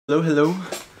Hello, hello.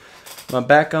 Am I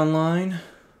back online?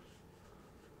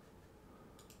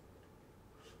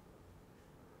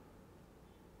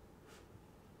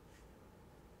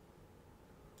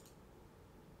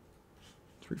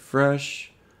 Let's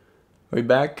refresh. Are we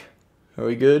back? Are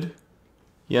we good?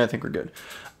 Yeah, I think we're good.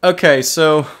 Okay,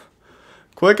 so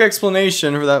quick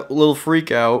explanation for that little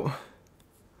freak out.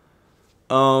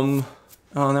 Oh,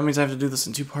 that means I have to do this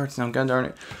in two parts now. God darn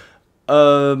it.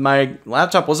 My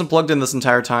laptop wasn't plugged in this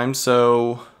entire time,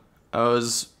 so I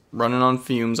was running on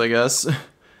fumes, I guess. It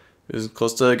was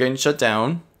close to getting shut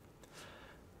down.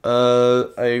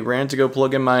 I ran to go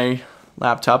plug in my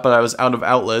laptop, but I was out of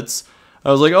outlets.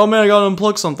 I was like, oh man, I gotta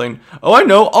unplug something. Oh, I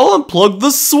know, I'll unplug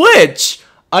the Switch!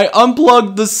 I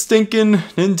unplugged the stinking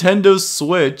Nintendo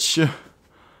Switch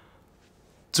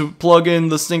to plug in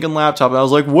the stinking laptop. And I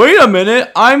was like, wait a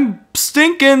minute, I'm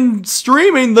stinking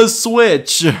streaming the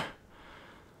Switch!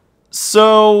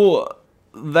 So,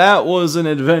 that was an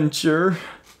adventure.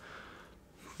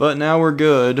 But now we're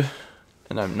good.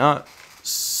 And I'm not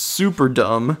super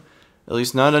dumb. At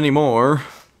least not anymore.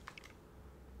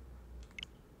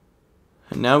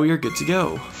 And now we are good to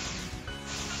go.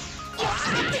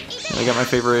 And I got my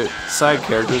favorite side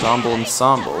characters, Omble and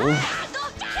Somble.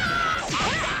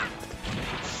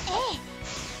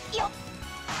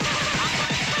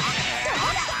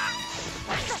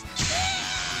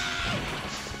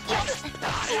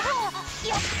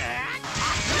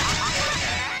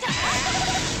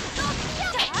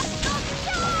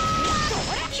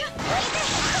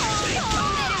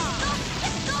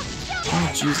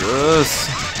 Oh, Jesus.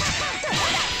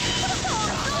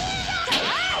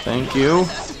 Thank you.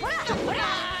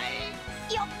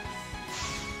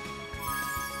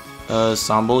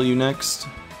 Somble, you next?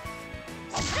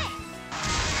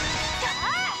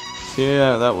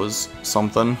 Yeah, that was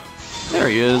something. There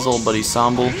he is, old buddy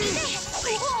Somble.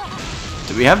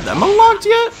 Did we have them unlocked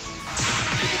yet?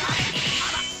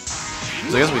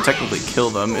 'Cause I guess we technically kill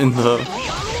them in the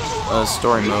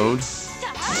story mode.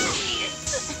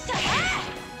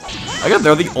 I guess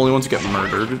they're the only ones who get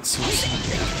murdered. It's so sad.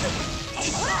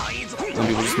 And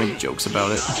people just make jokes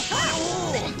about it.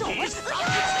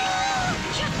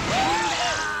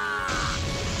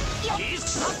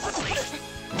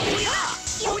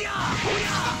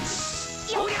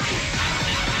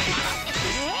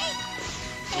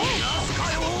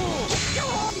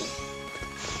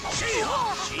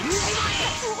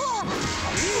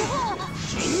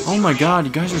 Oh my god,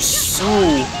 you guys are so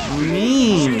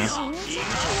mean!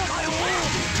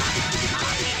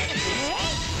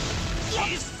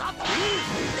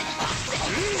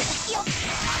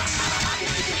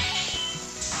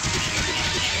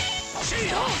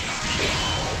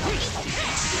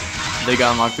 They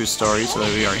got unlocked through story, so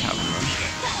we already have them.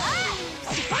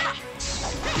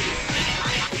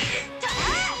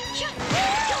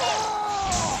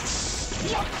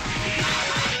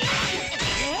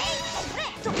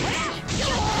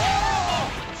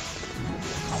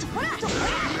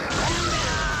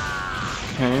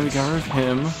 Okay, we got rid of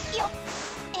him.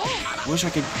 Wish I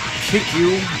could kick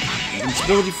you.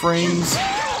 Invincibility frames.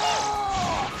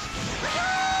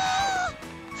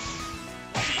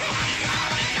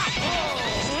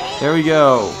 There we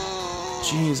go.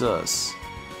 Jesus.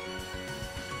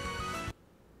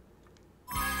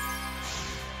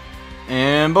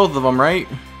 And both of them, right?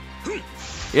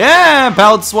 Yeah,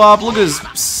 palette swap. Look at his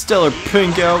stellar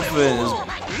pink outfit.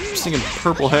 His stinking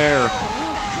purple hair.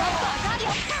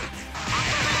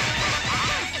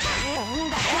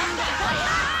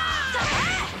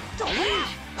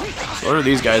 So what are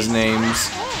these guys' names?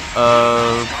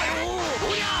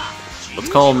 Let's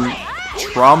call them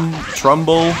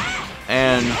Trumbull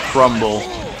and Crumble.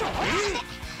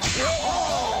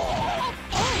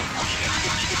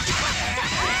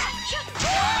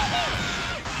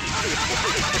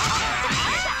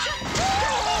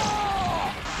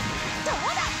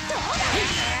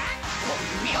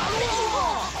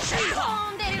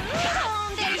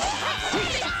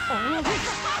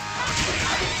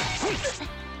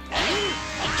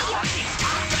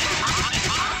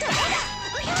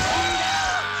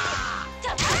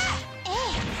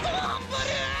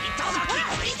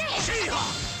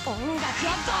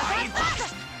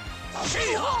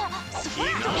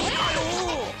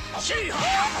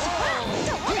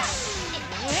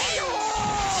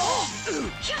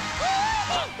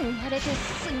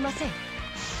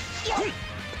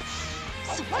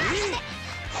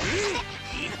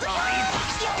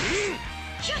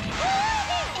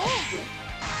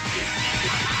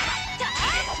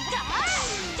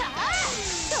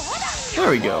 There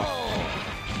we go.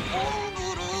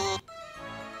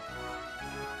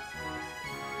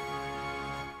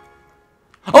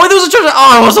 Oh, was a treasure.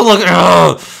 Oh, I wasn't looking.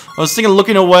 I was thinking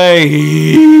looking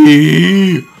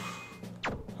away.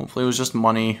 Hopefully it was just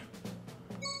money.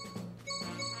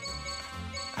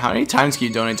 How many times can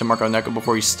you donate to Marco Neko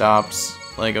before he stops?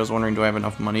 Like, I was wondering, do I have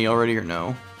enough money already or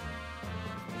no?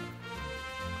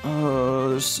 Oh,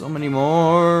 there's so many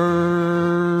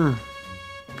more.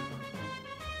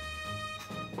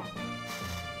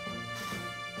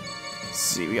 Let's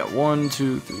see, we got 1,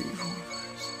 2, 3, 4,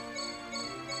 5, 6.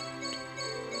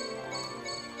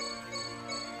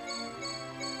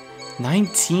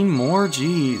 19 more?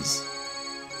 Jeez.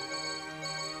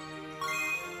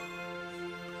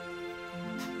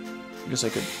 I guess I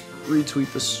could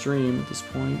retweet the stream at this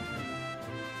point.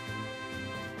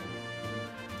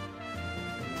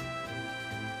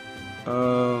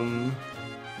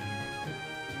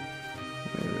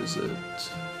 Where is it?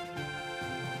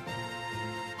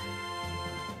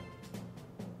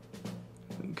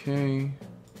 Okay.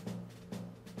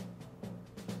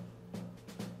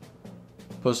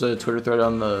 Posted a Twitter thread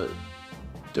on the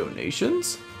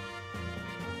donations?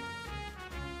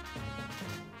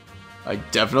 I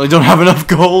definitely don't have enough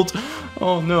gold.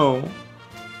 Oh no.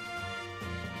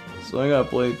 So I gotta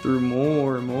play through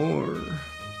more and more.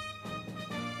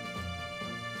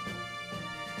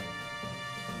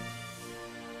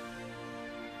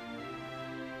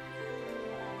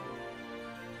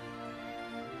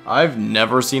 I've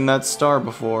never seen that star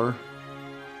before.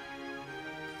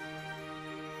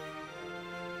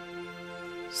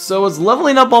 So is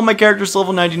leveling up all my characters to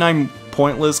level 99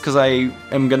 pointless because I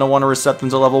am going to want to reset them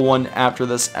to level 1 after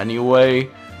this anyway?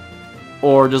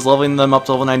 Or does leveling them up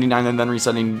to level 99 and then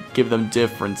resetting give them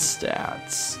different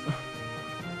stats?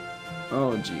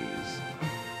 Oh jeez.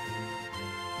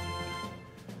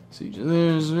 So you just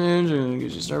gives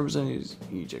you star percentage,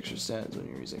 each extra stats when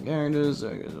you're using characters, so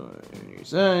I guess when you're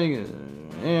setting,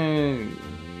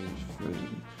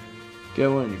 get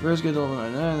one when you first get to level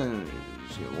 99, then you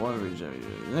get one for each other.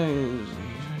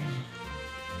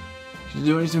 You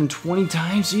do anything 20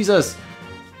 times? Jesus!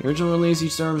 The original release,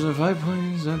 each star represents 5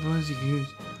 points, that plus you can use.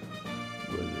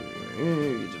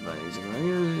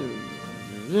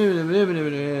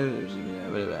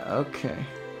 Okay.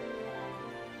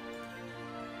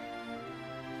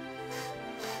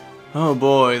 Oh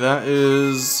boy, that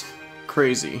is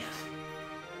crazy.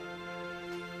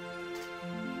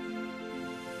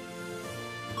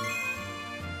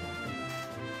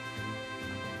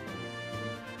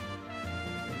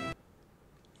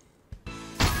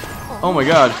 Oh my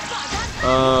god.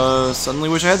 Suddenly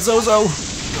wish I had Zozo.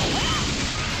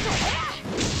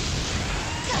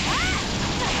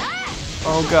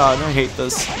 Oh god, I hate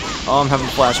this. Oh, I'm having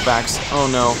flashbacks. Oh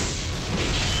no.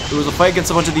 There was a fight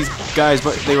against a bunch of these guys,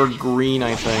 but they were green,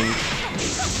 I think.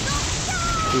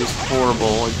 It was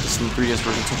horrible. Like, this in the 3DS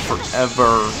version took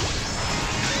forever.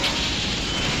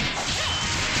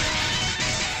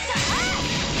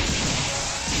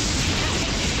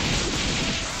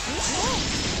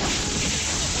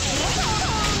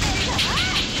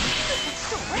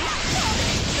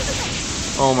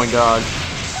 Oh my god.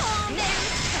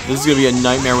 This is gonna be a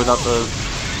nightmare without the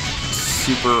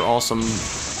super awesome,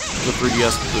 the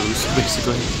 3DS boost,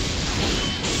 basically.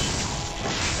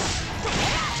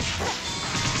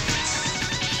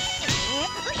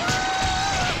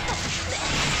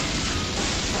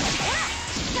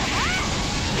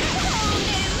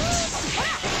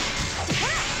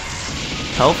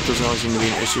 Health doesn't always seem to be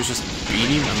an issue, it's just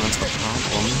beating them, that's the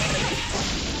problem.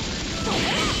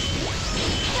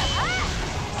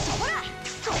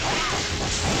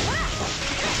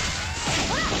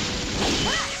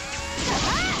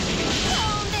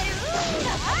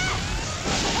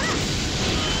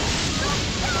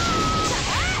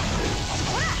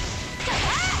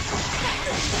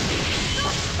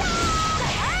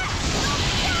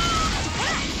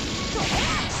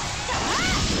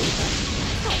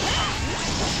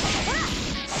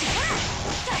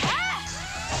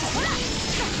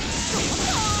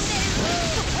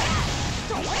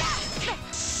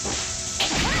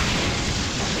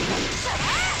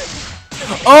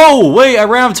 Oh, wait, I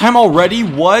ran out of time already?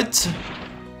 What?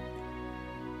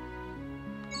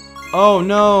 Oh,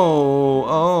 no.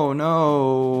 Oh,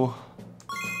 no.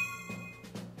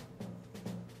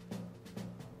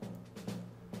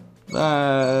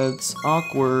 That's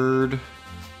awkward.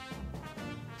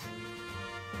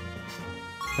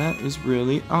 That is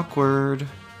really awkward.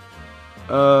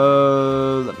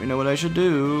 Let me know what I should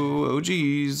do. Oh,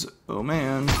 geez. Oh,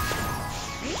 man.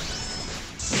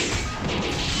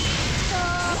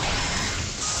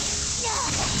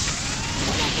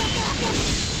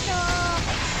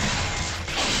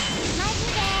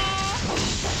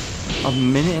 A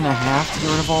minute and a half to get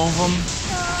rid of all of them?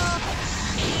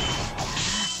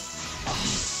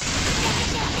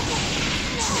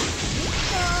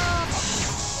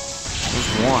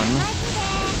 one.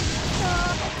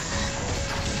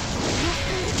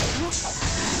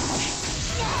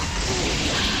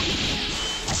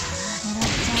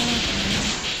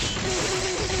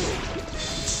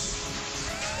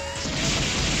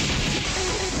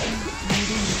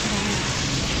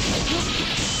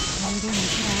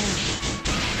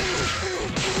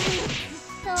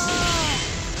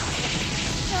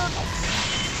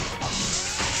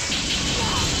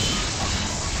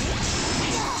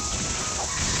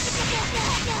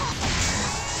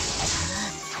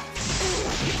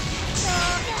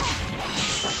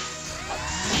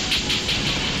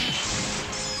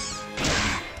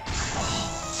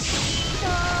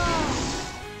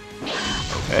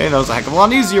 Okay, that was a heck of a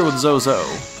lot easier with Zozo.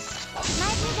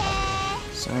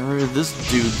 So I got rid of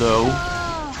this dude, though.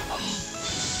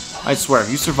 I swear, if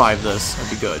you survive this,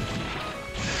 that'd be good.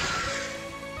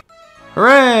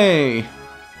 Hooray!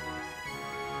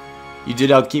 You did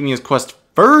outkeep me as quest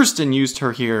first and used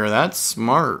her here. That's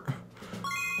smart.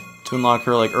 To unlock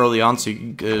her like early on so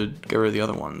you could get rid of the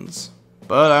other ones.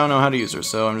 But I don't know how to use her,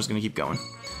 so I'm just gonna keep going.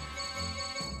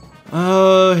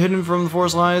 Hidden from the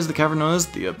forest lies the cavern known as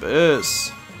the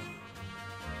Abyss.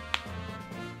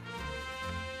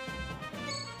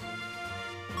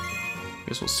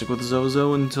 Guess we'll stick with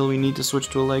Zozo until we need to switch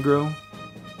to Allegro.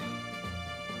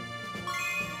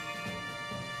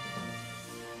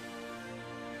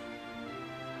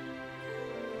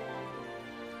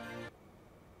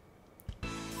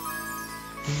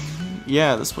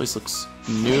 Yeah, this place looks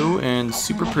new and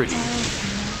super pretty.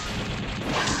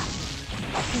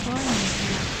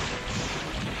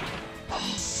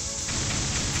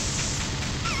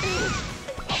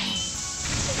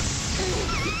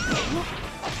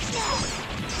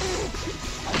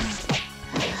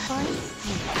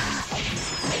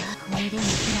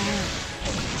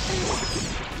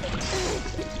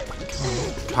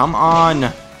 Come on!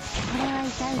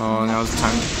 Oh, now it's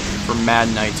time for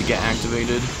Midnight to get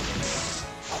activated.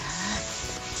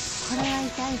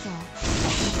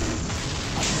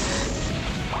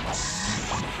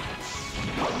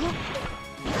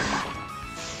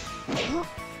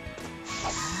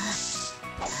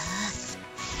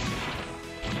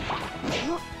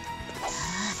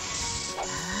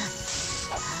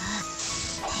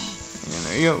 And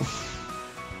there you go.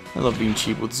 I love being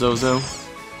cheap with Zozo.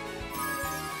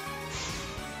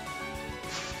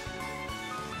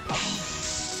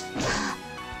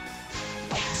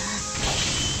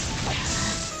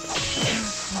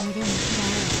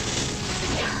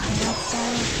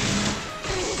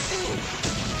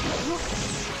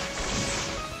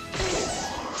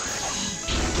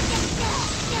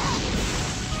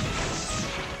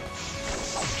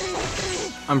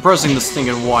 I'm pressing the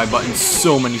stinking Y button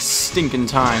so many stinking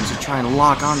times to try and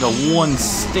lock onto one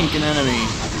stinking enemy.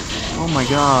 Oh my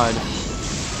god.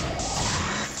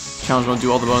 Challenge won't do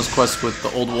all the bonus quests with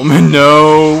the old woman.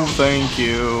 No, thank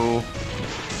you.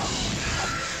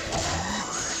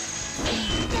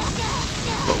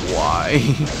 But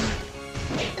why?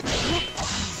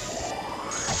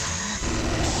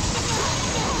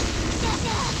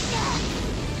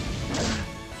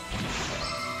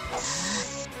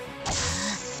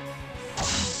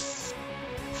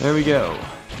 There we go.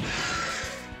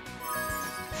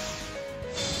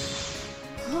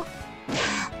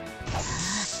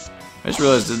 I just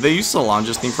realized, did they use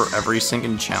Solange's theme for every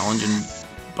sinking challenge in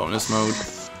bonus mode?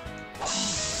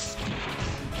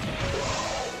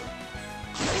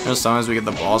 You know, sometimes we get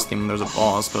the boss theme when there's a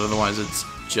boss, but otherwise it's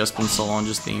just been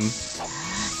Solange's theme.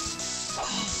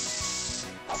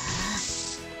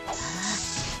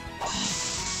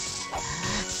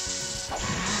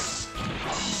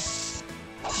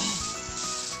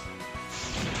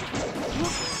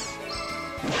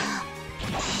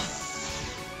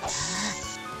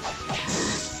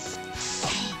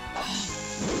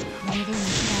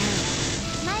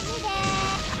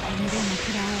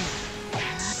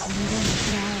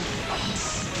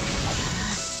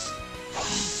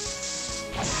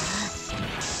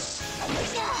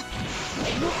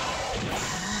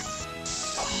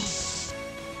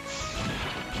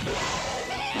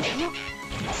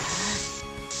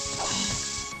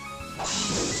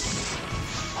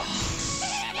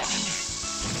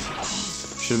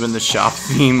 Should have been the shop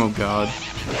theme, oh god.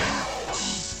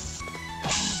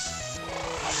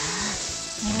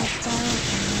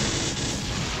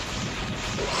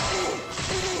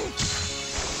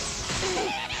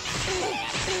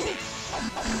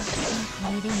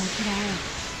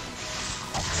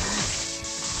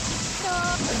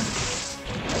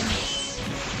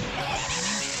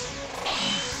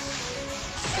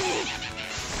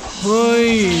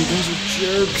 Hey, those are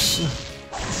jerks.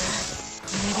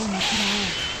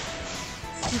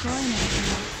 There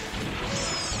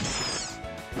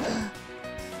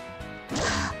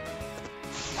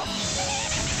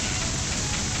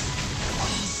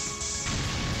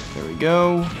we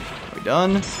go. Are we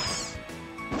done?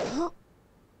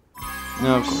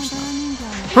 No, of course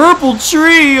not. Purple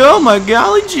tree! Oh my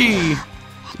golly gee!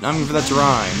 Did not mean for that to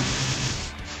rhyme.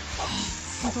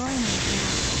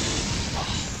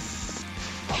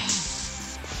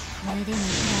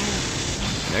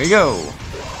 There you go.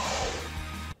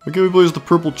 Okay, we play as the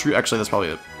purple tree. Actually, that's probably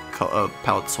a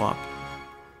palette swap.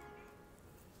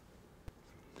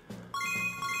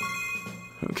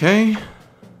 Okay.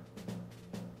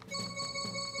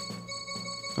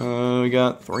 We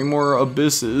got 3 more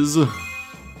abysses.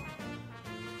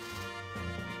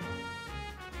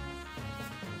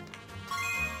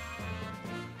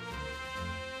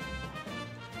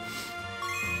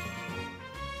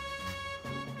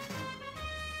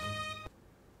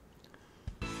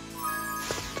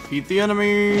 Beat the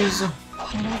enemies!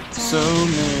 So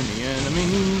many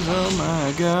enemies, oh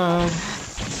my god.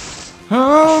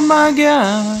 Oh my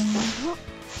god!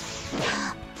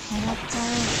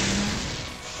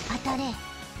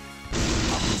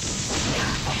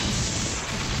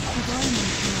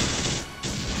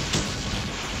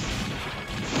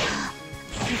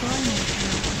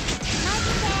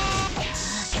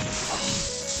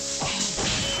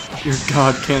 Your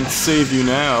god can't save you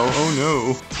now. Oh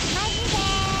no.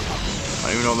 I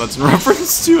don't even know what that's in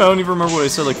reference to. I don't even remember what I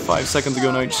said like 5 seconds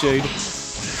ago, Nightshade.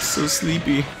 So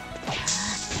sleepy.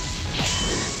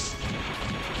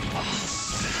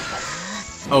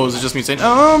 Oh, is it just me saying,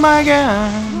 oh my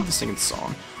god? Just singing the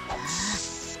song.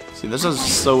 See, this is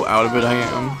so out of it I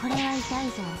am.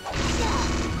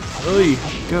 Oi,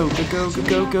 go, go, go,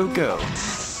 go, go, go, go.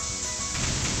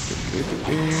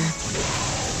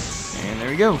 And there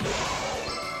we go.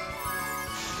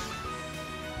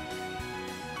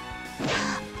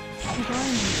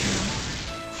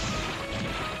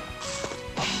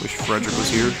 Wish Frederick was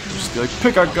here. Just be like,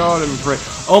 pick a god and pray.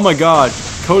 Oh my god,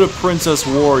 Coda Princess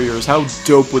Warriors. How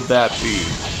dope would that be?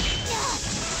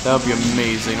 That would be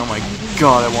amazing. Oh my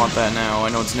god, I want that now. I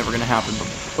know it's never gonna happen, but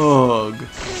ugh.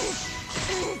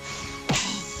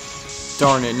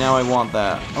 Darn it, now I want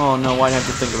that. Oh no, why'd I have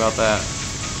to think about that?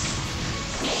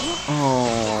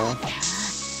 Oh.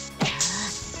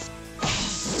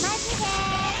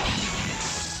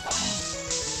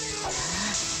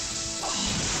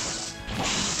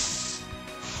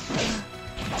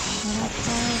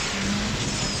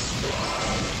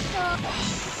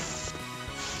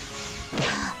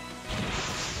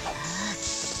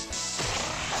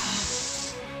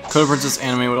 Coda Princess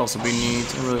anime would also be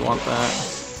neat. I really want that.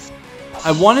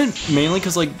 I want it mainly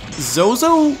because, like,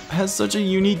 Zozo has such a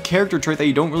unique character trait that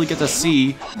you don't really get to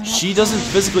see. She doesn't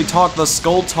physically talk. The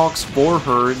skull talks for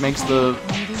her. It makes the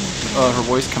her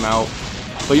voice come out.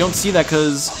 But you don't see that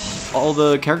because all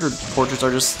the character portraits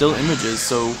are just still images,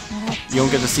 so you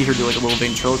don't get to see her do, like, a little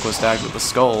ventriloquist act with the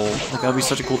skull. Like, that would be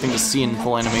such a cool thing to see in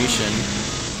full animation.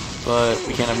 But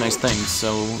we can't have nice things,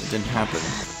 so it didn't happen.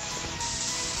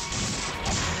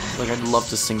 Like, I'd love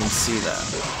to sing and see that.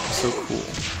 So cool.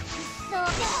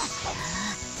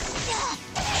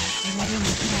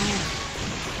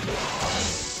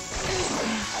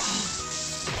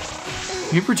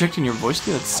 Are you projecting your voice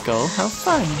through that skull? How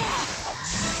fun!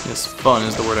 Yes, fun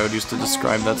is the word I would use to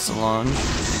describe that Solange.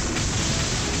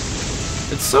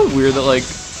 It's so weird that, like,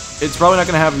 it's probably not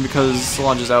gonna happen because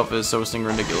Solange's outfit is so stinking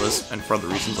ridiculous, and for other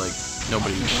reasons, like,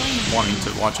 nobody wanting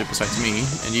to watch it besides me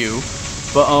and you.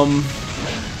 But,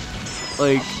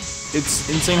 like, it's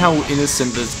insane how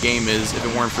innocent this game is if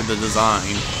it weren't for the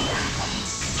design.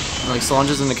 Like, Solange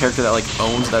isn't a character that, like,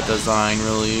 owns that design,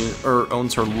 really, or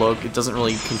owns her look. It doesn't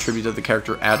really contribute to the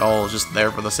character at all. It's just there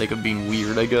for the sake of being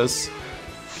weird, I guess.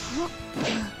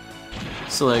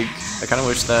 So, like, I kind of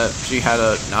wish that she had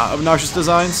a not obnoxious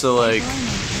design, so, like,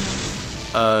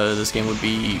 this game would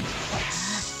be,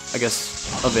 I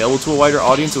guess, available to a wider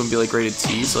audience. It would be, like, rated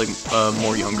T, so, like, a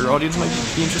more younger audience might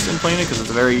be interested in playing it, because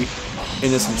it's a very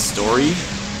innocent story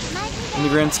in the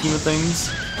grand scheme of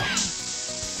things.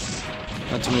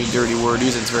 Not too many dirty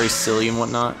wordies, it's very silly and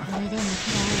whatnot.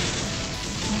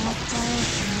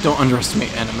 Don't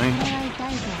underestimate anime.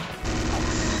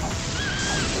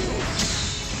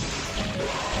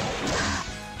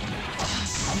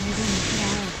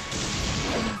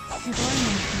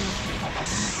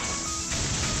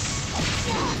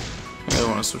 I really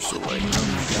want to switch to light. Oh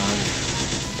my god.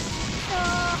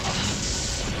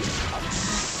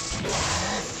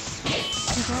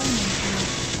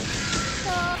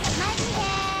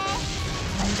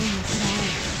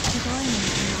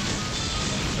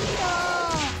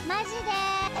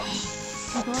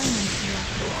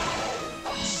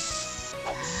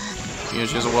 know,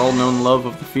 she has a well-known love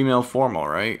of the female form,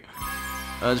 alright.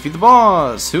 Defeat the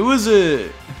boss! Who is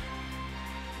it?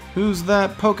 Who's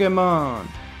that Pokemon?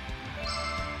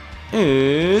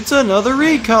 It's another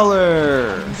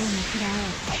recolor!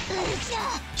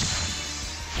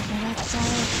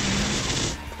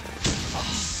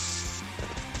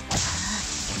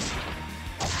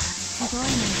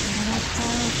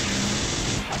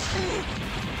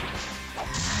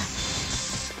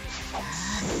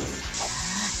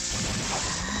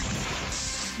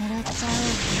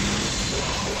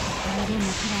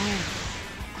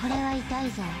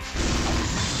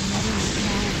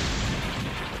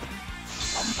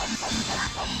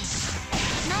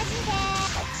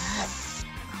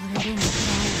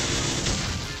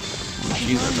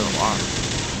 Jeez, that's a lot.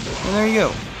 And there you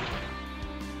go.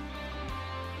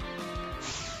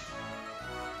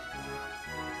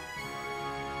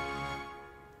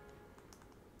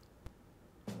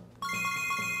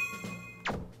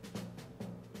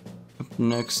 Up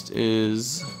next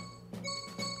is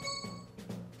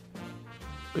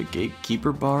the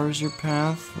gatekeeper bars your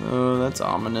path. Oh, that's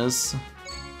ominous.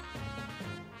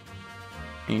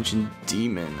 Ancient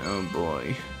demon. Oh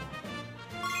boy.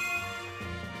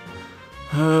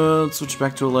 Let's switch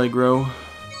back to Allegro.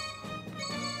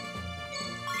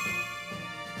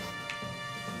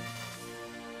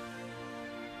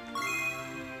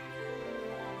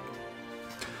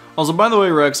 Also, by the way,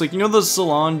 Rex, like, you know the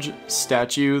Solange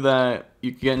statue that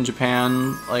you could get in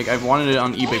Japan? Like, I've wanted it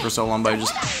on eBay for so long, but I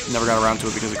just never got around to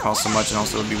it because it costs so much, and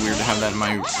also it would be weird to have that in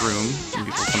my room when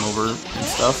people come over and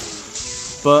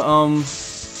stuff. But,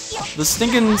 the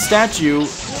stinking statue,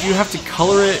 you have to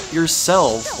color it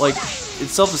yourself. Like,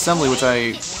 it's self-assembly, which I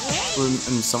am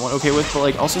somewhat okay with, but,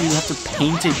 like, also you have to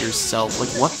paint it yourself. Like,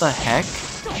 what the heck?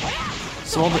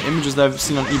 So all the images that I've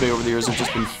seen on eBay over the years have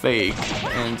just been fake,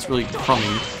 and it's really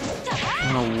crummy.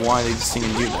 I don't know why they just seem to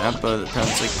do that, but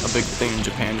apparently it's like a big thing in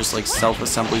Japan, just like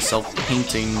self-assembly,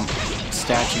 self-painting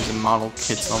statues and model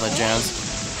kits and all that jazz.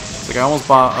 It's like I almost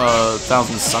bought a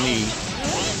Thousand Sunny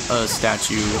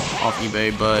statue off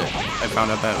eBay, but I found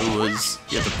out that it was,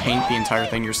 you have to paint the entire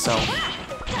thing yourself.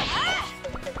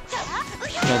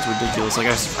 That's ridiculous. Like,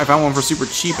 I found one for super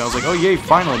cheap, and I was like, oh yay,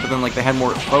 finally, but then like they had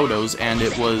more photos, and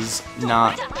it was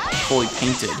not fully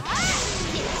painted. And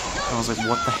I was like,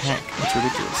 what the heck? That's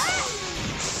ridiculous.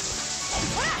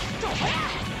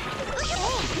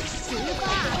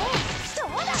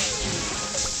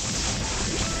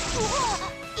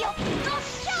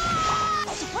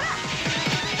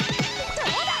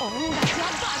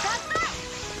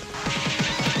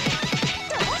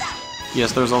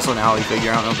 Yes, there's also an alley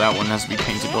figure. I don't know if that one has to be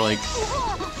painted, but like,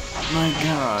 my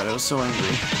god, I was so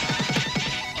angry.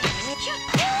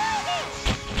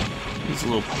 These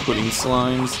little pudding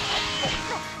slimes.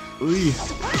 Ooh.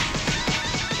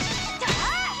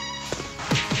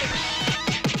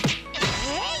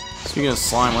 Speaking of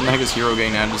slime, when the heck is Hero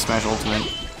getting added to Smash Ultimate?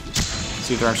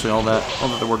 See if they're actually all that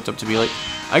they're worked up to be. Like,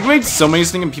 I made so many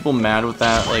things and people mad with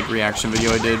that like reaction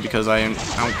video I did because I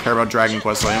don't care about Dragon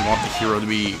Quest, so I didn't want the hero to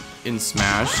be in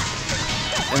Smash.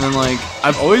 And then like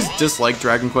I've always disliked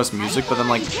Dragon Quest music, but then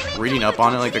like reading up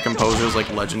on it, like the composer is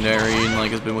like legendary and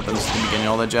like has been with them since the beginning,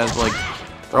 all that jazz. But like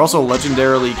they're also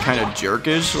legendarily kind of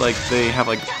jerkish. Like they have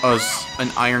like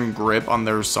an iron grip on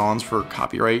their songs for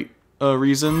copyright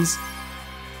reasons,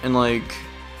 and like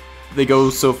they go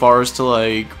so far as to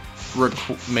like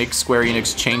make Square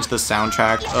Enix change the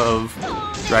soundtrack of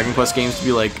Dragon Quest games to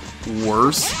be like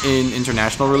worse in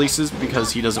international releases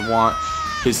because he doesn't want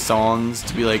his songs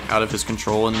to be like out of his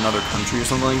control in another country or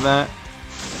something like that,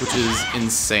 which is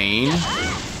insane.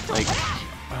 Like,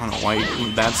 I don't know why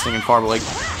that's singing far, but like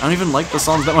I don't even like the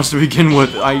songs that much to begin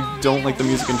with. I don't like the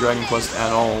music in Dragon Quest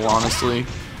at all, honestly.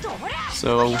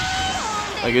 So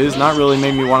like it has not really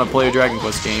made me want to play a Dragon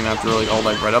Quest game after like all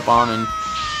I've read up on and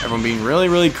everyone being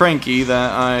really cranky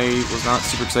that I was not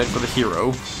super excited for the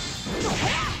hero.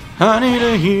 I need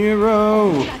a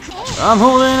hero. I'm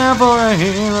holding out for a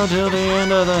hero till the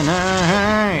end of the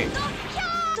night.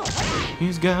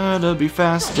 He's gotta be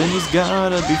fast, and he's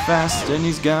gotta be fast, and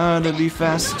he's gotta be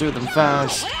faster than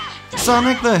fast.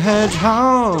 Sonic the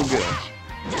Hedgehog.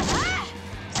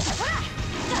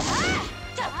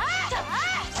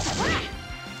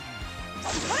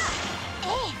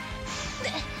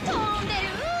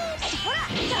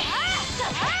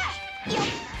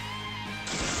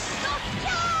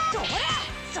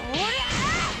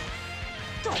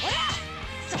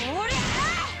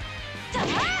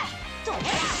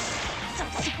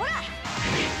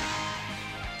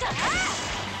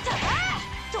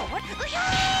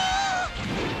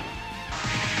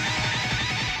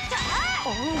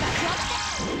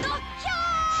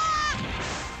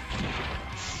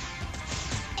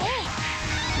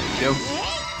 go.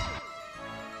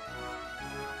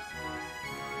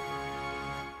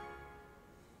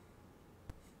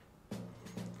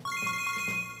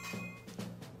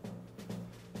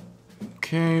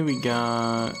 Okay, we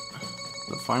got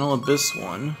the final Abyss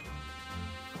one.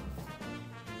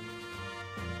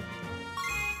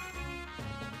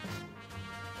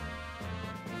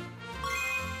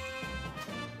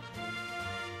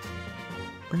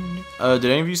 Did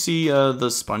any of you see the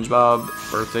SpongeBob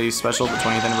birthday special, the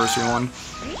 20th anniversary one?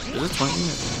 Is it 20?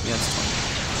 Yeah, it's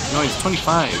 20. No, it's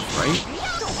 25, right?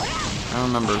 I don't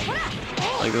remember.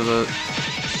 Like, there's a...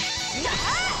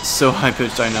 So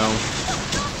high-pitched, I know.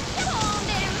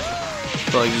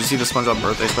 But, like, did you see the SpongeBob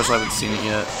birthday special? I haven't seen it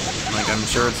yet. Like, I'm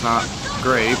sure it's not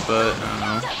great, but, I don't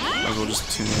know. Might as well just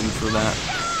tune in for that.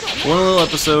 One little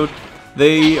episode.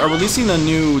 They are releasing a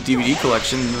new DVD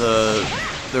collection.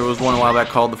 There was one a while back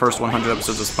called The First 100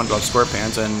 Episodes of SpongeBob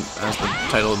SquarePants, and as the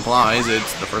title implies,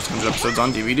 it's the first 100 episodes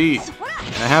on DVD.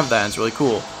 And I have that, and it's really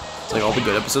cool. It's like all the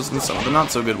good episodes and some of the not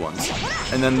so good ones.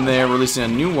 And then they're releasing a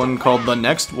new one called The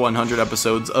Next 100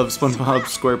 Episodes of SpongeBob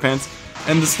SquarePants.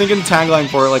 And the stinking tagline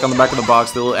for it, like on the back of the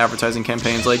box, the little advertising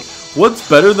campaign's like, what's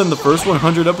better than the first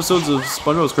 100 episodes of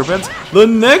SpongeBob SquarePants? The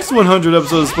next 100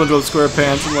 episodes of SpongeBob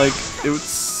SquarePants. And like, it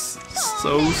was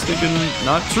so stinking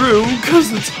not true,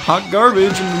 because it's hot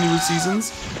garbage in the newer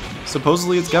seasons.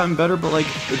 Supposedly it's gotten better, but like,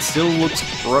 it still looks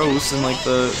gross, and like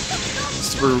the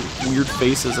super weird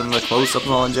faces and the close-ups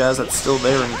and all that jazz, that's still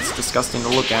there, and it's disgusting to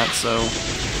look at, so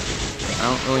I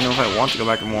don't really know if I want to go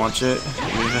back and watch it. I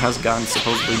mean, it has gotten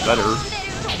supposedly better.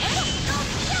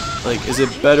 Like, is it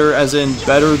better as in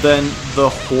better than the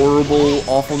horrible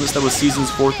awfulness that was seasons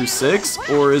 4 through 6?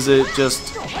 Or is it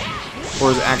just... Or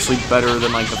is it actually better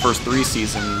than, like, the first 3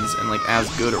 seasons and, like, as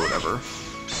good or whatever?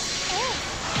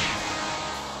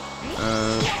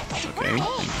 Okay.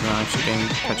 Not actually getting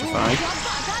petrified.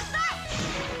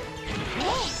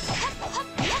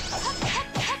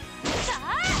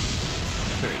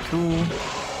 Very cool.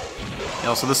 Yeah,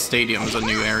 also, this stadium is a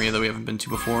new area that we haven't been to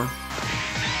before.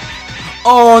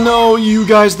 Oh no, you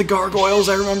guys, the gargoyles,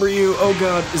 I remember you. Oh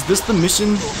god, is this the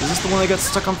mission? Is this the one I got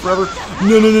stuck on forever?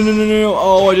 No, no, no, no, no, no.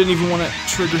 Oh, I didn't even want to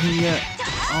trigger him yet.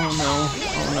 Oh no,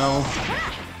 oh no.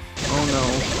 Oh no.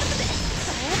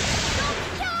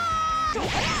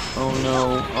 Oh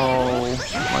no, oh,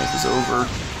 life is over.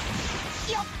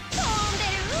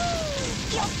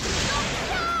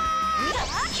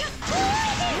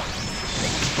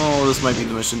 Oh, this might be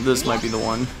the mission, this might be the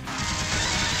one.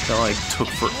 That like took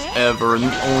forever, and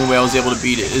the only way I was able to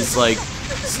beat it is like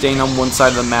staying on one side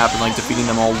of the map and like defeating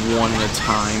them all one at a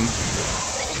time.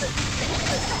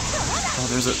 Oh,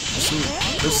 there's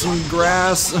some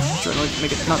grass. I'm trying to like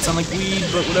make it not sound like weed,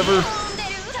 but whatever.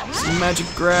 Some magic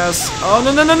grass. Oh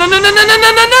no no no no no no no no no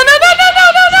no no no no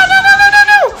no no no no no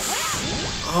no!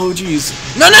 Oh jeez.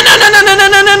 No no no no no no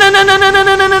no no no no no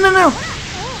no no no no no!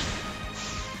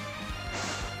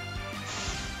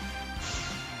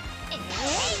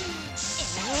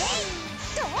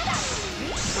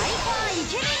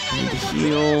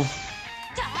 Heal.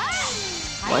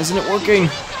 Why isn't it working?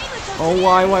 Oh,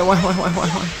 why? Oh,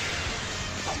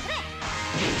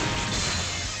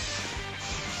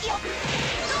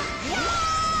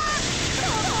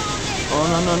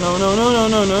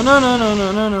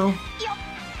 no.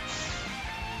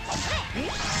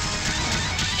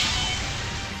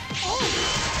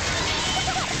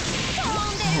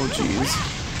 Oh, jeez.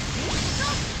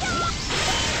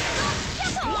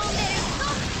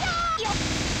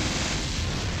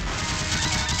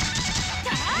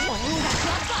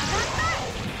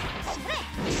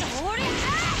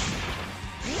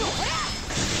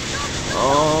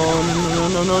 Oh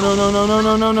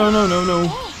no.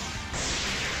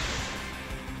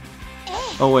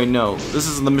 Oh wait, no. This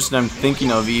isn't the mission I'm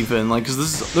thinking of even. Like, cause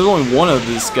there's only one of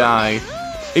this guy.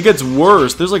 It gets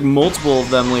worse. There's like multiple of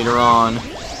them later on.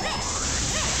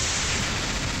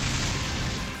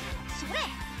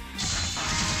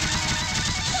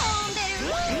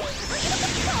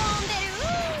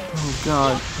 Oh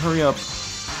god, hurry up.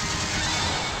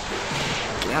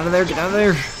 Get out of there, get out of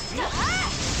there.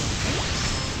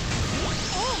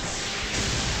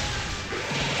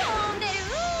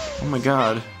 Oh my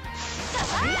god.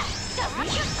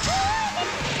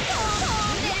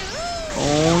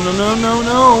 Oh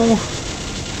no.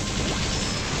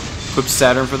 Equip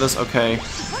Saturn for this? Okay.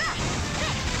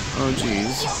 Oh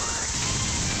jeez.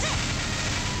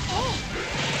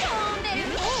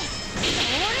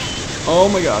 Oh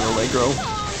my god, Allegro.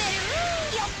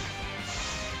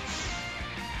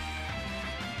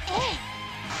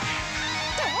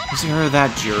 Has he heard of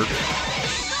that jerk?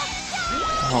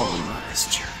 Oh, this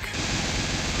jerk.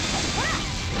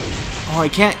 Oh, I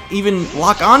can't even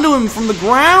lock onto him from the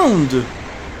ground!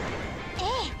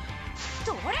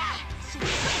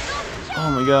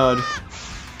 Oh my god.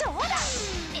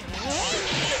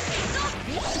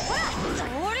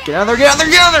 Get out of there, get out of there,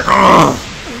 get out of there! Ugh.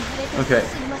 Okay.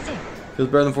 Feels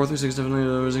better than 4 through 6,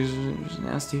 definitely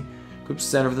nasty. Equip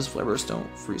center for this flavor stone.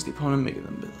 Freeze the opponent, making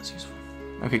them a bit less useful.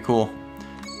 Okay, cool.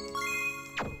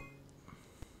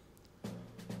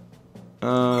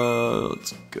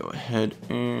 Let's go ahead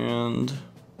and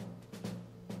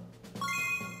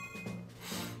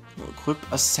we'll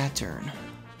equip a Saturn.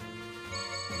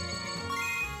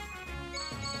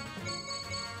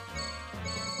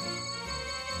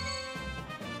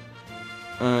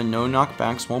 No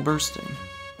knockback, small bursting.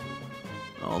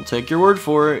 I'll take your word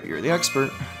for it. You're the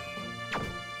expert.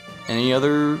 Any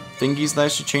other thingies that I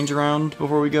should change around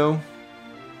before we go?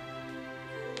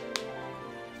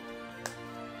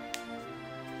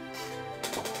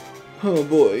 Oh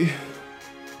boy.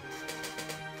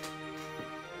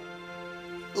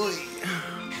 Oy.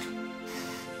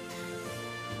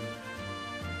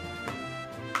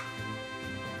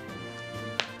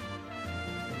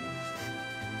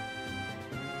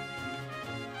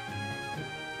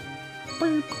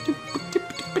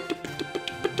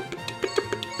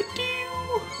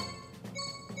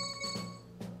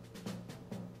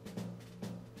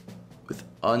 With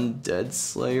Undead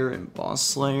Slayer and Boss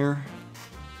Slayer?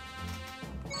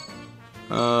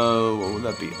 What would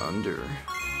that be under?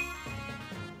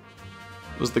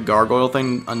 Was the gargoyle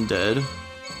thing undead?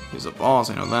 He's a boss,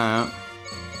 I know that.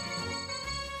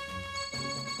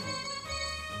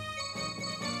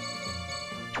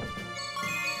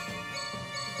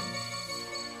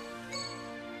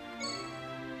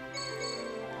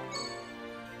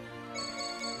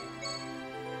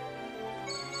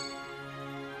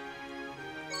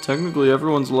 Technically,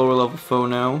 everyone's lower level foe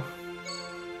now.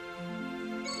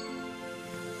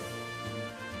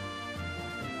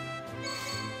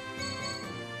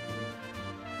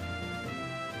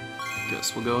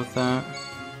 Guess we'll go with that.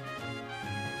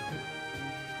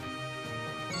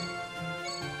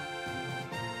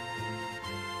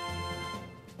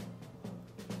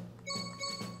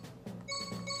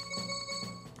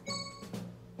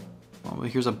 Oh, but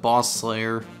here's a boss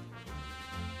slayer.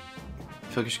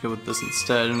 I feel like I should go with this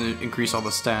instead and increase all the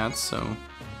stats, so.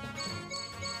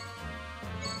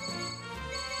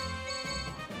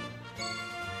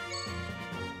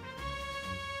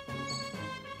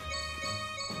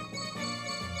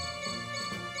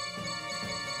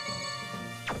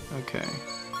 Okay.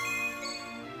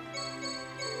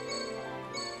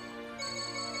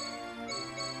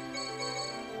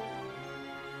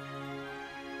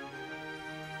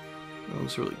 That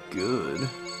looks really good.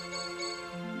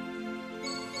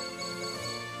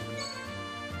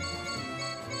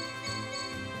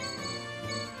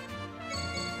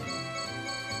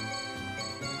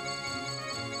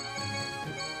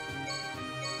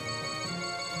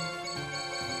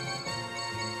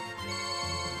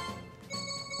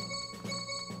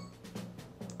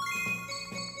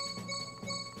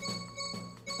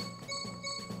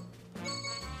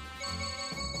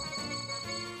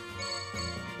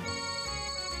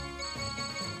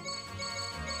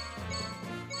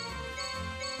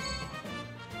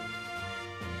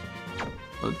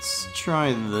 Let's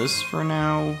try this for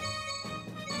now.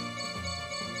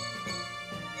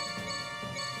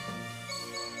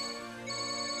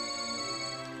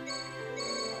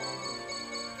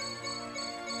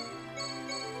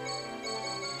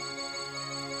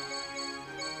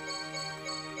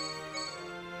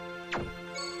 I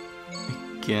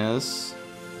guess.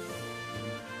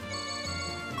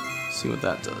 See what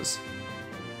that does.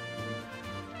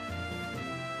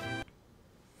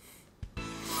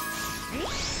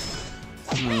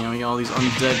 You know, we got all these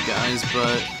undead guys,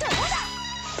 but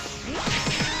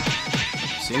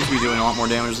seems to be doing a lot more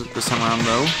damage this time around,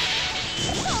 though.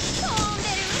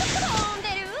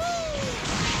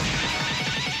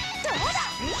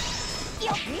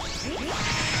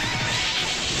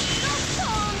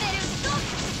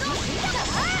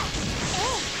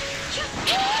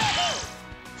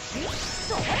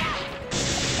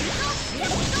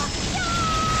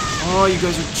 Oh, you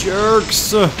guys are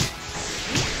jerks!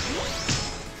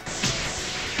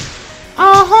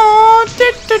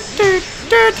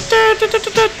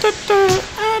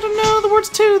 I don't know the words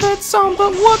to that song,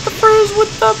 but what the furs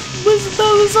with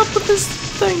is up with this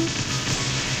thing?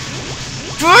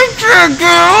 I can't get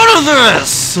out of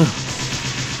this!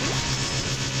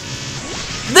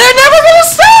 They're never gonna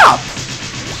stop!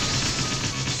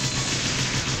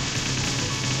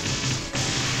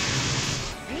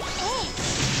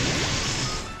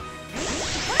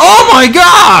 Oh my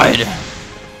god!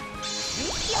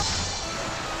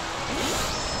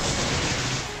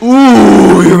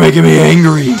 Ooh, you're making me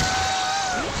angry.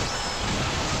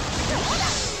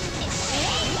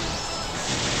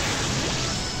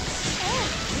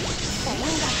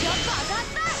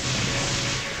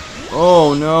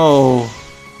 Oh no.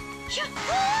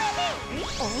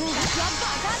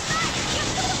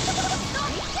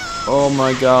 Oh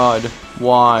my god.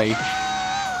 Why?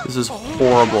 This is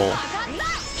horrible.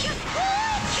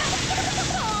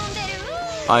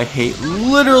 I hate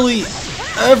literally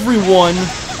everyone.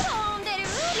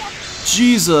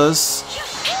 Jesus.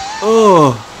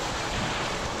 Ugh.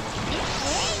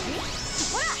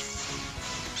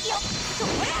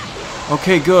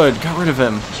 Okay, good. Got rid of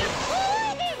him.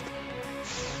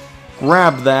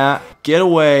 Grab that. Get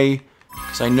away.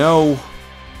 Because I know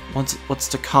what's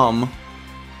to come.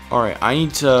 Alright, I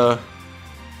need to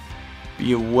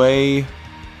be away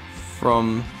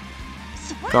from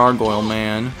Gargoyle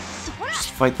Man. Just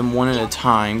fight them one at a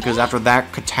time, because after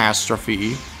that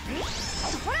catastrophe...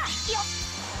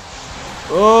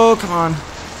 Oh, come on.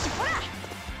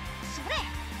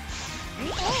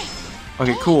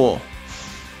 Okay, cool.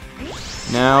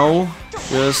 Now,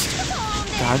 just...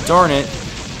 God darn it.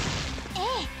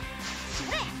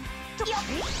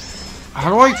 How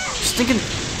do I... stinking...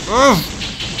 Ugh!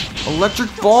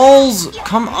 Electric balls!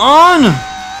 Come on!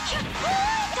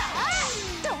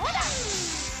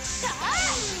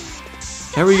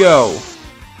 There we go.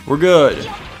 We're good.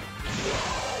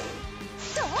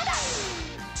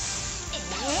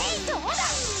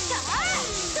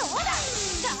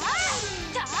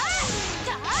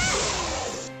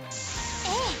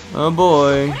 Oh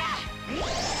boy.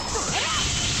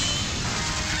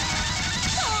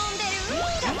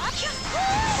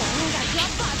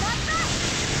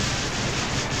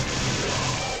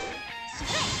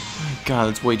 God,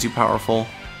 that's way too powerful.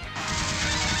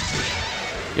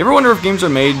 You ever wonder if games are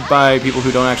made by people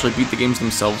who don't actually beat the games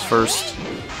themselves first?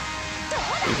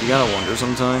 Like, you gotta wonder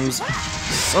sometimes.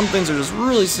 Some things are just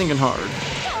really stinking hard.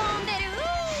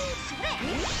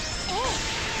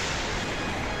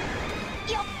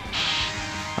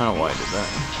 I don't know why I did that.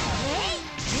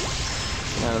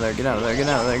 Get out of there, get out of there, get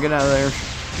out of there, get out of there.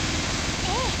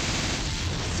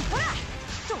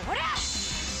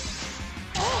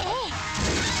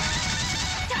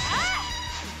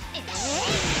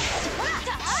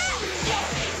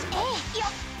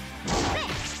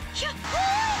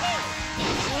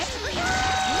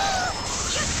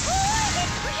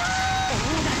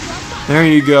 There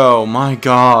you go, my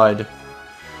god.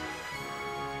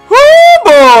 Woo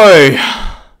boy!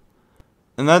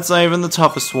 And that's not even the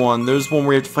toughest one. There's one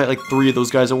where you have to fight like 3 of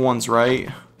those guys at once, right?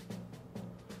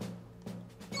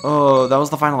 Oh, that was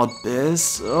the final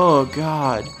abyss? Oh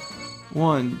god.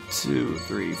 1, 2,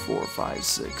 3, 4, 5,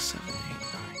 6, 7, 8,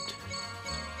 9, 10.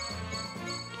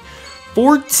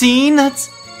 14? That's...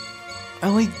 I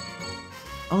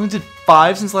only did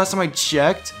 5 since last time I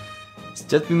checked.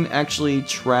 Death Beam actually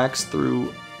tracks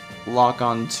through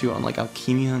lock-on 2 on like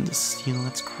Alchemia and Destino.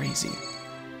 That's crazy.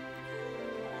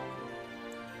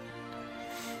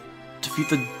 Defeat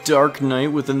the Dark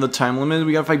Knight within the time limit.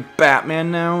 We gotta fight Batman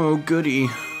now. Oh goody.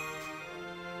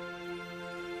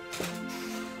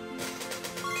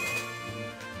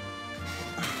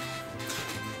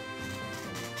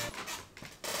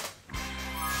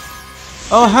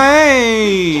 Oh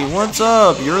hey! What's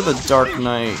up? You're the Dark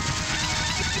Knight.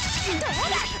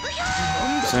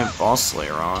 I have Boss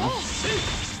Slayer on.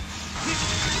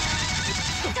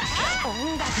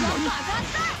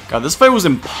 God, this fight was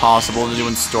impossible to do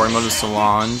in story mode with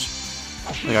Solange.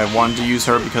 Like, I wanted to use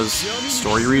her because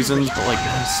story reasons, but like,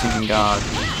 oh, stinking god.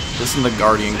 This and the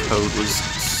Guardian Code was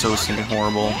so stinking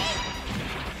horrible.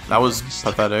 That was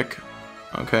pathetic.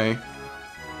 Okay.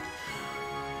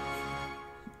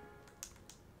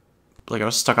 Like, I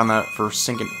was stuck on that for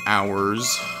stinking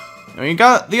hours. And we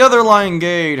got the other Lion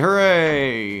Gate!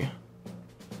 Hooray!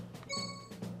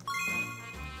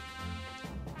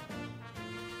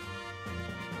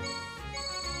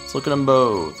 Let's look at them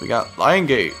both. We got Lion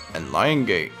Gate, and Lion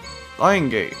Gate, Lion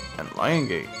Gate, and Lion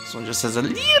Gate. This one just has a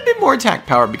little bit more attack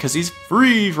power because he's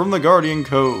free from the Guardian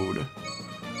Code.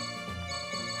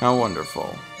 How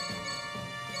wonderful.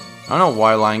 I don't know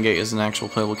why Lion Gate is an actual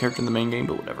playable character in the main game,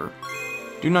 but whatever.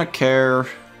 Do not care.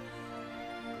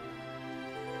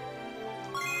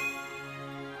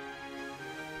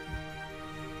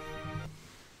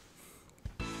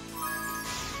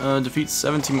 Defeat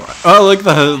 17 more. Oh, like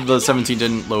the 17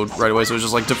 didn't load right away, so it was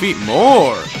just like, defeat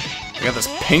more! We got this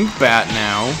pink bat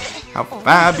now. How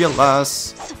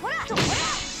fabulous!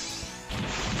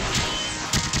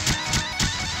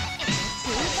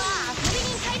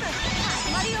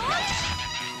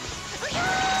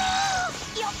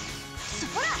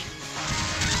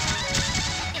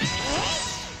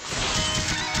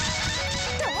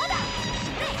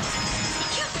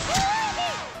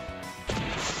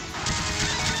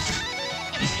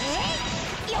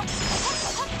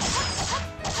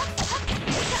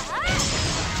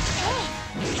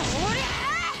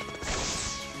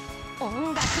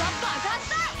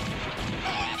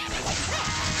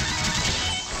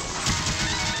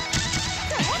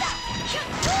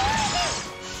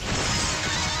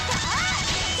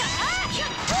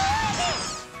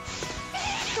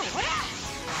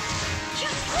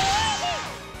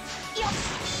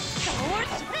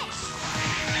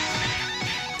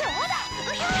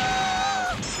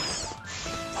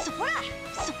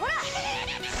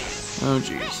 Oh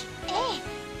jeez.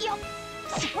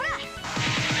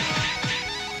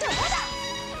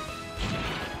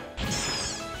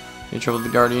 You trouble with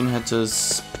the Guardian, had to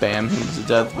spam him to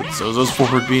death with Zozo's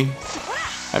forward B.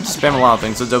 I have to spam a lot of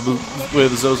things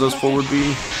with Zozo's forward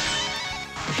B.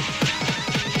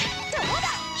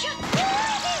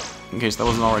 In case that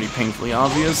wasn't already painfully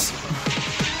obvious.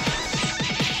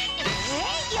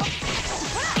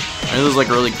 I know this is like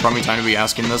a really crummy time to be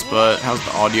asking this, but how's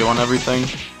the audio on everything?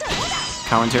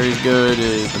 Commentary's good,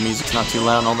 the music's not too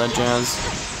loud and all that jazz.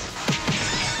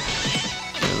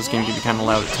 Yeah, this game can be kind of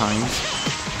loud at times.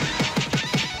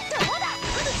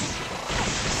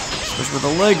 Especially with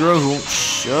Allegro, who won't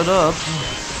shut up.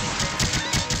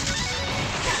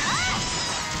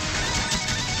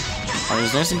 Alright,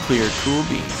 it's nice and clear, cool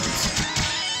beans.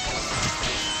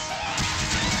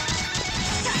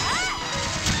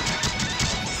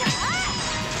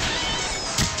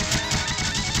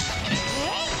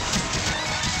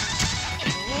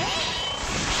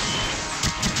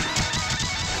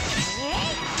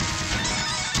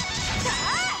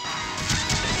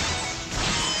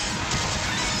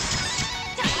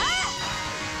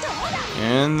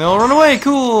 And they'll run away,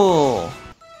 cool!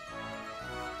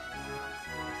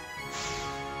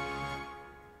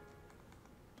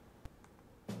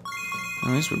 At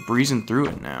least we're breezing through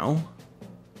it now.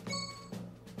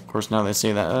 Of course, now they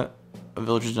say that a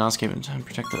villager did not escape in time to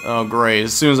protect the— oh great,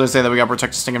 as soon as I say that we gotta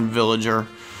protect a stinking villager.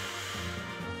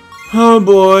 Oh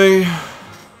boy.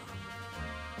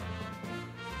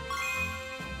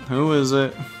 Who is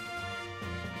it?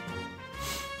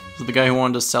 Is it the guy who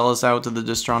wanted to sell us out to the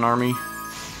Distron army?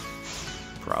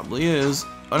 Probably is.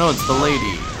 Oh no, it's the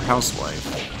lady, housewife.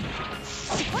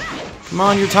 Come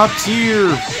on, you're top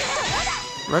tier!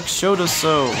 Rex showed us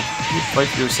so. You fight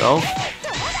for yourself.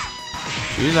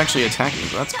 She is actually attacking,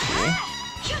 so that's cool.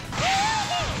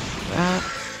 That.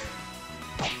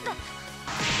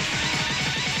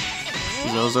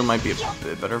 Zozo might be a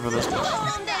bit better for this one.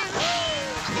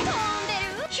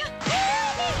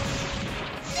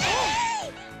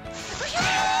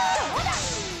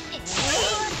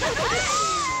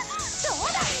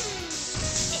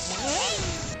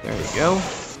 There you go.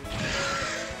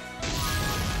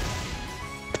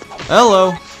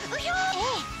 Hello.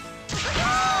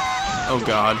 Oh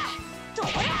god.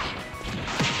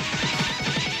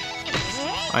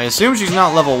 I assume she's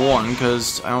not level 1,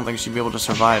 because I don't think she'd be able to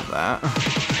survive that.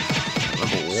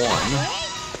 Level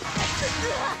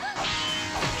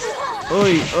 1.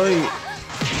 Oi, oi.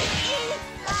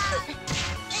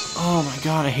 Oh my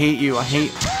god, I hate you. I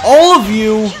hate all of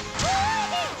you!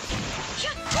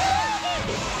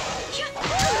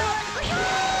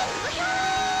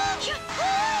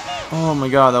 Oh my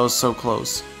god, that was so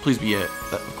close. Please be it.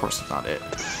 That, of course, it's not it.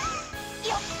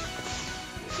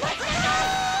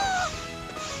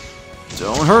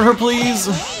 Don't hurt her, please!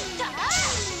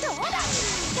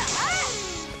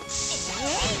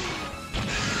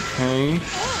 Okay.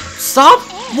 Stop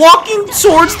walking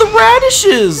towards the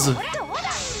radishes!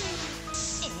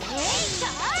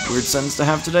 Weird sentence to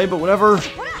have today, but whatever.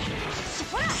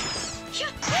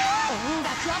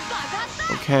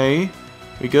 Okay.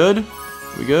 We good?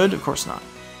 We good? Of course not.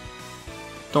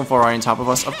 Don't fall right on top of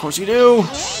us. Of course you do!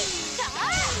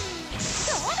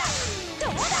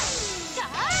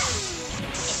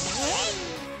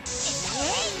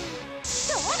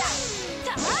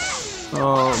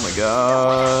 Oh my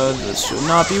god, this should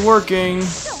not be working.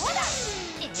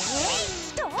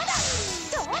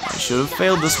 I should have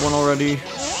failed this one already.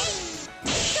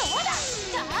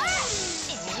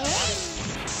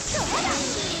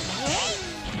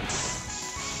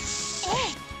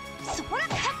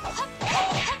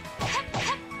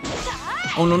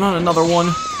 Oh no, not another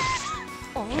one.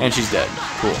 And she's dead.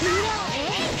 Cool.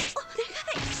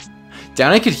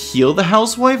 Down I could heal the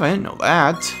housewife? I didn't know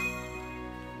that.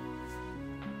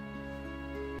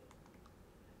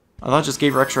 I thought it just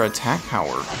gave her extra attack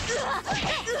power.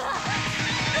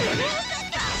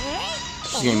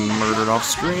 She's getting murdered off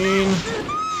screen.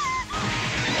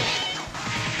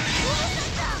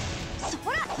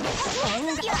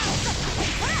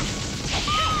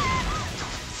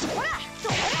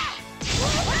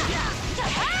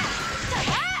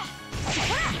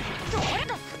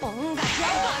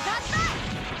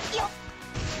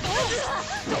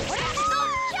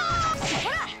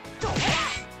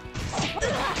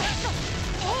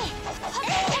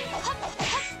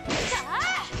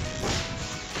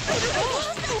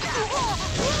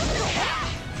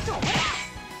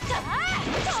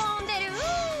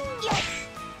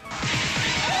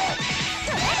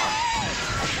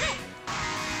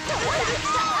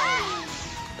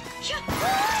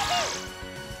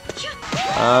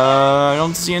 I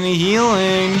don't see any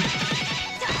healing.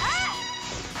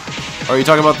 Or are you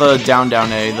talking about the down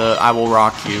down A, the I will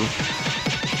rock you?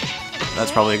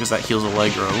 That's probably because that heals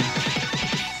Allegro.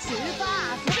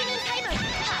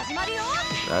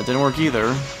 That didn't work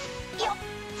either.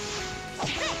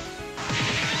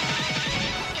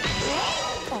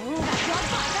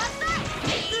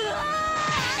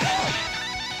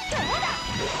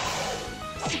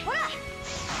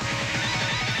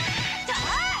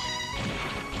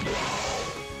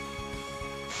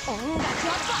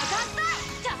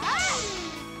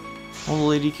 Old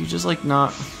lady, can you just like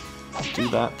not do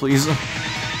that, please?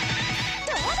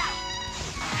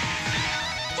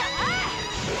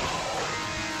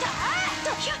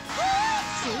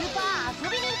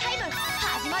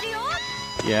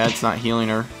 Yeah, it's not healing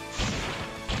her.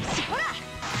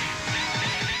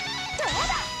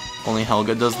 Only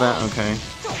Helga does that? Okay.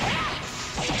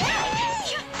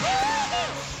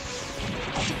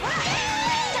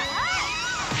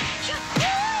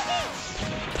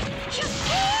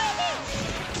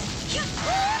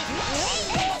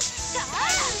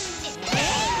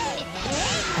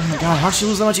 Oh my god, how'd she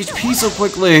lose that much HP so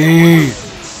quickly?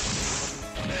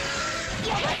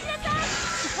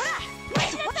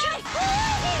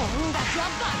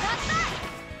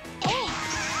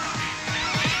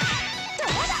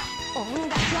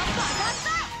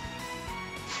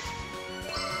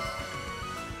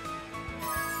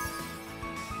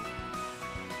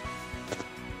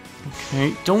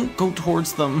 Okay, don't go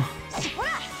towards them.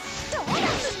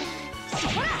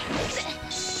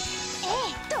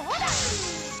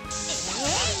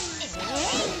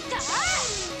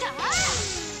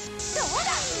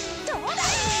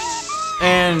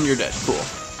 And you're dead. Cool.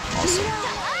 Awesome.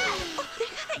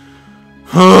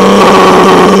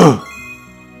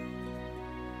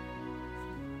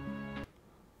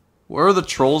 Where are the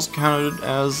trolls counted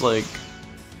as, like,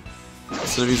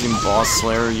 instead of using Boss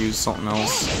Slayer, use something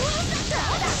else?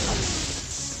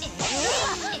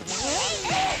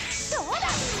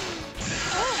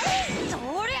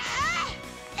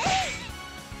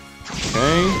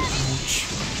 Okay.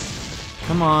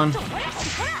 Come on.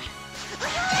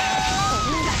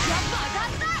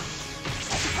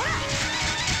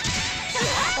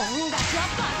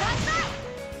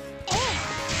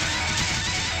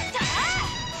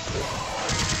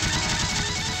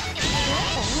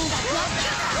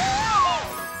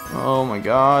 Oh my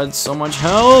god, so much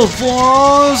health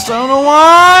lost! I don't know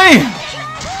why!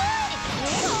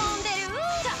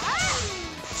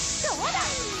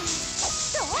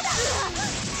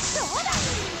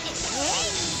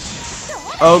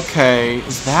 Okay,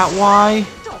 is that why?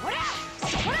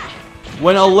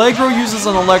 When Allegro uses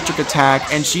an electric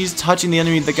attack and she's touching the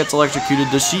enemy that gets electrocuted,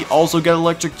 does she also get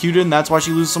electrocuted and that's why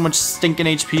she loses so much stinking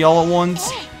HP all at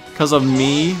once? Because of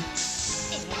me?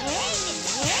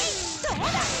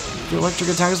 The electric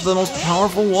attack is the most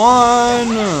powerful one!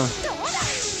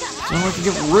 So I can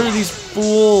get rid of these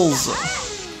fools!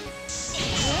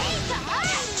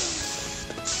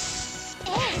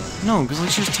 No, because like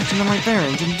she was touching them right there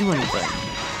and didn't do anything.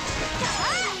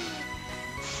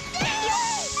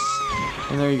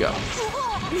 And there you go.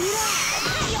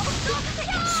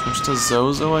 Switch to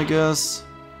Zozo, I guess.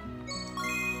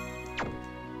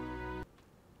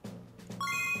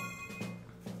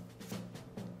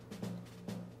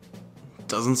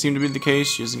 Doesn't seem to be the case.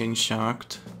 She isn't getting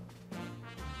shocked.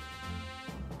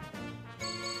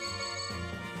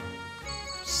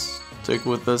 Stick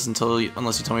with this until,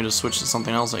 unless you tell me to switch to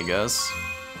something else, I guess.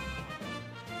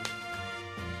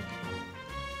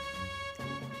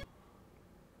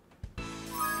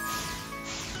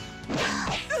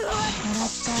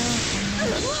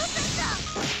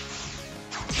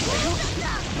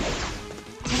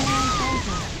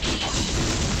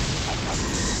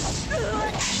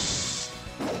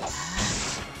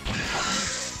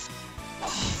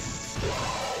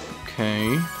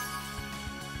 Okay.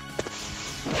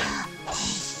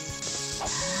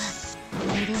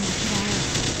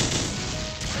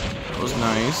 That was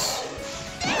nice.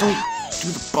 Don't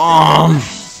do the bomb!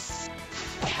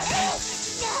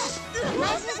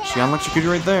 She got electrocuted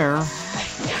right there.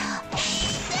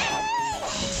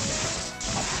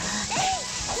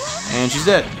 And she's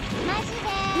dead.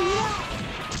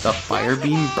 The fire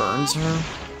beam burns her?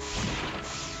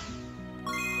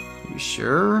 You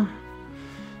sure?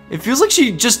 It feels like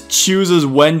she just chooses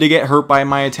when to get hurt by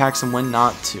my attacks and when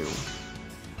not to.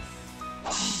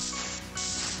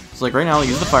 It's like right now, I'll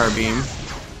use the fire beam.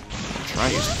 I'll try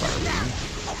to use the fire beam.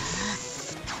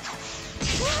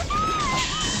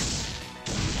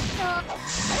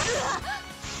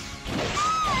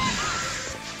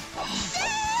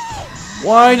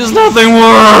 Why does nothing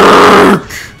work?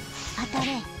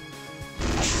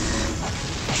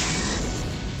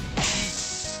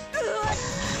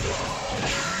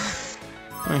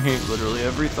 I hate literally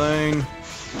everything.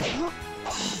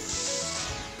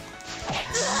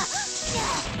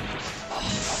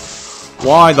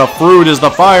 Why the fruit is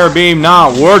the fire beam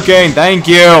not working? Thank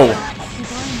you.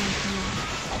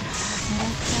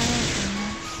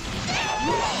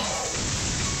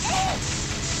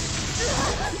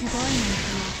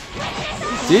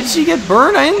 Did she get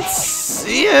burned? I didn't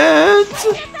see it.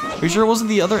 Are you sure it wasn't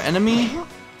the other enemy?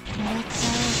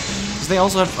 Because they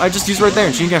also have. I just used right there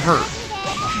and she didn't get hurt.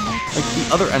 Like the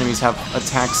other enemies have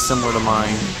attacks similar to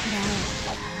mine.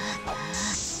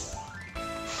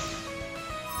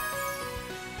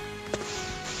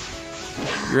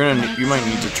 You might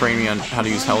need to train me on how to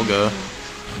use Helga.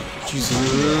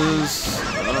 Jesus.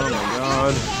 Oh my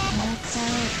god.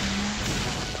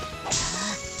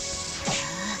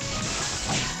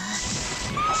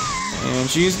 And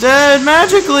she's dead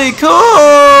magically. Cool!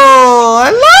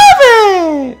 I love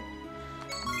it!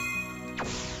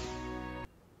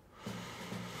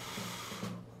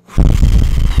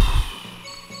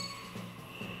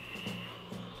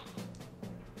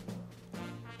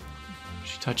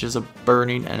 She touches a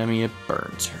burning enemy, it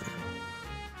burns her.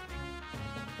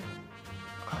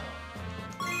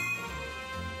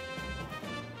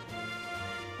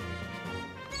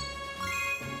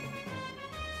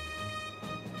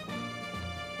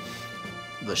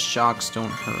 The shocks don't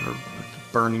hurt her, but the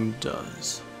burning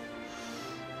does.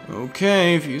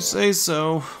 Okay, if you say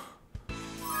so.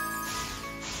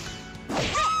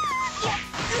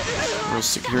 Real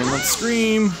secure in that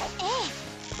scream.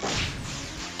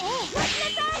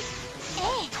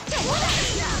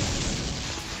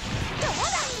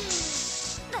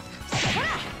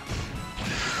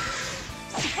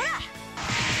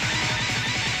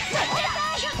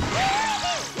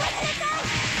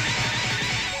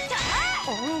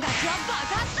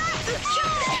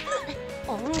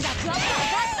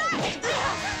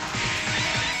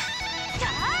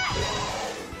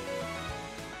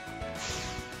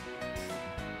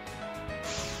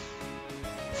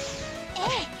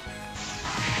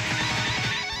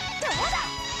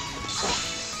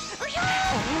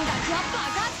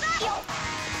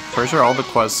 Pretty sure all the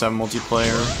quests have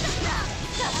multiplayer.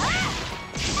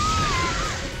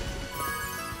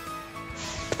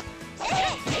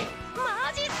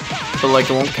 But like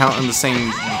it won't count in the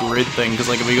same grid thing, because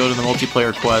like if we go to the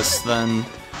multiplayer quest, then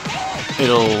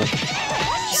it'll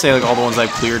say like all the ones I've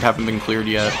cleared haven't been cleared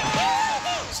yet.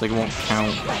 So like it won't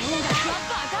count.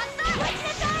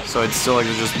 So I'd still like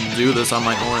to just do this on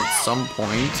my own at some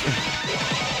point.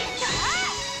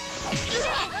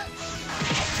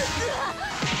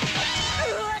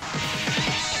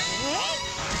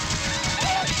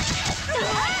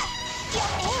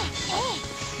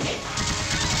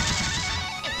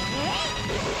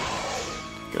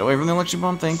 Get away from the electric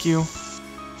bomb, thank you.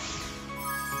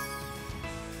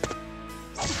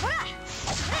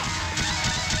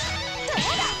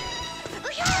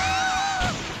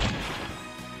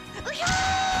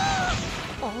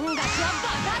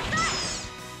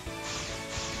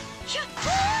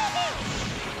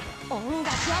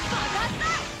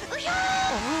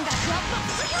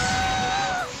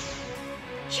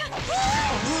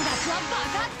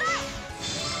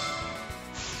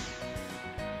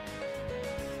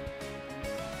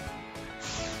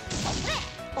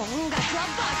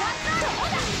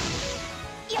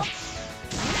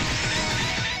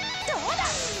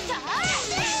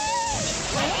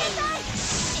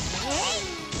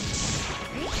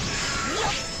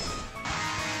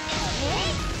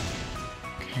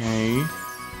 Okay.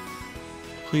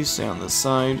 Please stay on this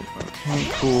side. Okay,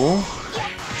 cool.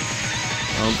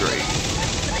 Oh, great.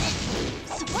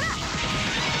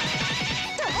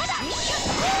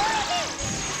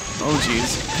 Oh,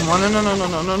 jeez. Come on, no.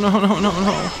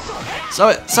 Stop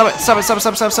it, stop it, stop it, stop it,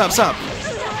 stop, stop, stop, stop.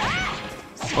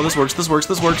 Oh, this works, this works,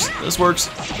 this works, this works,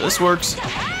 this works.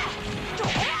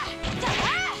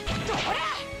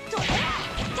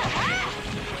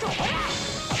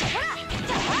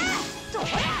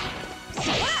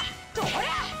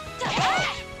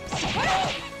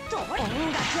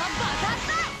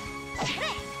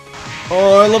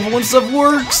 Oh, I love it when stuff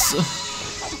works!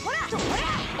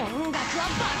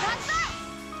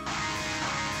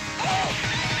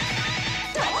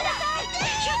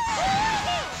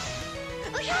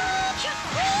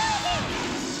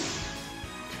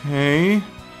 Okay.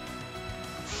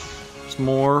 There's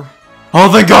more.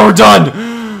 Oh, thank God we're done!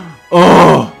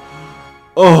 Oh!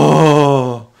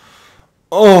 Oh!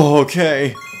 Oh,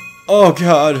 okay. Oh,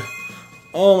 God.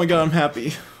 Oh my God, I'm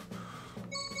happy.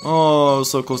 Oh,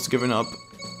 so close to giving up.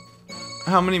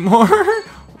 How many more?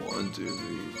 1, 2, 3,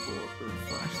 4,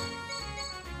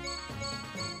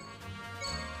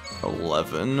 5.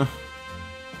 11.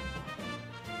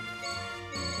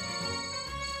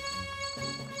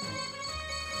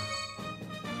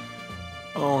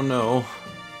 Oh no.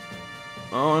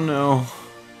 Oh no.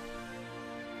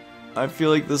 I feel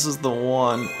like this is the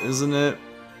one, isn't it?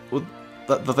 With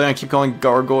the thing I keep calling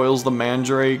gargoyles, the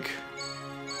mandrake.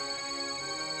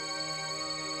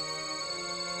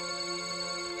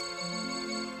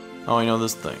 Oh, I know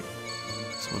this thing.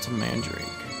 So what's a mandrake?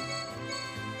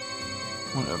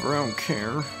 Whatever, I don't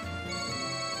care.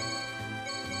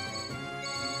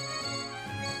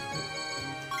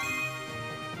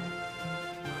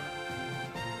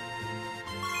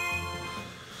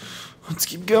 Let's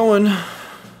keep going.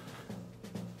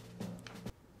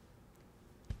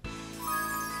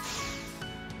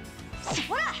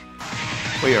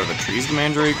 Wait, are the trees the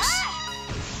mandrakes?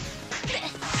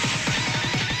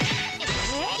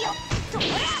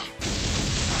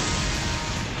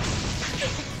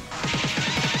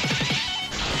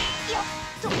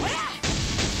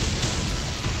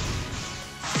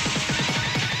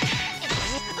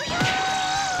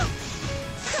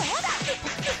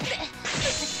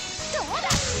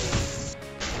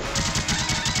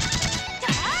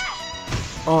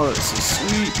 Oh, that's so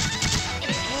sweet.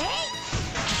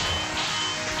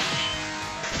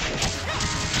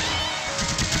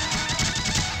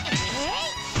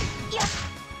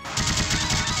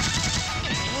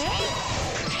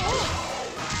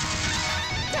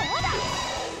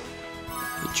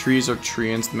 The trees are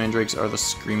treants, the mandrakes are the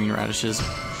screaming radishes.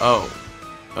 Oh,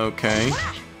 okay.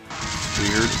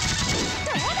 Weird.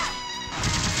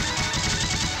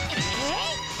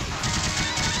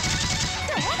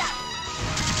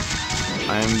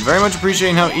 I'm very much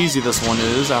appreciating how easy this one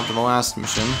is after the last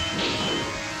mission.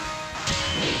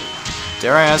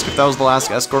 Dare I ask if that was the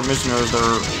last escort mission, or is there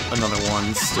another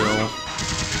one still?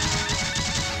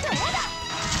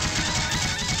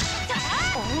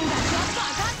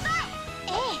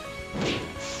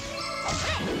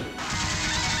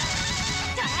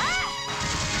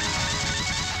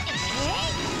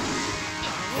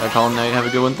 Yeah, call him Night. Have a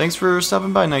good one. Thanks for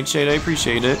stopping by, Nightshade. I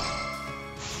appreciate it.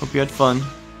 Hope you had fun.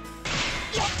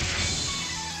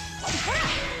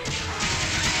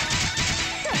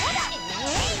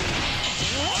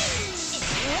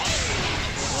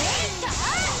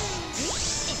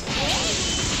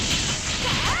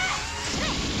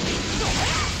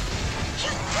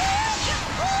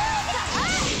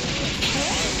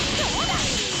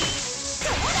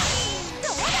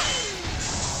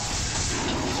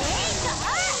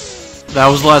 That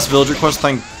was the last villager quest,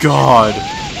 thank God.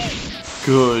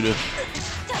 Good.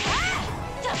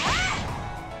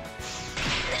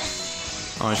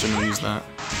 Oh, I shouldn't have used that.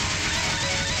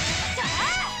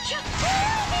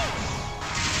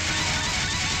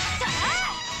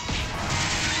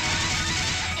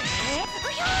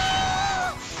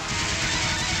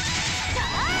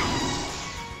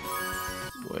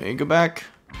 Wait, go back.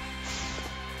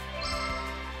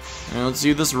 And let's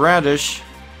do this radish.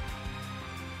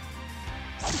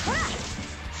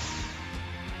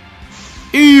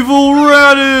 Evil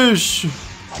radish!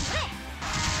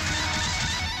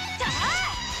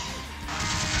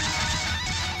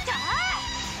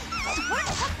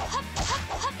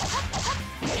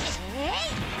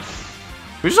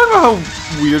 We should talk about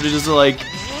how weird it is to, like,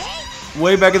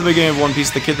 way back at the beginning of One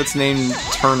Piece, the kid that's named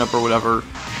Turnip or whatever,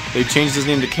 they changed his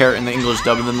name to Carrot in the English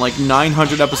dub, and then like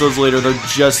 900 episodes later, there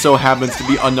just so happens to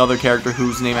be another character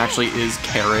whose name actually is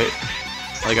Carrot.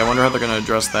 Like, I wonder how they're gonna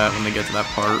address that when they get to that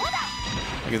part.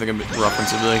 Like, if they're gonna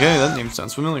reference it, be like, hey, that name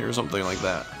sounds familiar, or something like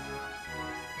that.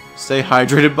 Stay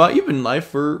hydrated, but you've been live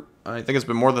for, I think it's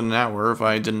been more than an hour if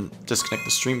I didn't disconnect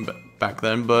the stream back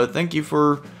then, but thank you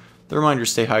for the reminder,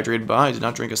 stay hydrated, but I did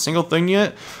not drink a single thing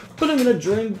yet, but I'm gonna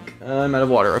drink, I'm out of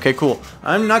water. Okay, cool.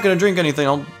 I'm not gonna drink anything,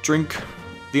 I'll drink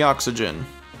the oxygen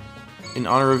in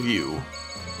honor of you.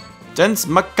 Dense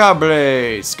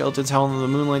Macabre! Skeletons howl in the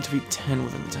moonlight to be 10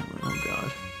 within the 10. Oh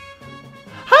god.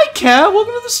 Hi Cat,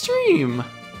 welcome to the stream!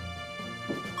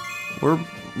 We're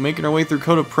making our way through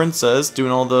Code of Princess,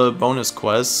 doing all the bonus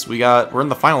quests. We're in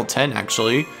the final 10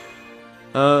 actually.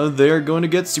 They're going to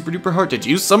get super duper hard. Did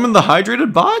you summon the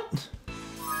hydrated bot?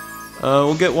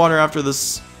 We'll get water after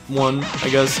this one, I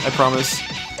guess, I promise.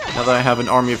 Now that I have an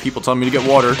army of people telling me to get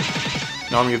water.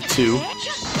 An army of 2.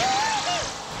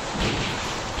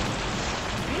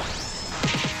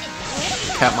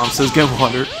 Cat Mom says get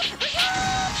water.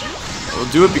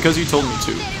 I'll do it because you told me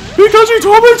to. Because you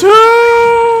told me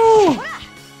to!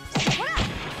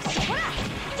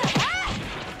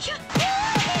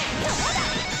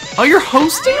 Oh, you're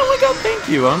hosting? Oh my god, thank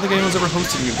you. I don't think anyone's ever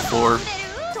hosted me before.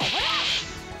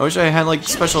 I wish I had like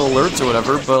special alerts or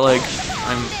whatever, but like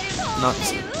I'm not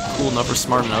cool enough or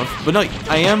smart enough. But no,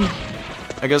 I am,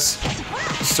 I guess,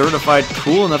 certified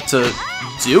cool enough to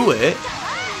do it.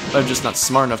 I'm just not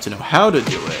smart enough to know how to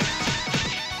do it.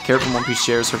 Character from One Piece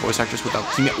shares her voice actors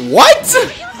without teaming. What?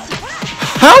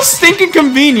 How stinking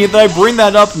convenient that I bring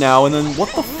that up now, and then what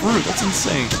the fruit? That's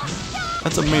insane.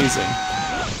 That's amazing.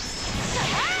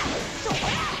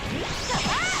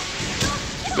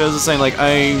 But as I was saying, like,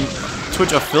 I'm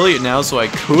Twitch affiliate now, so I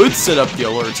could set up the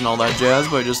alerts and all that jazz,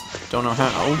 but I just don't know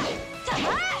how.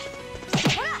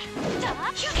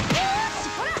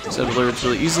 Set up alerts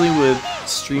really easily with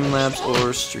Streamlabs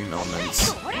or Stream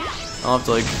Elements. I'll have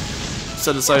to, like,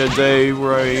 set aside a day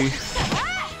where I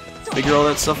figure all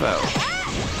that stuff out.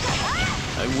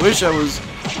 I wish I was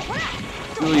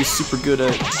really super good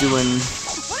at doing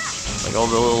like all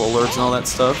the little alerts and all that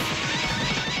stuff.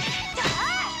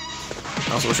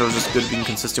 I also wish I was just good at being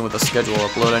consistent with the schedule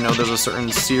upload. I know there's a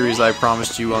certain series I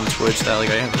promised you on Twitch that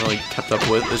like I haven't really kept up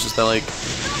with. It's just that like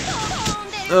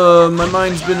my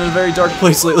mind's been in a very dark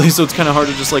place lately, so it's kind of hard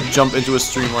to just like jump into a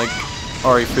stream like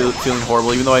already feeling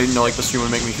horrible, even though I know like the stream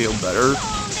would make me feel better.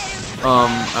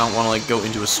 I don't want to like go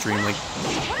into a stream like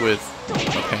with a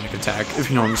panic attack, if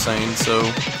you know what I'm saying. So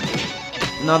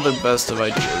not the best of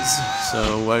ideas.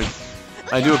 So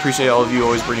I do appreciate all of you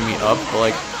always bringing me up, but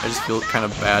like I just feel kind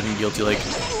of bad and guilty like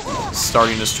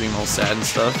starting to stream all sad and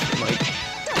stuff. Like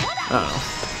I don't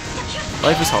know,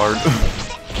 life is hard.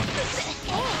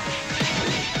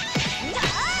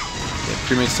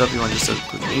 Pre-made stuff, you want to just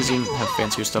quick and easy and have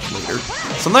fancier stuff later.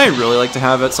 Something I really like to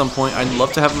have at some point, I'd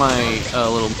love to have my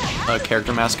little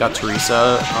character mascot,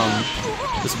 Teresa.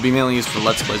 This would be mainly used for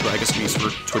Let's Plays, but I guess it could be used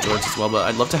for Twitch alerts as well, but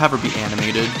I'd love to have her be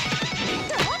animated.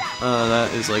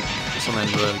 That is like something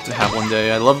I'd really like to have one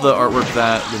day. I love the artwork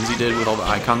that Lindsay did with all the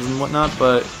icons and whatnot,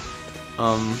 but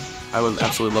I would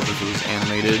absolutely love if it was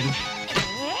animated.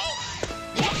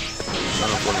 I don't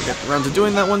know if we'll get around to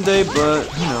doing that one day, but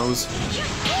who knows.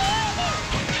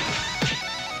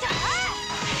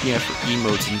 Yeah, for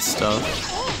emotes and stuff.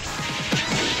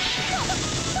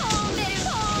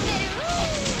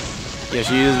 Yeah,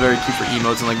 she is very cute for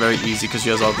emotes and like very easy because she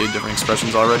has all the different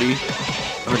expressions already.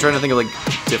 I'm trying to think of like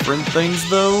different things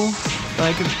though that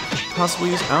I could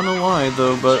possibly use. I don't know why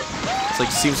though, but it's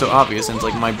like seems so obvious and it's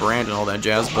like my brand and all that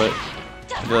jazz, but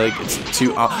I feel like it's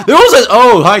too there was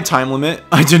a hi time limit.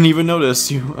 I didn't even notice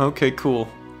you. Okay, cool.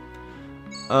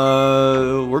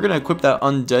 We're gonna equip that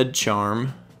undead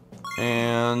charm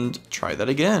and try that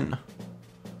again.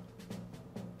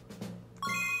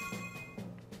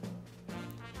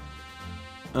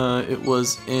 It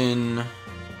was in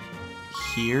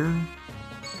here.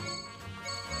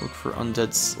 Look for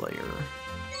Undead Slayer.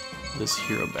 This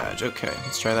hero badge. Okay,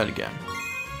 let's try that again.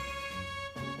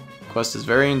 Quest is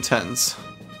very intense.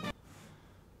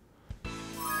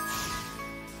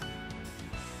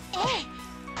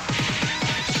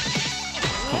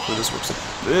 Hopefully this works a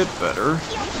bit better.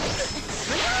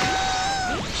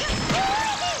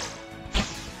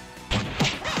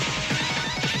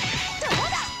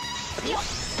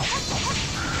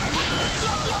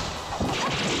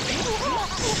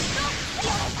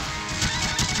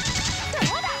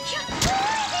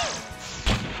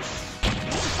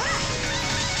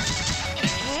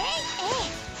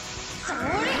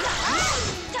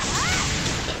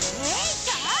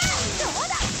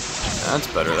 That's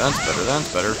better, that's better,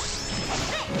 that's better.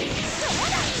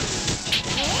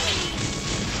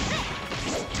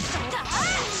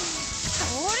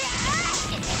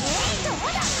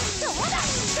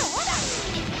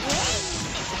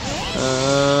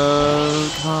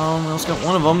 Come on, we also got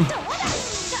one of them.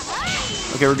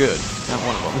 Okay, we're good. Got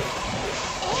one of them.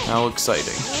 How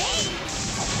exciting.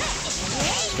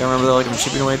 Gotta remember that like I'm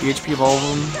chipping away at the HP of all of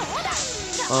them.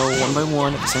 One by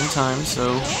one at the same time,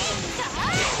 so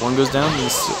one goes down, and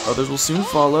the others will soon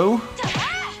follow.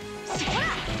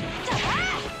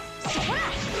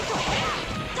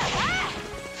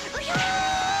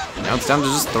 Now it's down to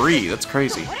just 3. That's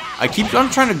crazy. I keep on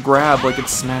trying to grab like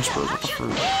it's Smash Bros. What the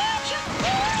fruit?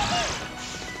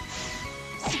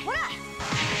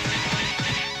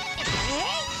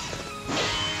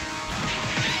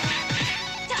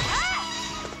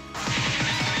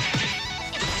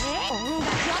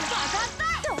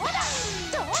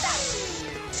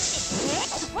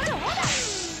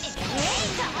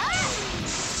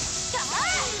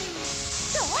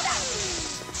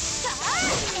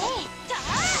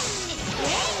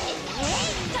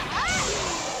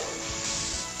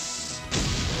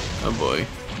 Oh boy.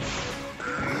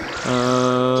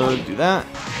 Do that.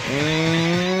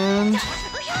 And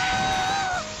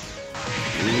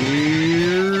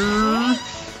We're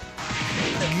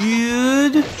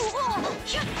good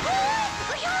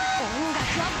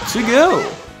to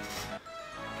go.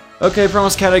 Okay,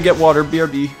 promise cat I get water.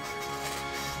 BRB.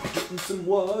 Getting some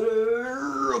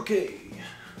water. Okay.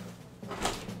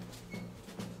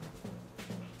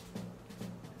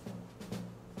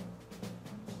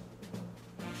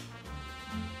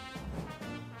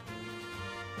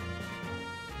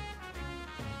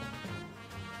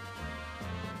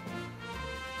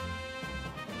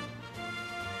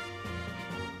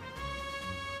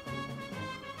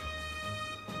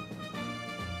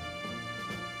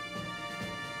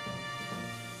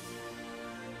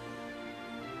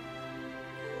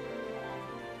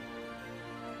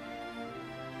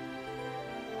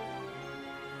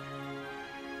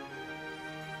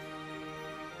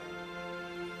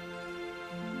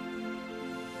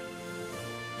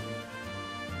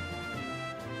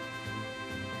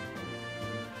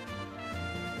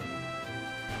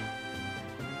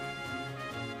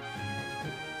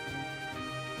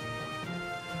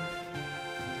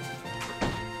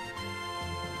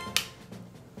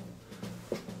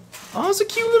 Oh, it's a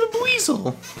cute little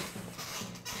weasel.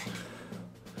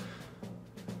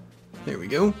 There we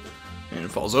go. And it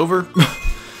falls over.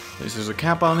 At least there's a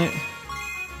cap on it.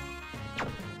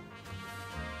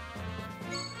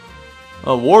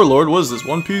 Oh, Warlord, what is this?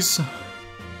 One Piece?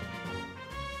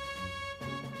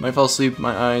 Might fall asleep.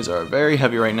 My eyes are very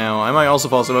heavy right now. I might also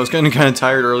fall asleep. I was getting kind of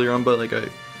tired earlier on, but like I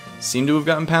seem to have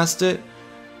gotten past it.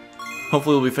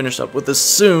 Hopefully we'll be finished up with this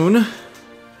soon.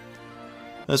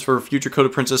 As for future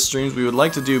Coded Princess streams, we would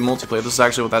like to do multiplayer. This is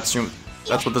actually what that stream,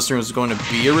 that's what the stream was going to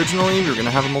be originally. We were going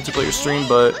to have a multiplayer stream,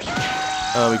 but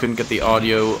we couldn't get the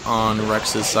audio on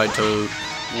Rex's side to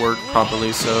work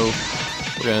properly, so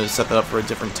we're going to set that up for a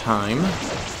different time.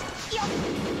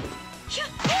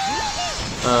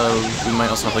 We might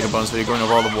also have like a bonus video going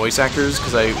over all the voice actors,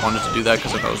 because I wanted to do that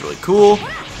because I thought it was really cool.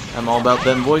 I'm all about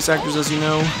them voice actors, as you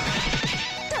know.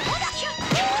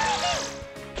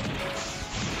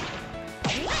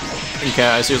 Okay,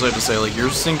 I seriously have to say, like, your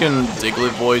stinking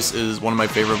Diglett voice is one of my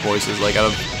favorite voices, like, out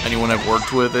of anyone I've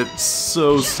worked with. It's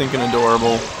so stinking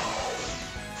adorable.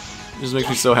 It just makes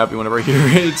me so happy whenever I hear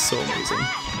it. It's so amazing.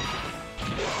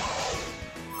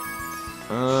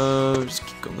 Just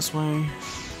keep going this way.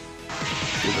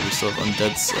 Good that we still have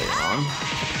Undead Slayer on.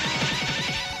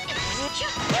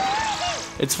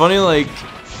 It's funny, like,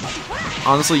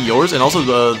 honestly, yours, and also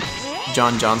the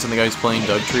John Johnson, the guy who's playing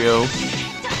Doug Trio,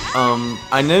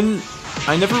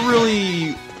 I never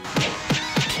really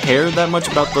cared that much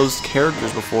about those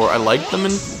characters before. I liked them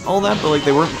and all that, but like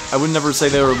they weren't, I would never say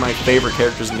they were my favorite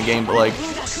characters in the game, but like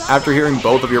after hearing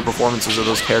both of your performances of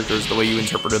those characters, the way you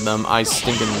interpreted them, I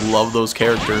stinking love those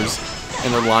characters,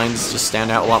 and their lines just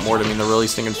stand out a lot more to me, and they're really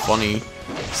stinking funny.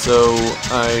 So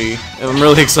I'm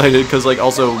really excited because like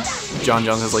also John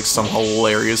Johnson has like some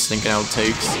hilarious stinking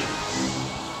outtakes.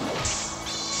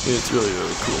 It's really,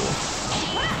 really cool.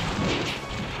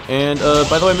 And,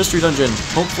 by the way, Mystery Dungeon,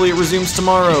 hopefully it resumes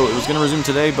tomorrow. It was gonna resume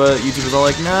today, but YouTube was all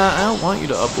like, nah, I don't want you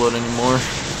to upload anymore.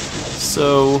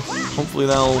 So, hopefully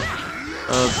that'll,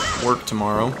 work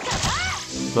tomorrow.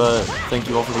 But, thank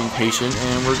you all for being patient,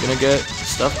 and we're gonna get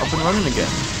stuff up and running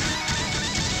again.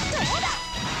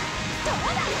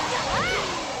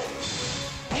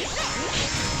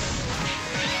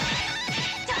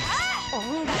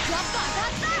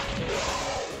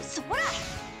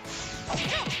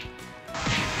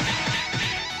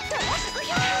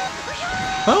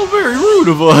 How very rude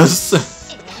of us!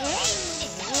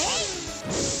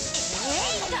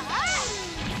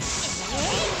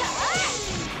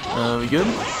 We good?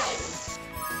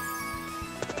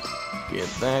 Get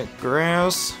that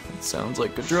grass. It sounds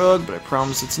like a drug, but I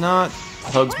promise it's not.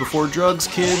 Hugs before drugs,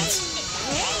 kids.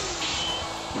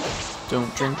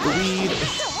 Don't drink the weed.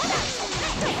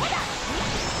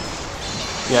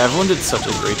 Yeah, everyone did such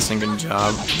a great singing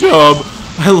job.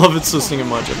 I love it so stinking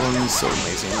much. Everyone's so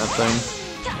amazing in that thing.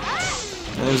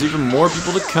 And there's even more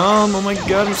people to come. Oh my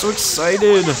god, I'm so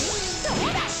excited.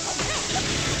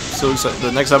 So excited.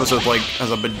 The next episode like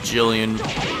has a bajillion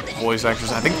voice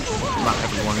actors. I think not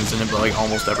everyone is in it, but like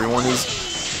almost everyone is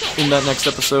in that next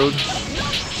episode.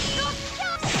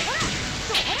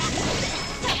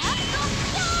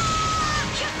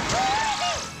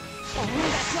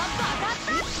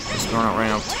 Just not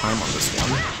running out of time on this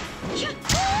one.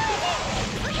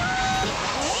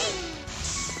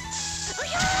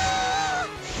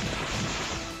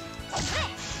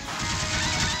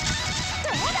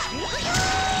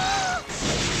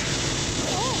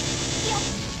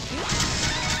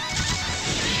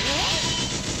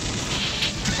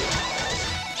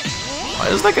 Why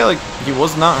is that guy like, he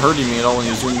was not hurting me at all when he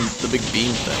was doing the big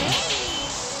beam thing.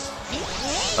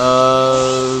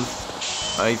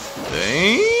 I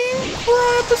think we're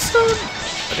on episode?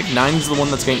 I think 9's the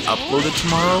one that's getting uploaded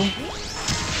tomorrow.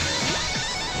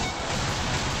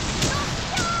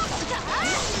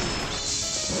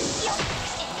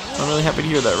 I'm really happy to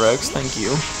hear that, Rex. Thank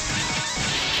you.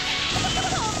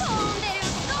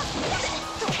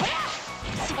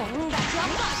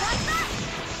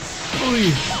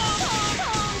 Oy.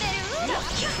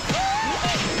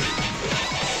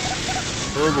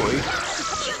 Oh boy.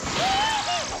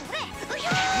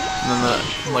 And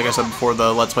then, like I said before,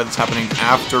 the Let's Play that's happening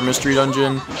after Mystery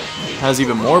Dungeon has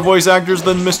even more voice actors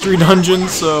than Mystery Dungeon,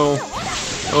 so...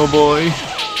 Oh boy.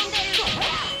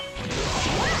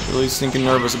 Really stinking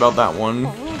nervous about that one.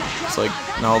 It's like,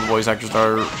 not all the voice actors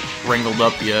are wrangled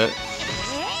up yet.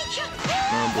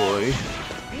 Oh boy.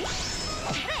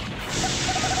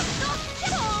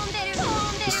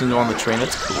 Listening to on the train,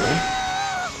 that's cool.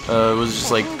 It was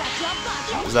just like,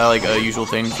 is that like a usual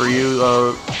thing for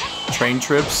you, train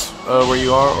trips, where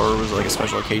you are? Or was it like a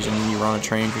special occasion you were on a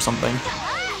train for something?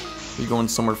 Are you going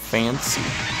somewhere fancy?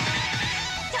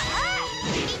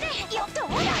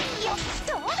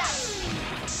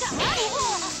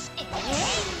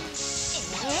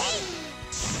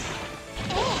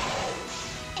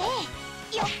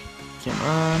 Come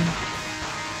on.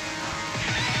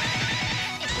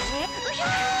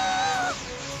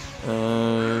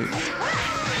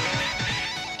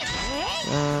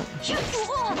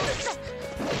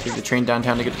 Take the train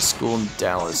downtown to get to school in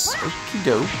Dallas. Okie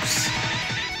dokes.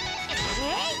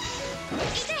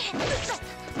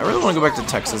 I really want to go back to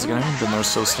Texas again. I haven't been there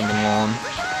so stinking long.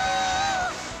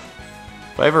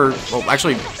 If I ever... Well,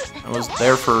 actually, I was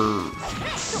there for...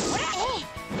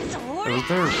 I was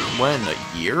there, when? A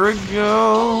year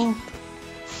ago?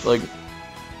 Like,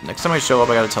 next time I show up,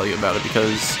 I gotta tell you about it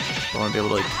because I want to be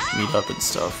able to, like, meet up and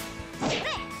stuff.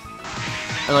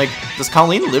 And, like, does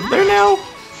Colleen live there now?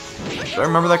 Do I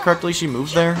remember that correctly? She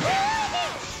moved there?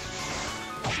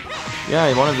 Yeah,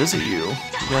 I want to visit you.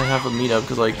 We gotta have a meetup,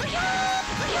 because, like,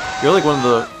 you're, like, one of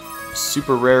the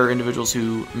super rare individuals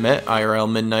who met IRL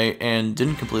Midnight and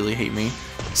didn't completely hate me.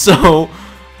 So,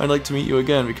 I'd like to meet you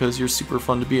again, because you're super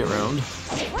fun to be around.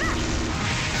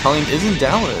 Colleen is in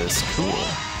Dallas. Cool.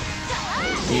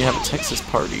 We have a Texas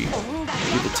party. We'll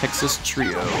be the Texas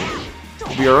Trio.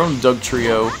 We'll be our own Doug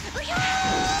Trio.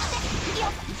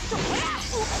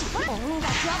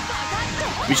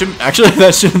 We should actually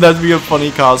that'd be a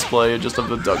funny cosplay just of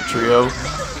the Doug Trio.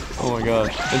 Oh my god.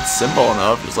 It's simple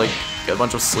enough. Just like get a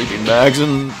bunch of sleeping bags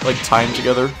and like tie them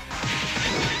together.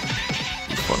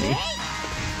 It's funny.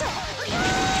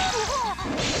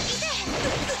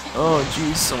 Oh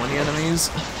jeez, so many enemies.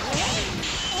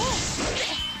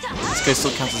 This guy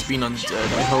still counts as being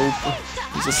undead, I hope.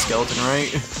 He's a skeleton,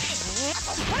 right?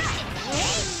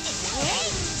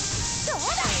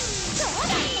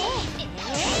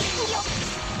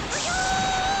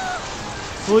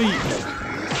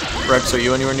 Rex, are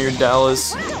you anywhere near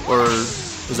Dallas? Or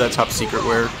is that top secret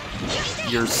where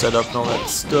you're set up and all that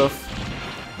stuff?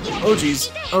 Oh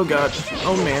jeez. Oh god.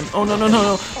 Oh man. Oh no no no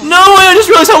no. No! I just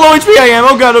realized how low HP I am!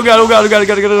 Oh god, oh god, oh god, oh god, oh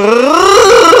god, oh god.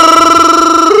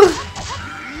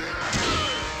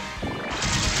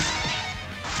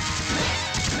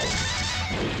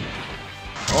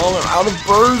 Oh, I'm out of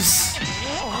bursts!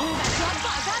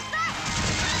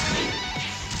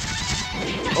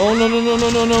 Oh no no no no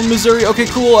no no, Missouri. Okay,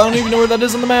 cool. I don't even know where that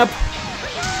is on the map.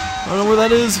 I don't know where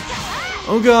that is.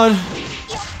 Oh god.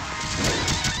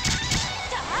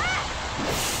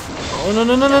 Oh no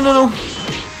no no no no no.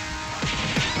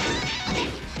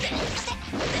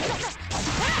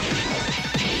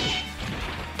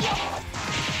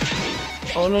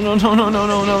 Oh no no no no no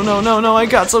no no no no no. I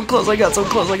got so close. I got so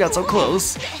close. I got so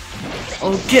close.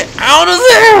 Oh, get out of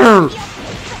there!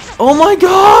 Oh my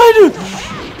god!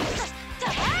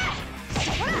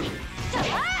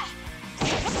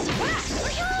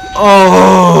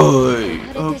 Oh,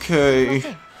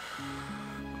 okay.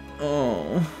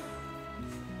 Oh.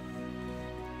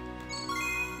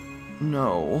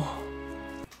 No.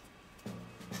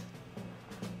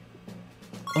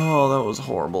 Oh, that was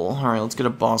horrible. Alright, let's get a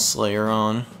boss slayer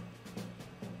on.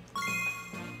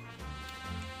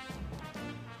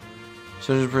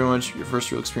 So this is pretty much your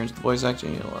first real experience with voice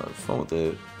acting. You had a lot of fun with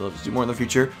it. I'd love to do more in the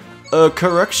future.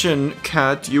 Correction,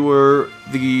 Kat, you were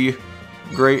the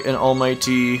great and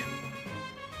almighty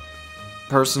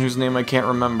person whose name I can't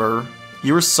remember.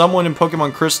 You were someone in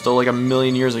Pokemon Crystal like a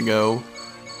million years ago.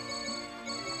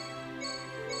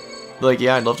 Like,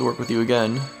 yeah, I'd love to work with you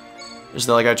again. Just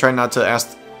that, like, I try not to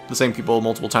ask the same people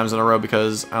multiple times in a row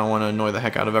because I don't want to annoy the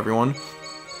heck out of everyone.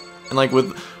 And like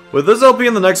with this LP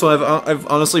and the next one, I've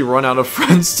honestly run out of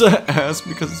friends to ask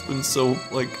because it's been so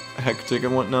like hectic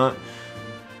and whatnot.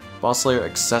 Boss Slayer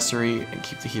accessory and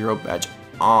keep the hero badge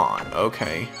on.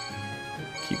 Okay,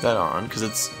 keep that on because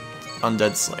it's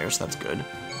Undead Slayer, so that's good.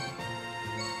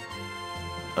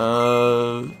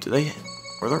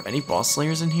 Were there any boss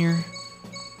slayers in here?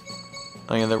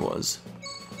 Oh yeah, there was.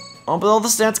 Oh, but all the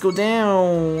stats go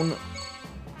down.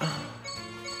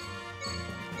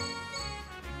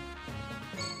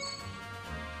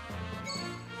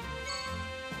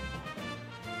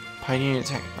 Pioneer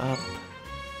attack up.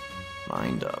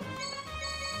 Mind up.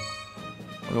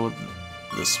 I'll go with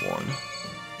this one.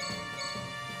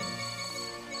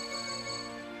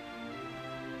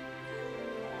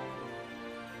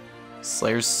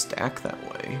 Slayers stack that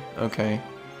way. Okay.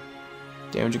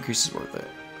 Damage increase is worth it.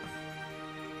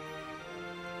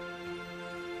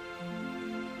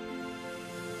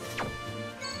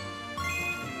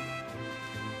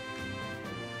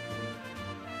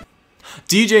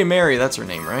 DJ Mary, that's her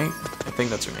name, right? I think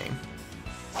that's her name.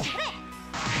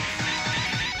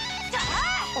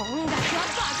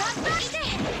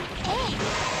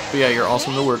 But yeah, you're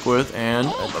awesome to work with, and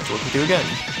I'd love to work with you again.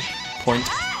 Point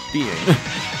being.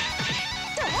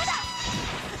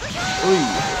 Ooh.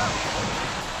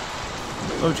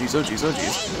 Oh jeez, oh jeez, oh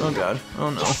jeez. Oh god.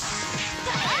 Oh no.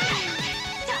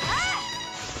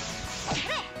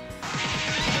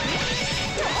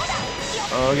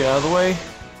 Oh, get out of the way.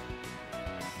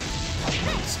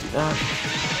 Let's do that.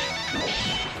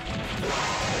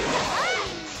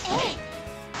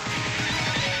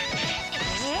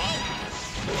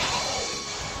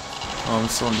 Oh, I'm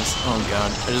still in this. Oh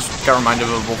god. I just got reminded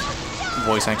of a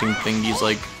voice acting thingies.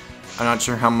 Like, I'm not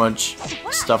sure how much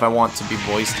stuff I want to be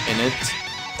voiced in it.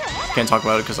 Can't talk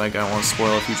about it because like, I don't want to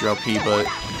spoil a future LP, but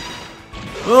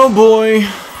oh boy,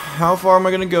 how far am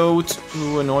I gonna go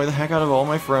to annoy the heck out of all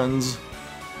my friends?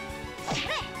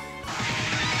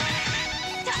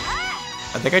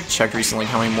 I think I checked recently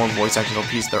how many more voice acted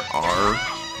LPs there are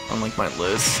on like my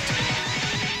list.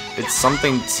 It's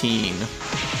something teen.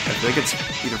 I think it's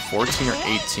either 14 or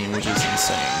 18, which is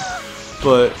insane.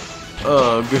 But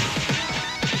ugh.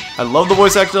 I love the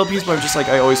voice acted LPs, but I'm just like,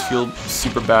 I always feel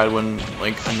super bad when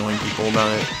like annoying people about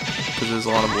it because there's a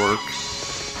lot of work,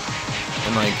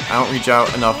 and like I don't reach out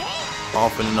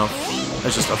often enough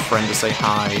as just a friend to say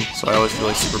hi, so I always feel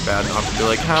like super bad not to be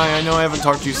like, hi, I know I haven't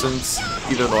talked to you since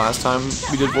either the last time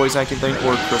we did voice acting thing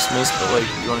or Christmas, but like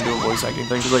you want to do a voice acting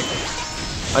thing, because like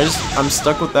I'm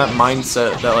stuck with that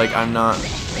mindset that like I'm not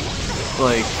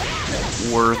like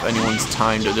worth anyone's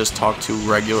time to just talk to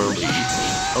regularly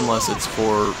unless it's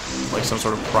for like some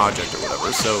sort of project or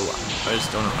whatever, so I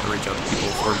just don't know how to reach out to people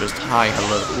for just hi,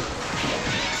 hello.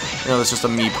 You know, that's just a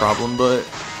me problem, but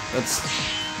that's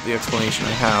the explanation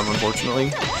I have,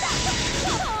 unfortunately.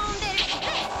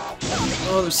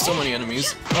 Oh, there's so many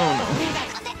enemies. Oh no.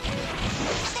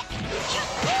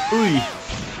 Oi.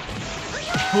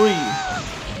 Oi.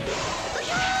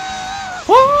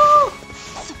 Woo!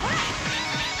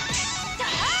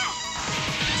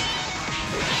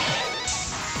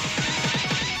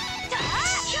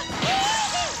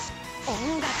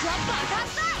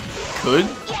 Could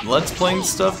Let's Playing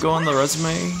stuff go on the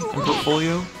resume and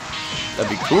portfolio?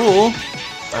 That'd be cool.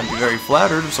 I'd be very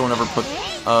flattered if someone ever put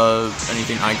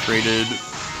anything I created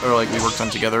or like we worked on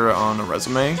together on a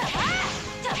resume.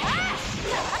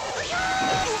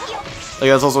 Like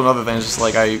that's also another thing. It's just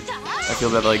like I feel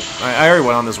that like I already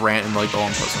went on this rant in like the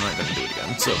long post and I'm not gonna do it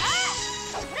again. So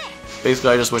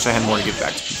basically, I just wish I had more to give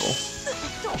back to people.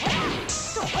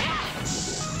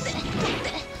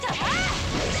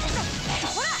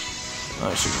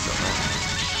 I should have done that.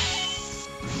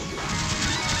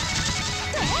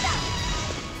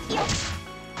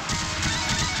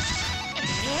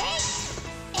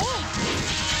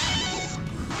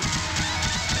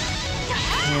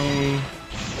 Okay.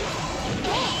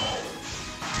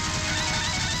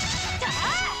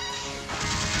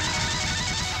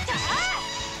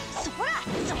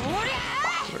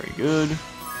 Very good.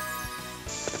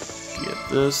 Get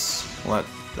this. Well,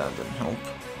 that didn't help.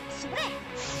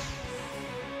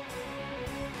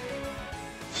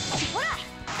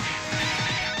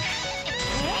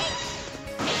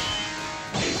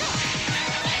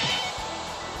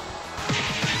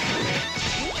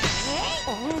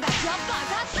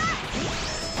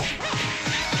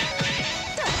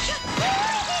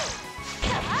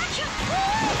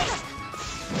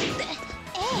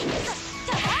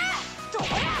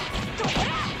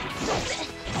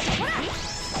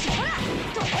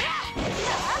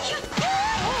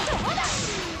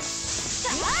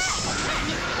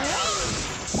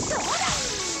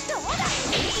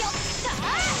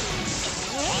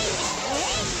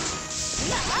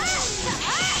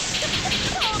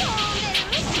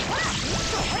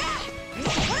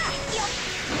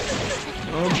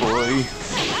 boy.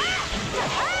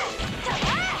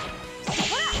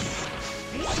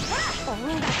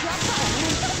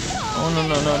 Oh no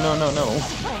no no no no no.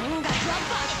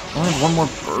 I only have one more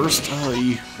burst.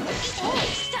 Oy.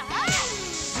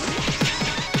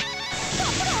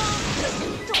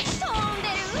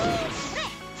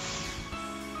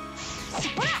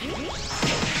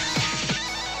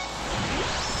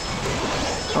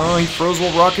 Oh, he froze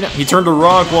while rocking out. He turned to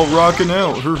rock while rocking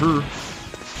out.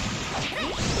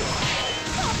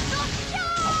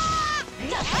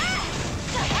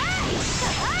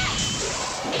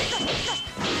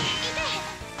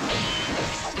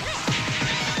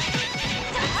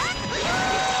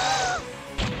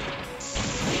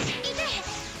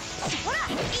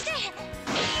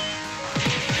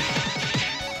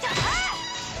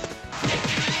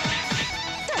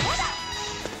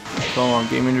 Come on,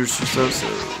 game industry so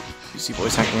you see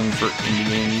voice acting for indie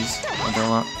games.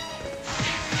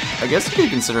 I guess you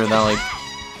could consider that like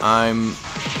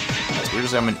it's weird to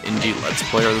say I'm an indie Let's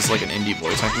Player. This is like an indie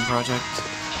voice acting project.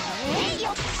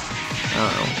 I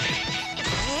don't know.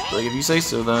 But like if you say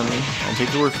so, then I'll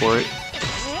take your word for it.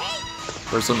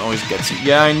 First one always gets you.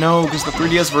 Yeah, I know, because the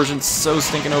 3DS version's so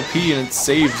stinking OP and it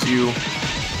saves you.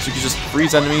 So you can just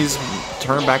freeze enemies,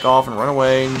 turn back off, and run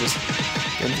away, and just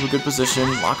get into a good position,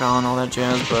 lock on, all that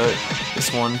jazz, but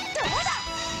this one,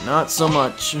 not so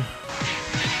much.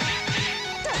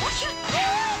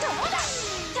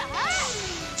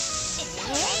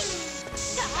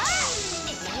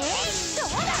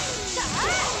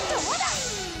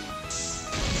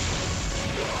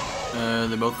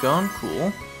 They're both gone?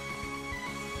 Cool.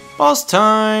 Boss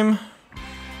time!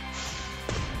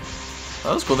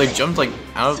 That was cool, they jumped like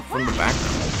out from the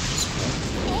background.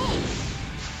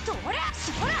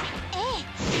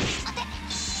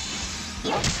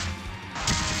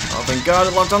 Oh, thank God,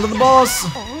 it locked onto the boss!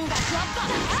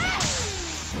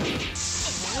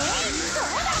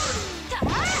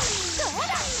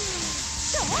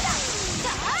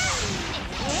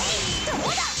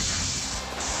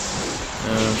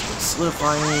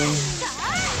 Solidify me.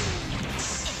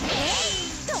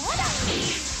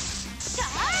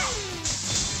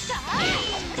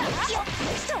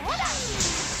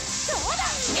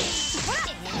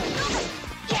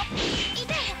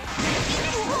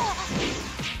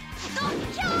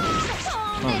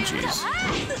 Oh, jeez.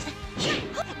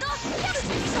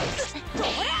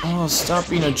 Oh, stop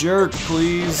being a jerk,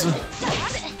 please.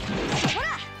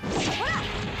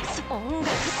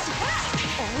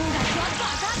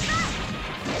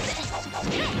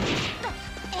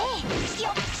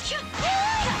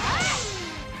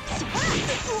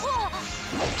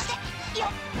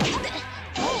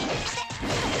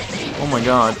 Oh my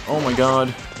God, oh my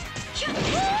God.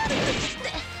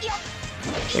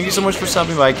 Thank you so much for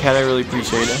stopping by, Kat. I really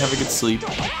appreciate it. Have a good sleep.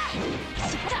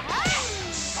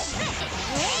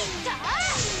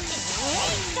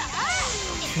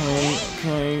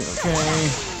 Okay.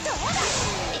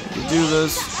 We can do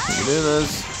this. We can do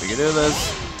this. We can do this.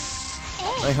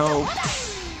 I hope.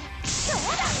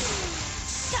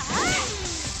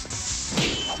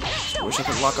 Just wish I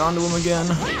could lock onto him again.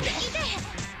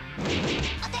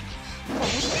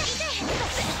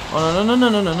 Oh no.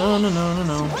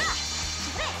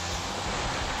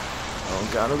 Oh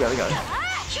God. Okay,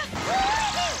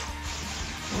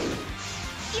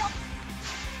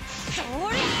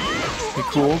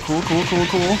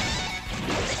 cool.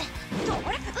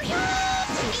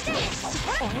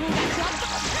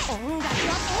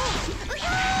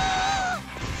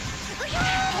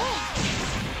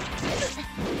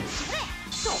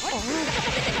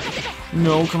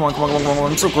 No, come on.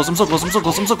 I'm so close.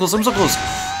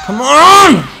 Come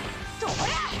on!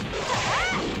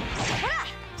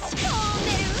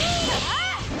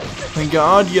 Thank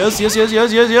God. Yes.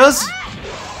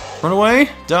 Run away.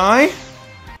 Die.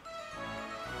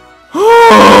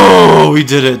 Oh, we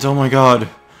did it. Oh my God.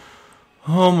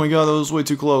 That was way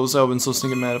too close. I would have been so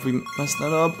stinking mad if we messed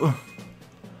that up.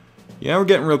 Yeah, we're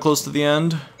getting real close to the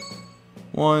end.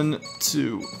 1,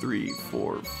 2, 3,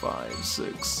 4, 5,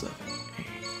 6, 7, 8.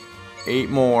 8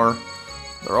 more.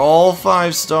 They're all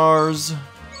 5 stars.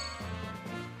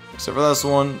 Except for this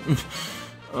one.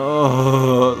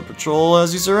 Oh, the patrol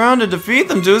has you surrounded. Defeat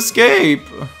them to escape.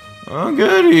 Oh,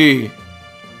 goody.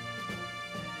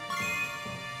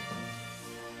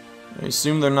 I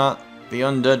assume they're not the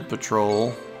undead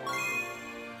patrol.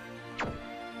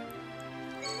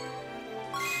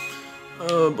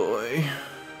 Oh, boy.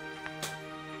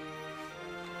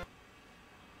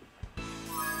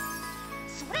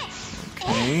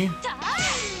 Okay.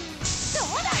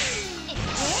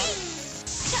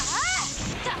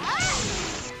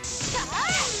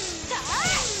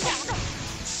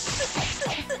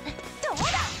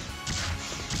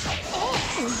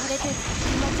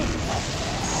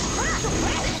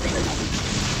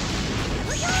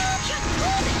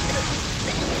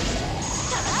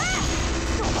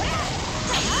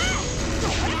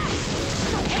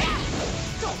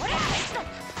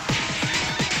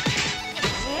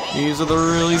 These are the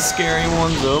really scary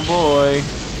ones, oh boy.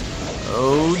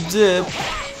 Oh, dip.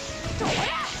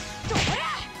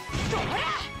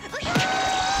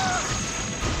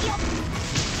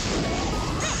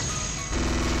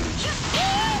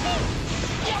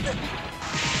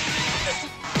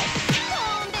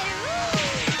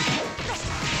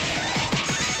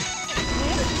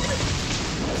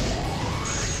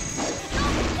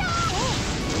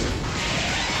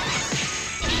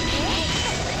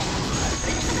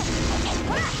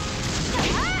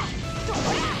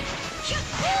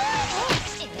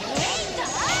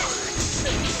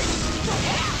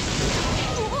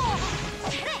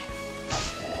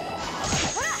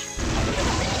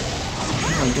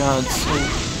 Oh my god, it's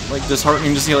so like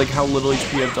disheartening to see like how little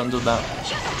HP I've done to that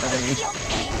enemy.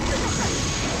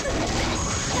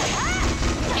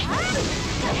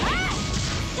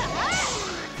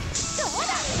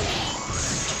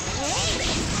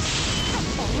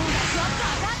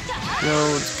 Go,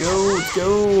 let's go, let's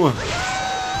go.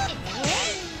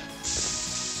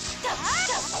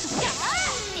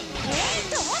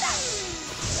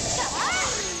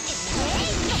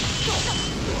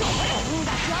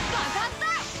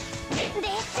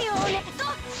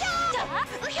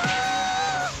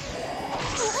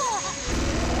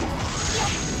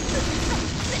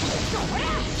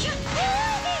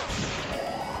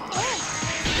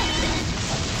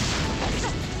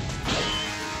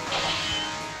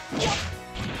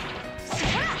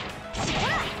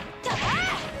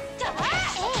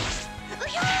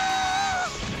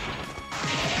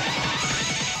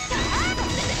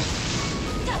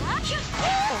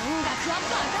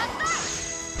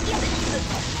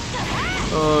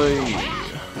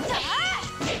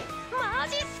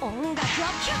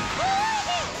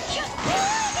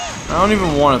 I don't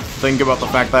even want to think about the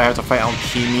fact that I have to fight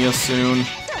Alchemia soon.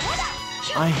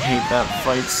 I hate that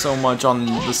fight so much on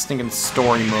the stinking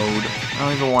story mode. I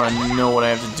don't even want to know what I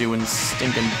have to do in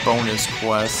stinking bonus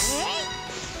quests.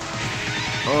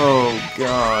 Oh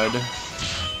god.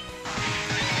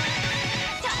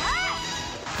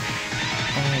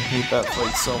 I hate that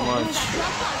fight so much.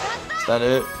 Is that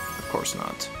it? Of course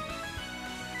not.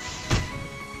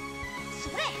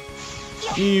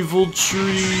 Evil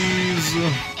trees!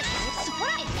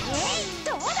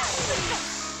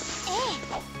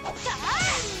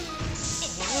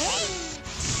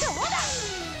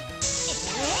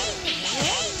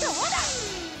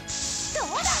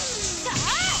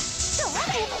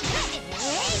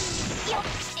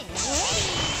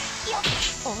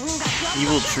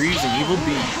 Evil trees and evil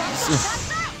bees.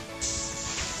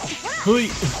 Hui.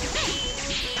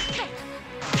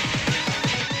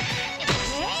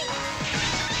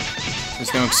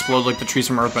 It's gonna explode like the trees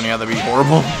from Earth, but yeah, that'd be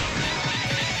horrible.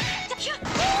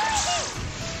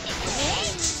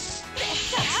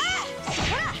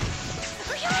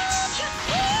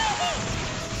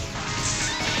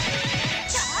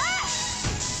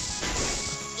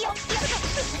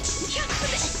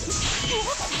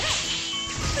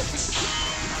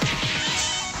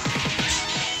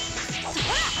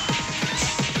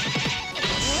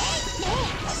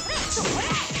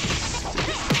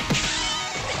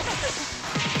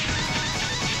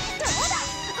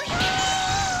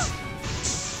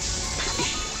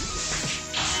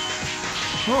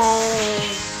 Oh,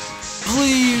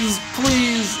 please,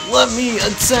 please, let me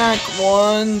attack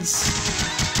once.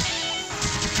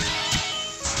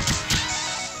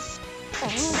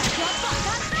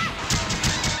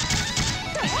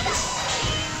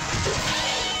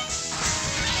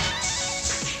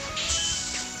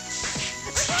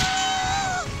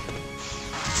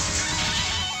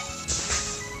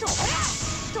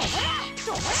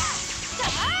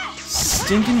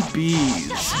 Stinking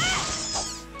bees.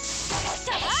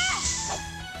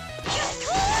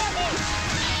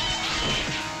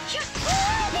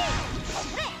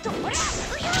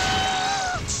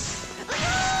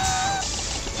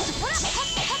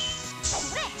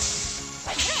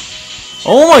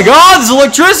 Oh my god, this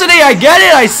electricity! I get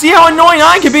it! I see how annoying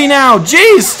I can be now!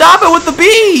 Jeez, stop it with the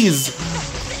bees!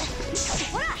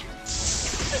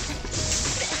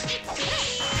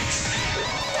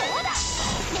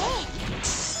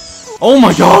 Oh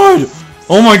my god!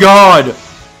 Oh my god!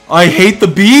 I hate the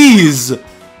bees!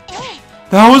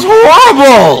 That was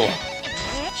horrible!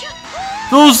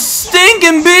 Those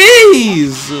stinking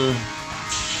bees!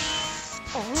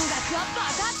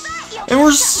 And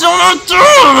we're still not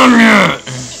done with them yet!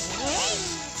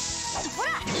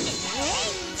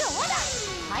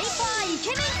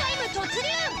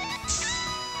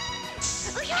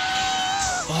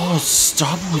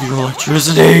 Stop with your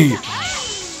electricity!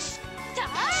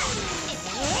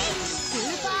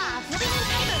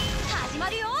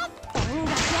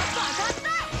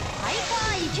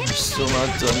 I'm still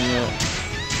not done yet.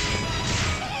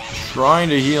 Trying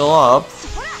to heal up.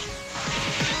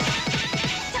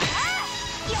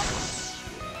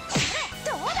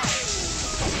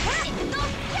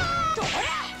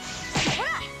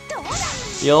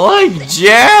 You like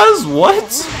jazz?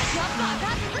 What?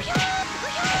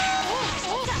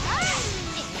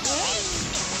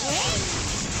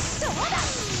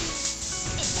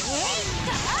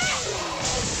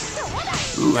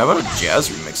 Ooh, how about a jazz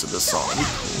remix of this song? That'd be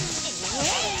cool.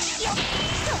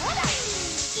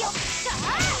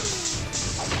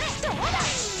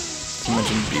 You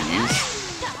mentioned bees.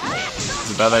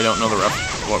 Is it bad that I don't know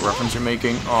what reference you're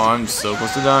making? Oh, I'm so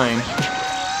close to dying.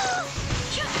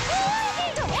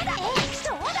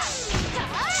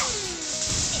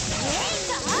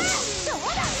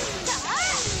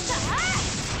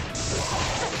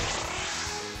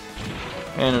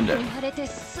 And I'm dead.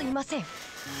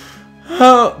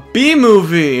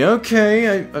 B-movie!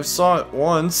 Okay, I saw it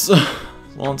once. A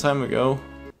long time ago.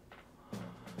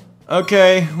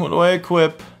 Okay, what do I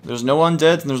equip? There's no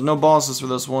undeads and there's no bosses for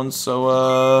this one,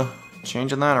 so,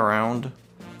 changing that around.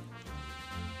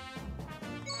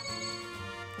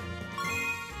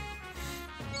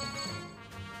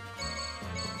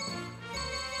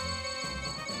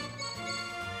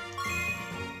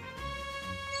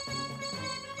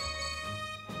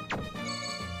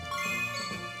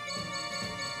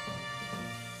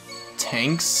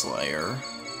 Tank Slayer.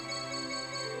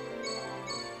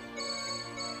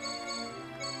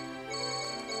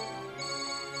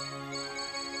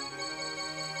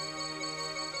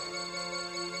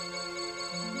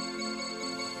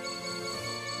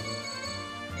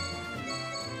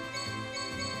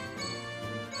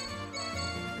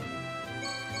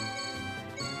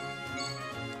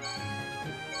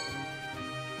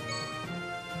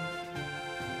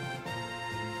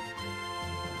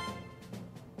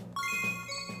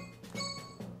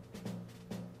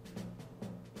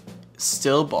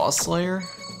 Still Boss Slayer?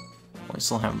 Well, I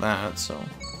still have that, so...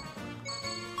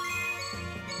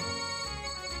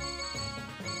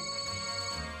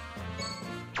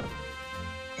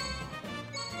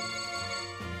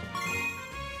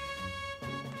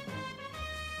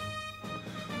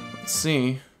 Let's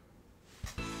see.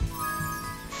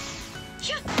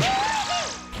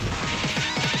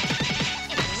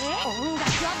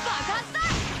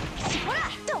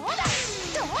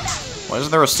 Why isn't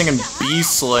there a singing Bee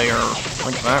Slayer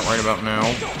like that right about now?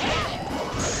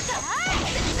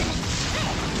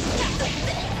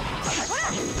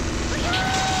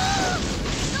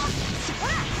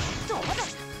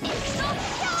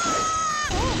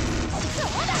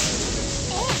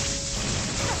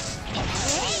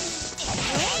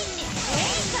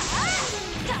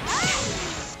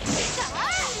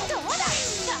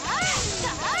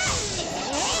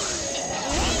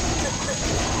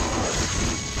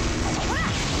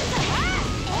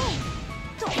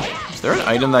 Is there an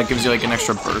item that gives you like an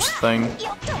extra burst thing?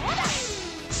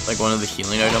 Like one of the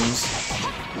healing items?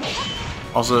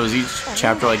 Also, does each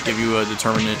chapter like give you a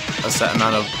set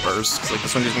amount of bursts? Like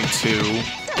this one gives me 2.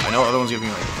 I know other ones give me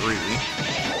like 3.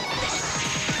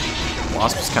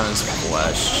 Wasp is kind of his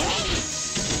flesh.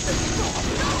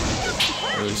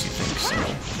 Or at least you think so.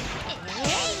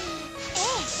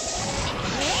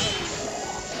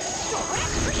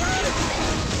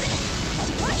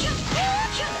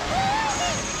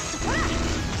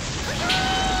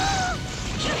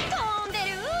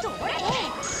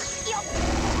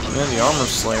 Yeah, the Armor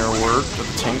Slayer worked, but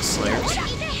the Tank Slayers,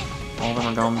 all of them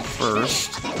are gone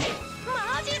first.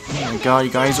 Oh my god, you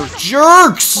guys are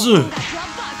jerks!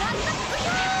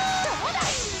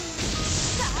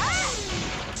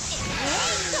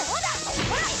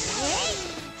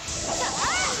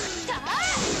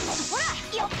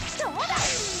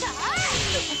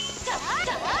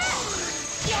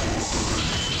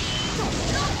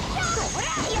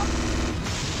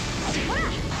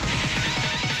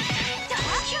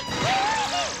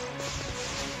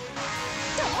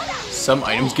 Some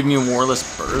items give me more or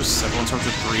less bursts. Everyone's from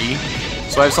 3.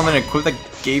 So I have something equipped that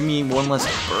gave me 1 less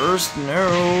burst?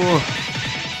 No.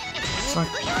 It's not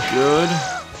good.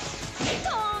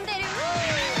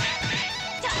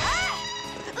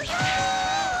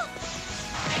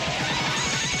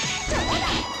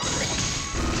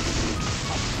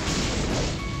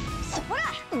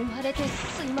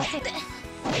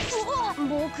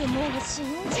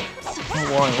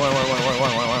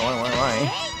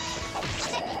 Why?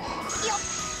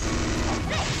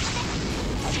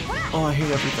 Oh, I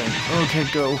hate everything. Okay,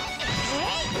 go.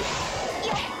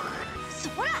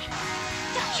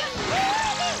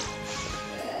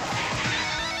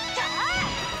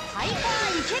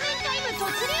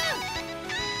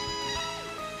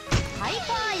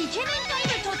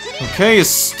 Okay, you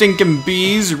stinking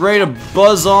bees, ready to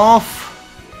buzz off?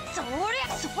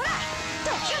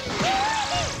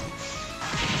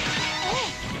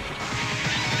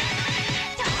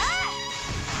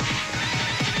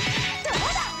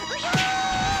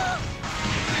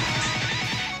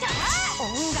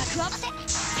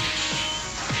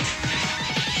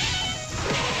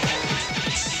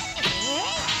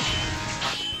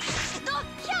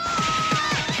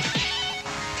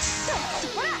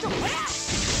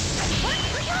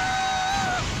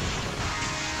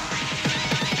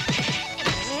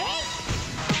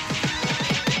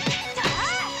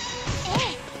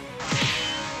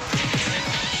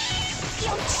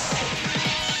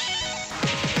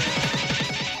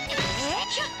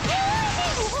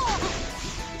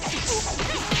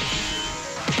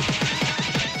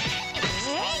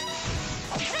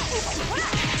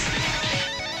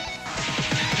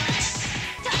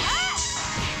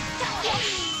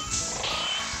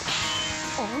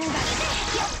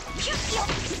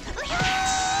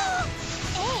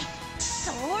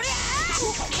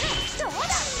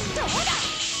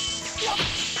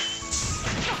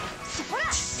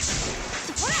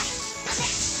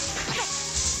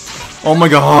 Oh my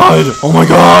god! Oh my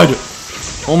god!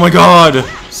 Oh my god!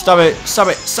 Stop it! Stop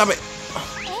it! Stop it!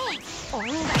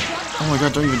 Oh my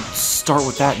god, don't even start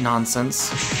with that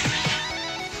nonsense.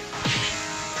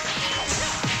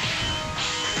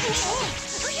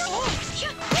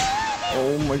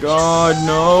 Oh my god,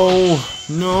 no!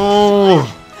 No!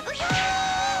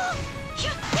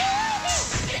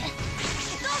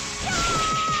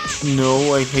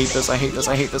 No, I hate this, I hate this,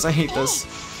 I hate this, I hate this.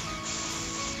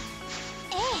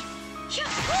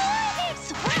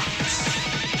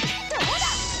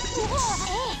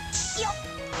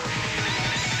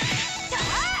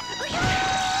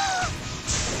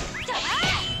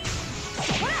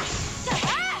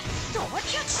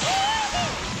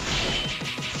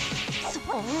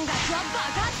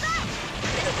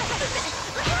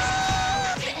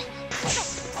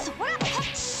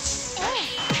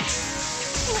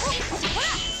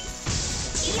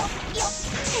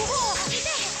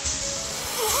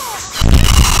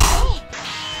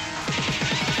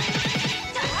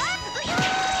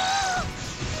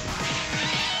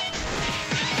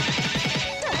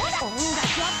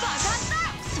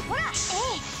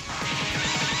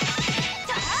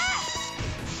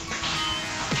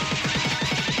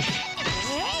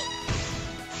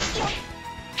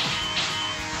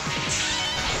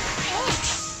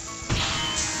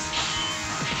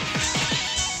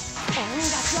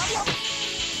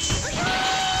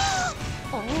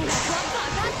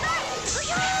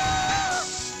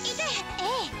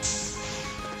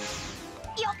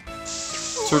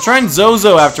 So we're trying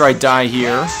Zozo after I die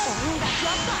here.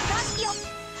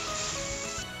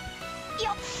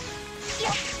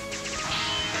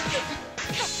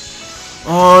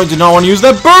 Oh, I did not want to use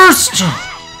that burst!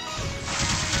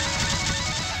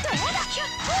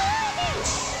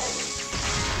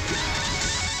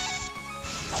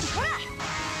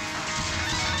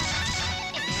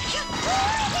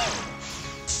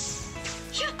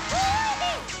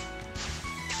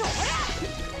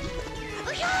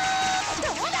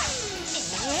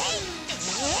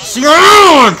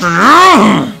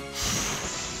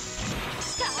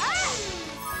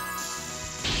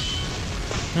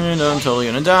 And I'm totally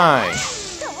gonna die.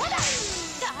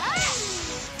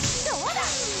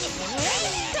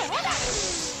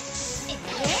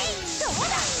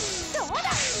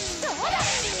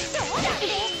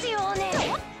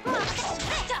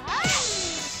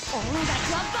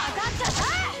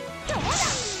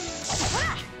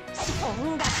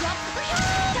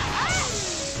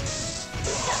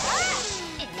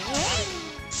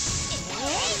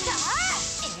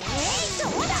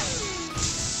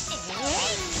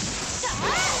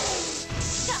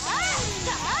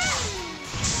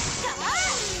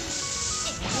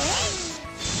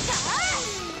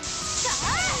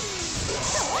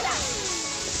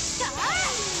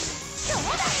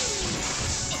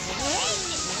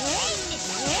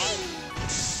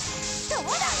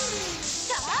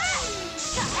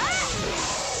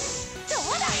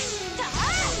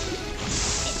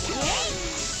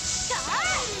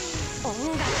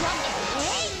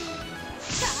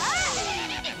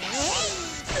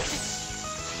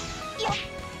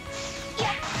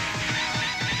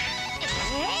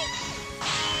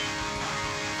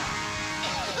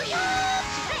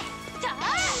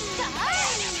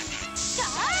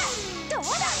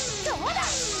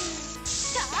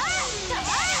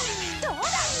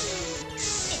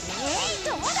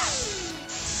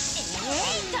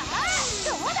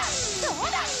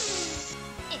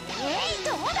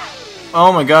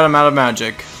 Oh my god, I'm out of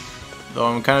magic. Though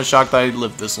I'm kind of shocked that I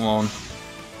lived this long.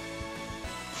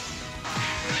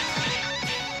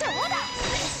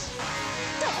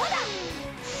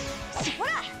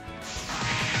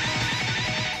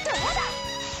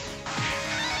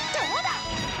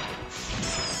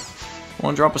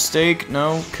 Wanna drop a stake?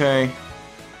 No? Okay.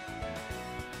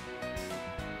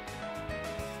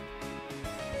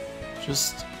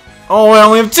 Just... Oh, I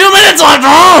only have 2 minutes left!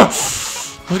 Oh!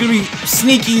 I was gonna be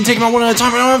sneaky and take them out one at a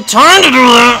time, but I don't have time to do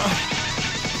that!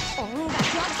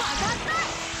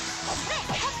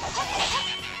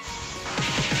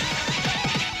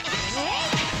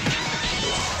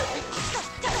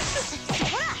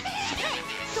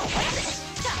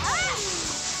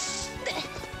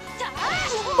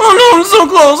 Oh no, I'm so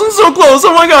close, I'm so close!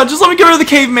 Oh my god, just let me get rid of the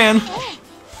caveman!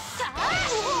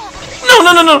 No,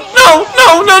 no, no, no, no,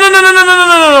 no, no, no, no, no, no, no,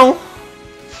 no, no!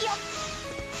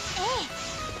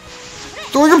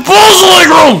 Throw your balls,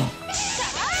 Allegro!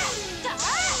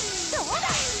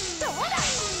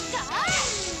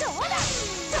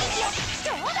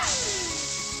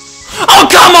 Oh,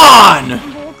 come on!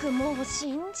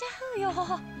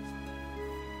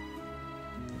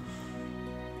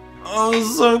 Oh,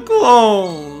 so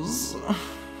close.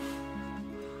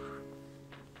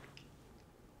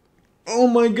 Oh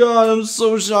my god, I'm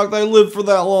so shocked I lived for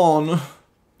that long.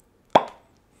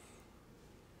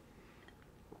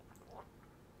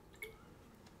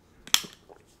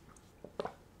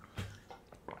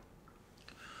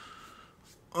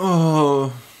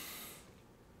 Oh.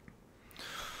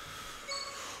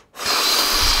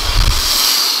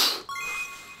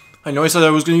 I know I said I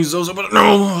was gonna use those, but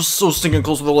no, I was so stinking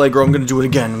close with Allegro. I'm gonna do it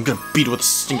again. I'm gonna beat it with a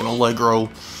stinking Allegro.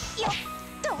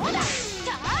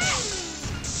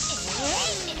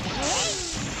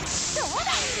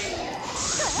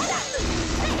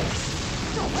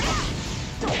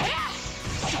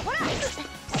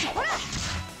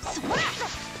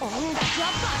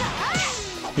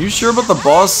 Are you sure about the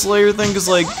boss slayer thing? Cause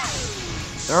like,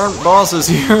 there aren't bosses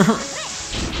here.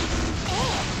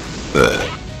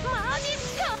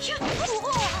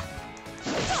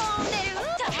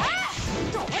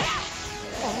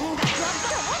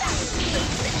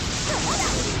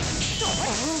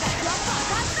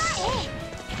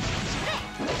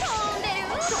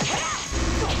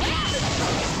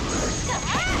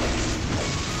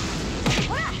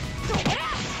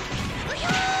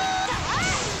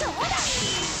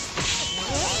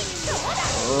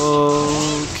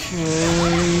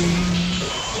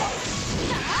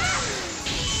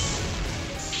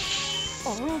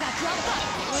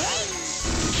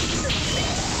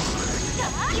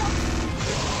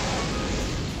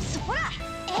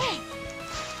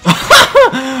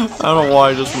 I don't know why,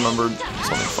 I just remembered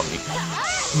something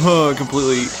funny.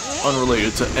 Completely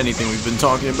unrelated to anything we've been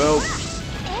talking about.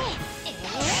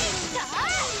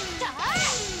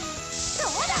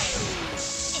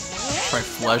 Try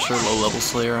Flesh or Low Level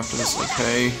Slayer after this,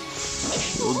 okay.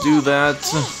 We'll do that.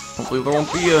 Hopefully there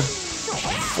won't be a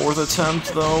 4th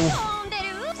attempt, though.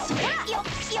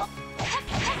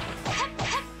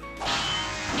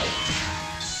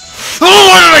 Oh,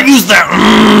 why did I use that?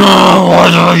 Why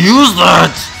did I use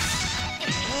that?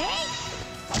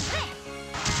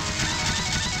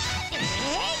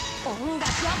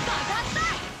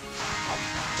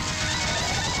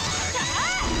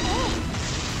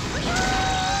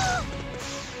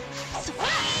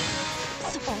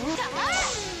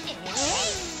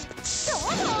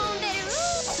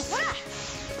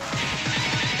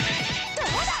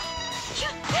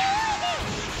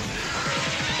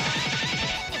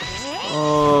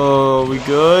 Oh, we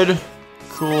good?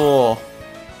 Cool.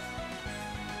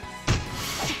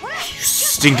 You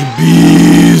stinking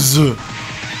bees!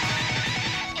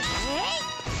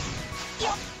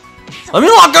 Let me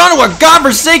lock onto a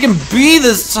godforsaken bee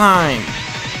this time!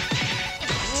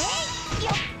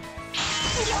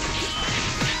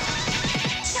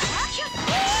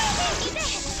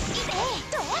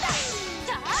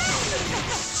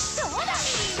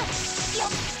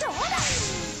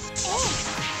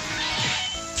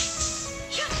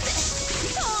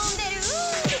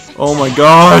 Oh my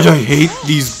god, I hate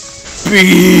these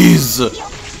bees!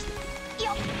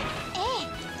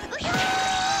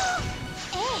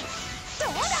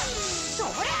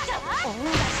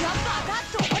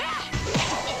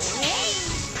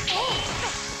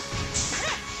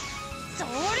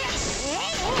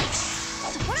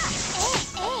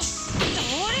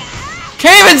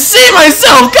 Can't even see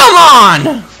myself, come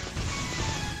on!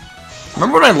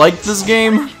 Remember when I liked this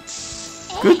game?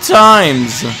 Good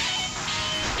times.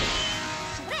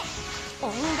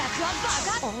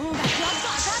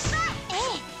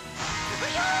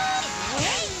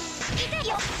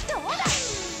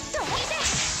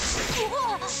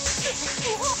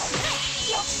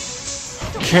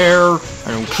 care.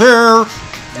 I don't care.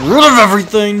 Get rid of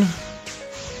everything.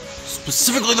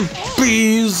 Specifically the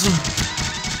bees.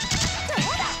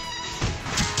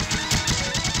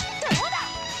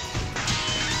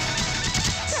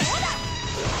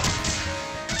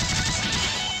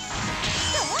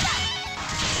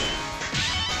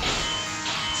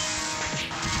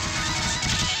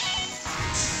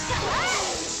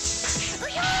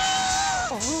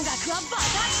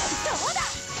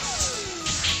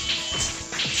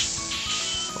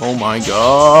 Oh my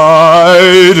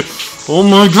god! Oh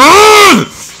my god!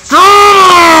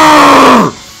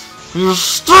 God! You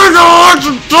stink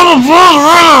electric double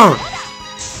buzz!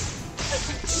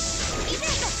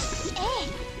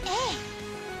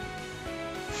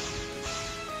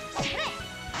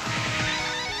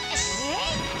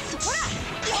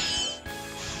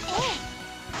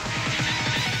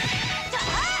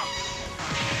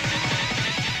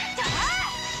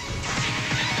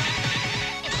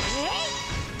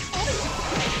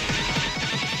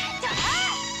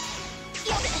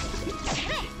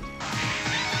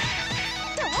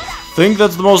 I think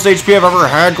that's the most HP I've ever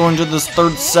had going to this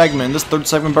third segment. This third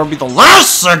segment better be the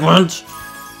last segment!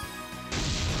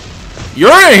 You're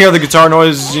gonna hear the guitar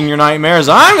noises in your nightmares.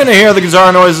 I'm gonna hear the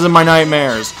guitar noises in my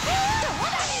nightmares.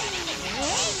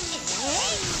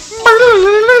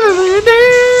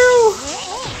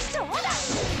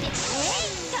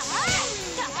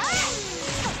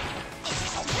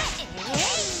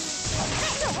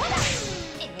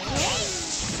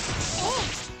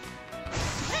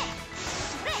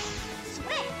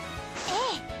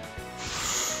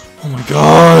 Oh my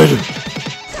god!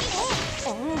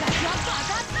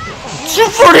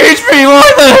 240 HP! Why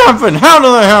did that happen? How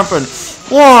did that happen?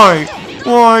 Why?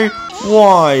 Why?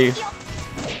 Why?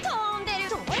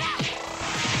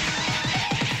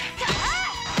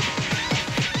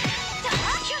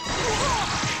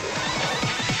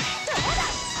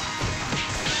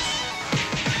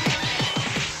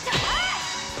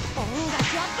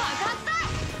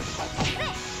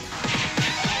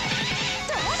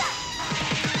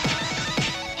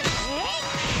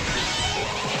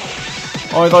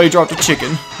 Oh, I thought he dropped a chicken.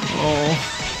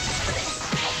 Oh.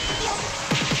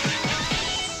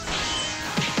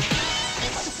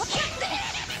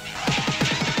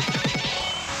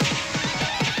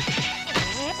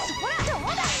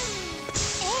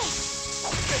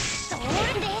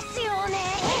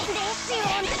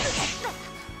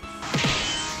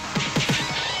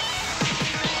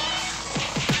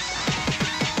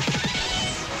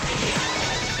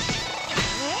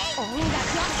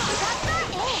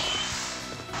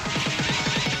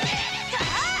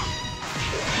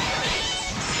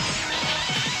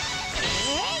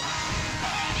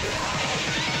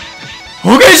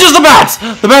 Okay, it's just the bats!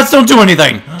 The bats don't do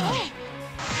anything!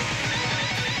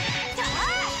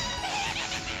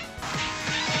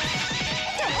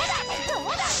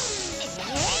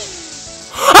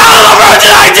 How the fuck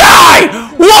did I die?!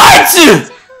 What?!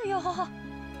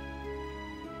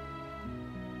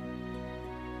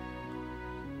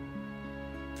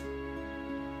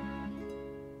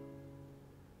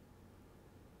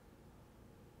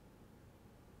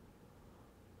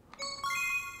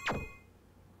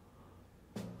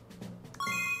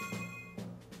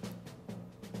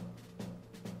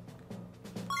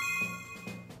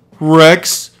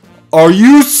 Rex, are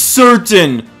you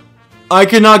certain I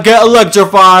cannot get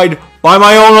electrified by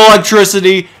my own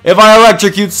electricity if I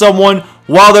electrocute someone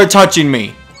while they're touching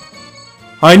me?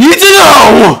 I need to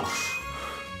know!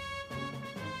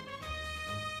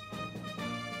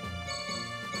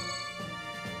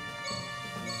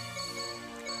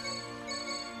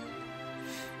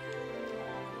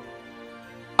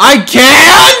 I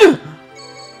can?!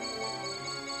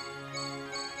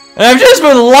 And I've just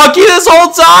been lucky this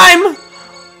whole time?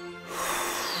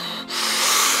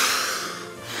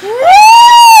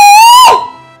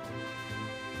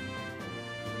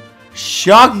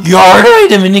 Shock guard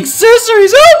item and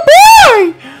accessories. Oh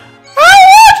boy! How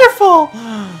wonderful!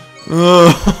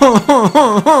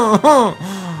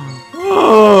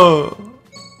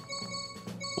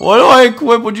 What do I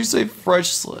equip? Would you say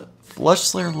Flesh Slayer,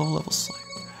 low level Slayer?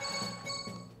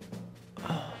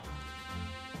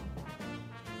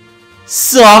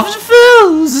 Soft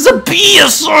fills! It's a bee! A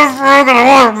soft frog and I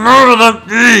want to murder that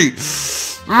bee!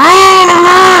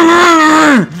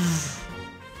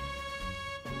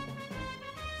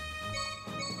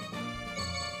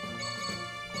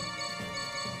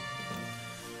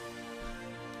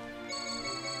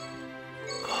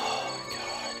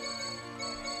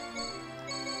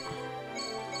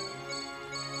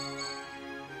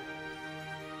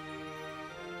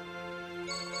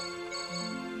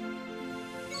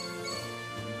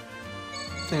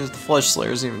 thing is, the Flesh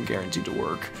Slayer isn't even guaranteed to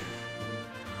work.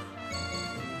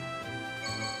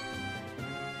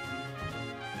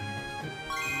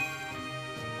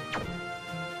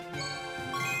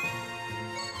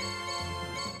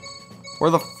 Where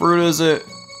the fruit is it?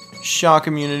 Shock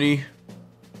immunity.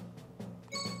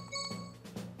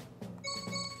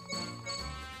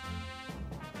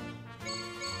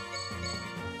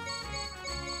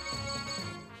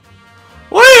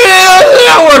 What do you mean how does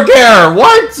that work here?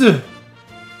 What?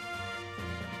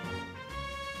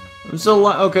 I'm so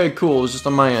okay, cool. It was just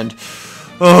on my end.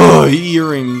 Oh,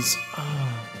 earrings.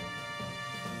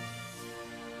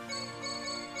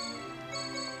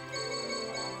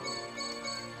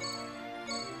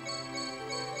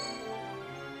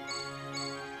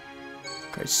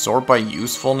 Okay, sort by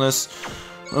usefulness.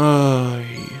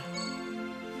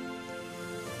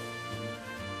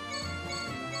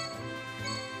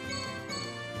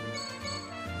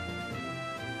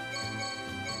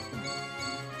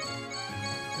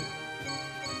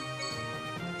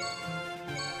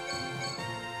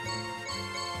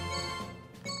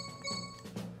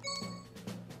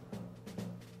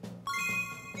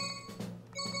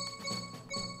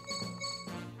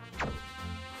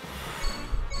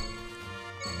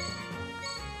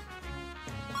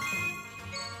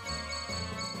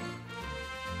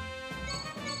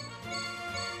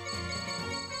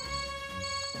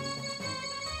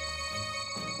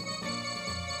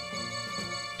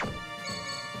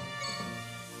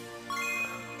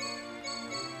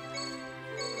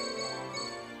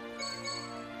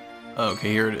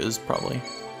 Okay, here it is, probably.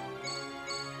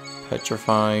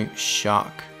 Petrify,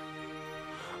 shock.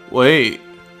 Wait.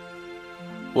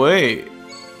 Wait.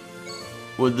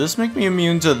 Would this make me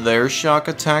immune to their shock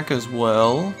attack as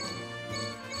well?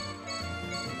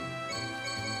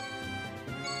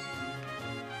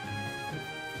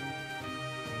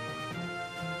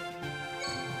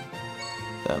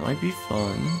 That might be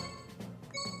fun.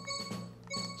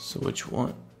 So which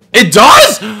one? It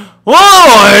does?! Whoa!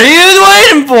 What are you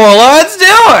waiting for? Let's do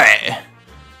it!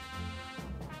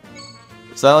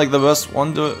 Is that like the best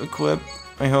one to equip?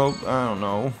 I hope. I don't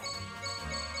know.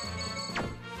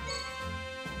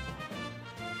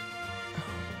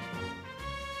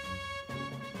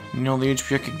 You know, the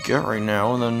HP I could get right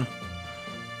now, and then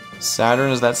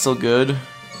Saturn, is that still good?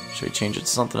 Should I change it to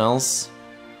something else?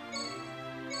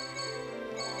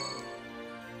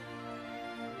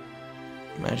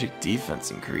 Magic defense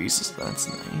increases, that's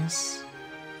nice.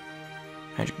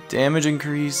 Magic damage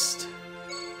increased.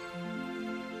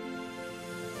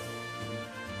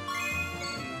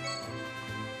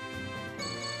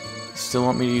 Still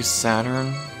want me to use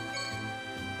Saturn?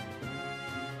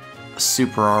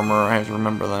 Super armor, I have to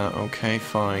remember that. Okay,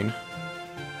 fine.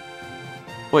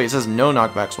 Wait, it says no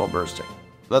knockbacks while bursting.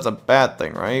 That's a bad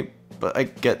thing, right? But I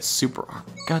get super armor.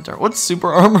 God darn, what's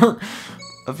super armor?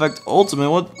 Effect ultimate?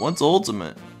 What's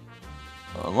ultimate?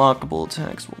 Unlockable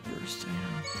attacks while bursting.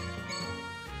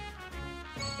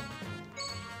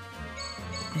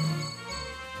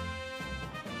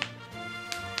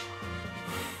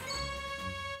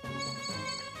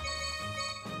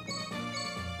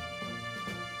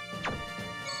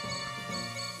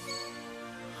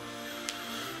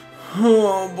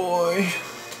 Oh boy.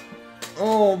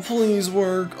 Oh, please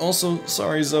work. Also,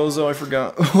 sorry Zozo, I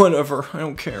forgot. Whatever, I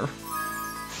don't care.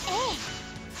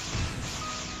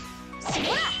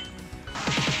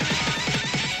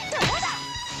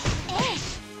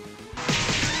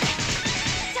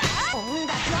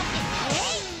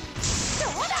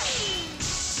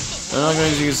 I'm not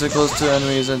going to sit close to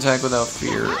enemies and attack without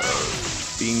fear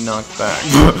of being knocked back.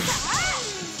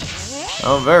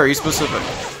 Oh, very specific.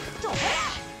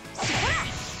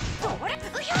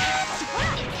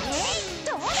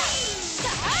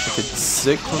 I could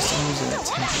sit close to enemies and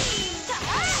attack.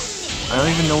 I don't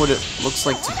even know what it looks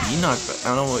like to be knocked back.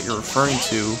 I don't know what you're referring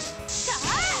to.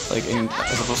 Like,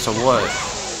 as opposed to what?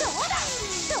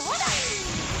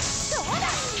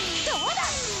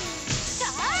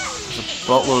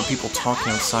 Buttload of people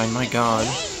talking outside, my god.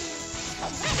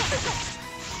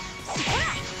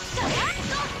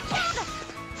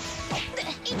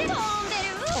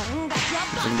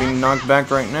 I'm being knocked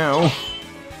back right now.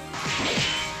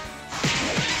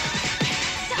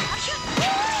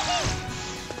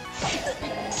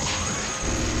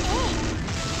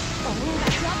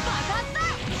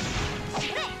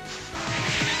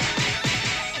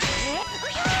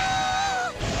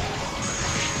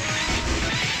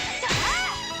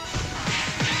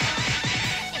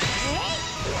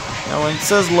 Now when it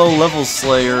says low level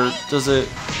Slayer, does it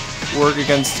work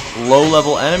against low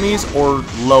level enemies or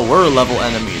lower level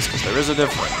enemies? Because there is a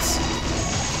difference.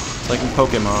 It's like in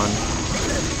Pokemon.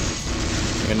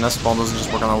 a nest ball doesn't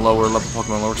just work on a lower level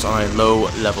Pokemon, it works on a low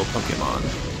level Pokemon.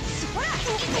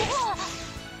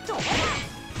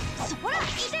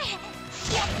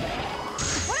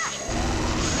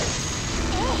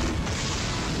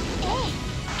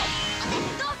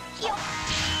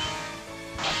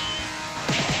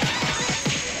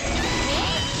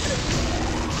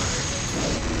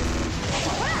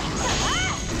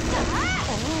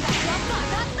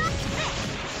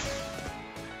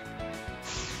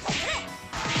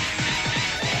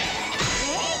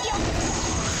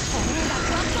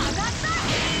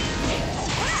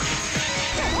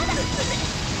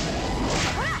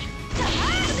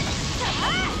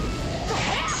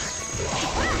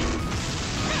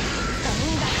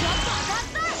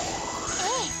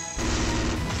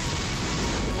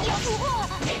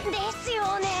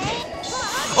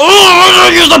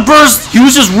 Oh, use the burst! He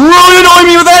was just really annoying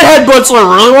me with that headbutt, so I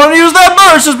really wanted to use that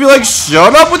burst. Just be like,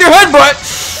 shut up with your headbutt!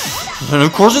 And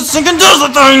of course it sinking does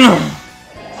the thing!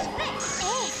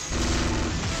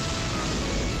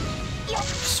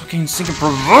 Sucking sinking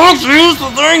provokes to use the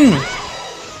thing!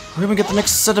 We're gonna get the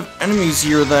next set of enemies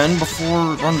here then,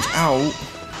 before it runs out.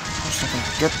 Just not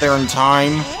gonna get there in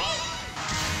time.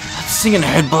 That singing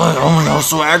headbutt, oh my god,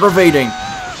 so aggravating!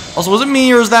 Also, was it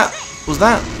me, or was that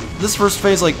this first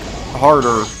phase, like,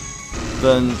 harder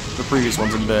than the previous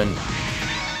ones have been?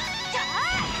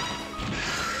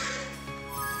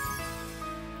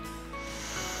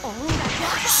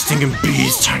 Stinking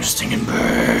bees, time to sting and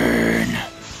burn.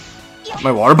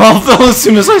 My water bottle fell as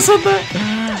soon as I said that.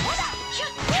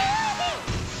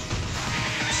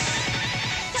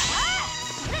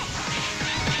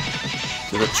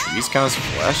 Do the trees count as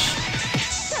flesh?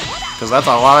 Because that's a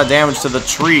lot of damage to the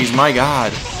trees, my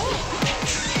god.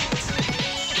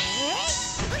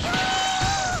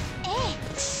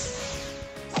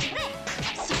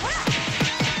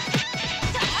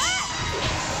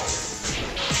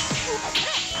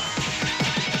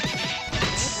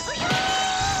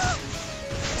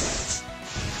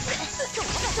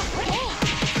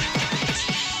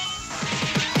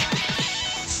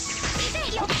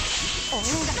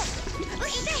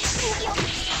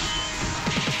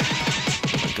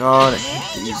 God, I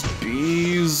hate these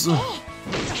bees. That's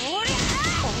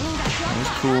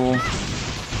cool.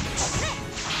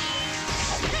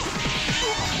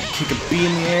 Kick a bee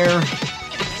in the air.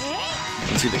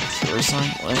 Let's see the killer sign.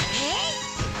 What?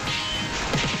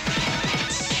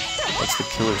 What's the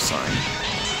killer sign?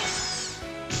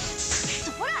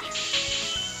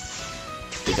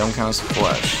 They don't count as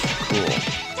flesh. Cool.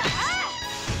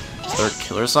 Is there a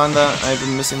killer sign that I've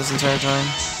been missing this entire time?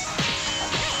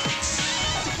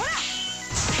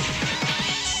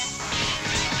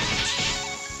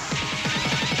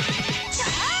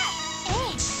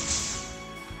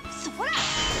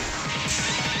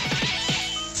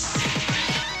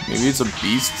 Maybe it's a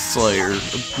beast slayer.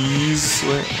 A beast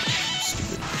slayer.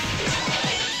 Stupid.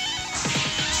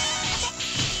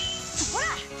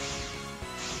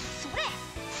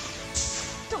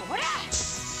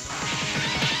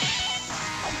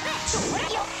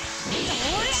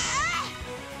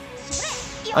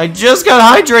 I just got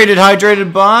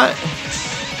hydrated bot.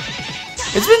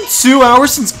 It's been 2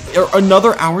 hours since, or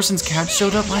another hour since Cat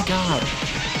showed up. My god.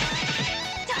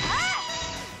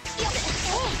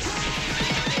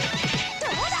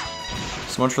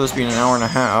 So much for this being an hour and a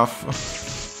half.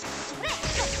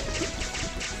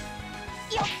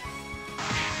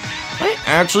 I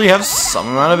actually have some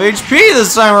amount of HP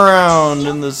this time around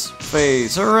in this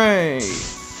phase. Hooray!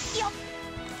 Oh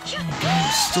my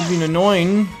god, still being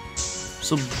annoying.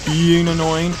 Still being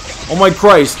annoying. Oh my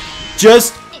Christ!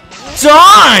 Just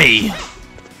die!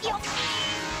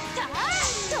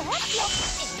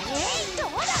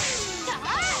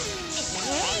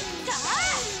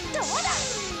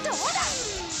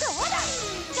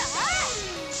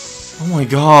 Oh my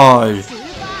god.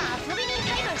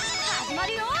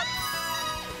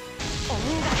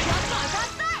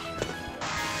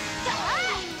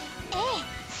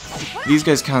 These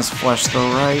guys count as flesh though,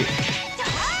 right?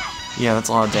 Yeah, that's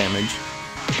a lot of damage.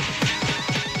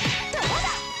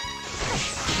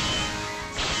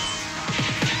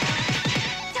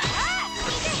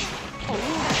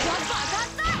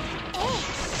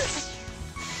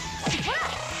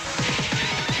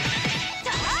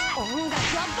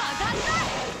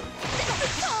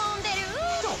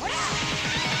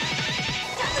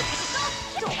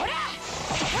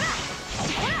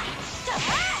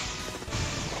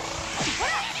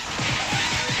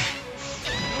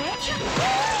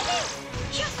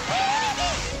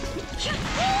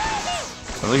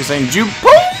 I think he's saying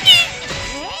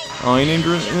Jupogi! Oh, he named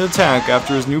an attack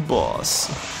after his new boss.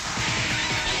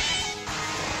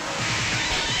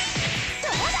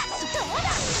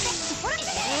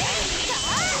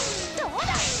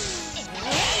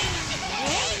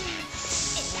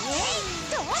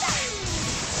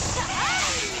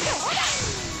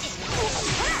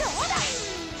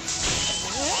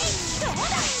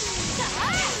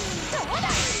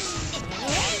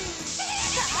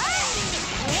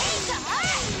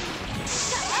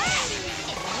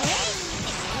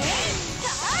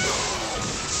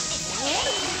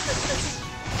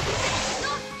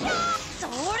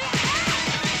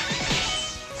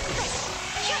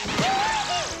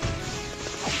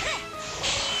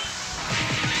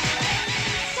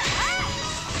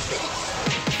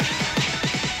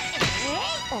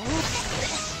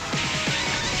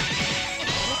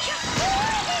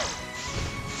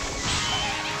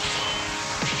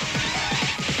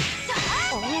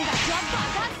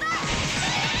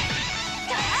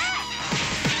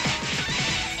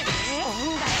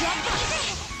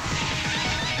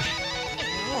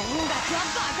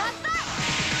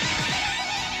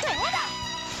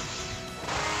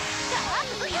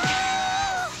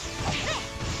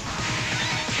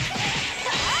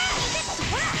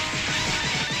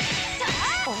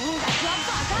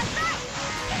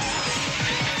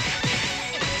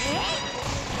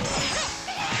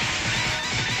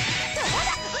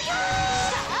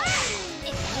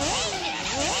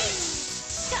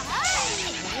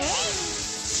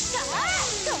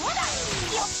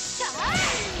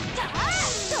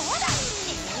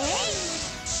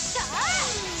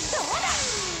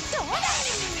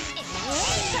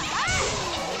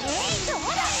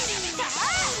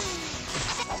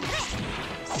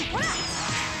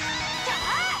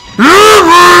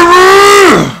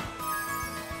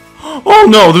 Oh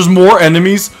no, there's more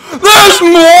enemies. There's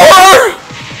more!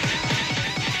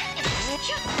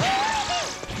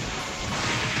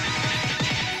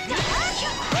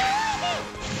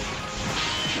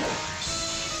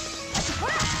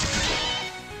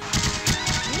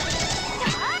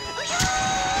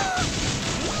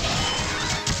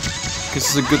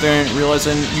 Guess it's a good thing I didn't realize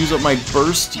I didn't use up my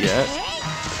burst yet.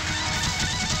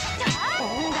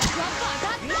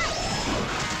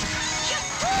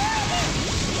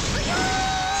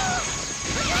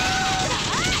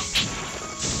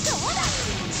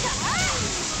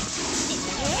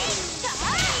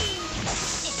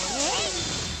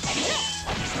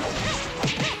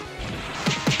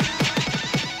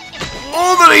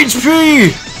 All that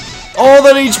HP! All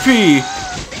that HP!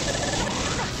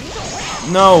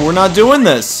 No, we're not doing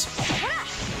this.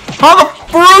 How the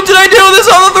fruit did I do this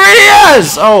on the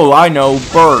 3DS? Oh, I know.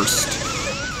 Burst.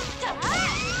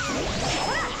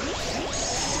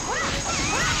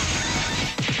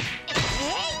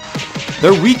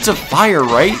 They're weak to fire,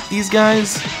 right? These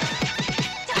guys?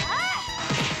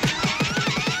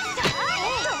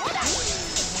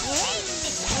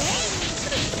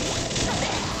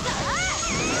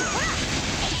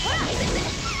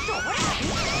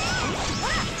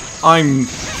 I'm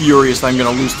furious that I'm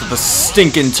gonna lose to the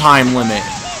stinking time limit.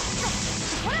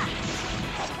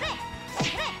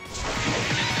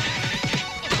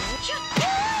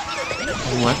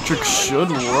 Electric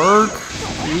should work.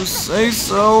 You say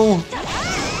so.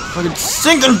 I can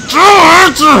sink and do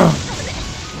it!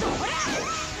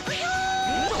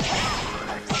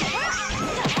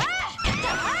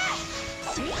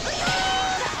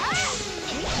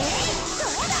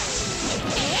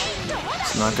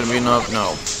 It's not gonna be enough,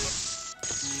 no.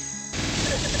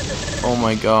 Oh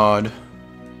my god.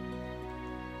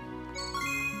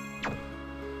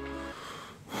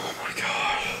 Oh my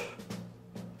god.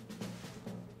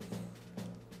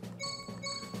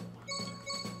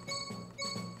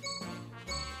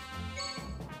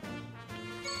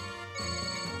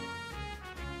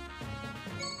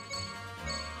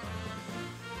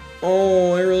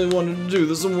 Oh, I really wanted to do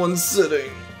this in one sitting.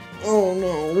 Oh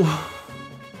no.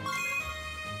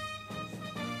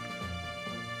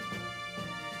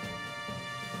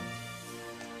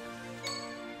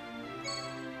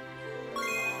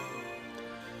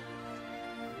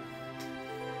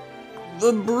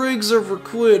 The Briggs are for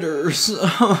quitters.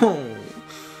 Oh,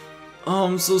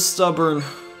 I'm so stubborn.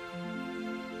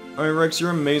 I mean, Rex,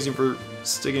 you're amazing for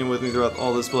sticking with me throughout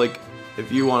all this, but like,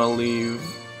 if you want to leave,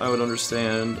 I would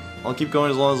understand. I'll keep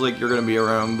going as long as like you're gonna be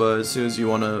around, but as soon as you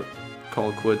want to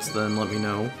call quits, then let me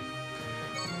know.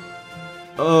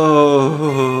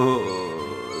 Oh.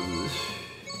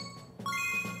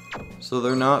 So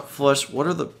they're not flesh. What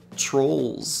are the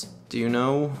trolls? Do you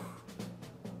know?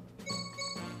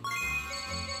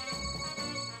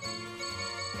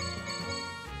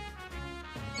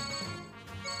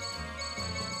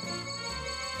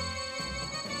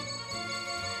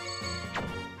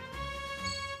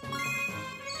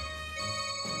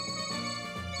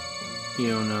 You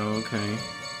don't know, okay.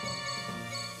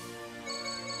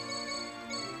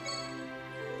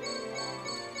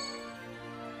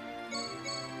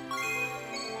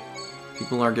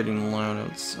 People are getting loud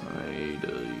outside.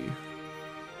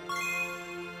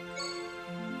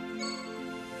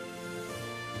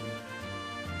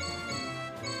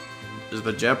 Is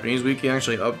the Japanese wiki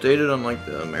actually updated on like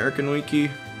the American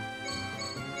wiki?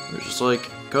 It's just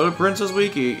like, go to Princess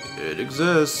Wiki, it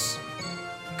exists.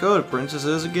 Code Princess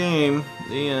is a game.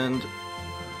 The end.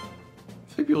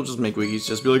 I think people just make wikis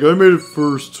just be like, I made it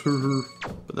first.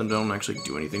 But then don't actually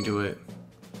do anything to it.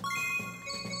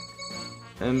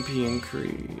 MP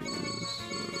increase.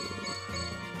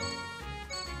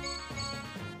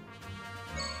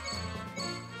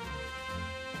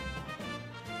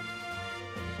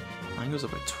 Mine goes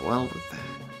up by 12 with that.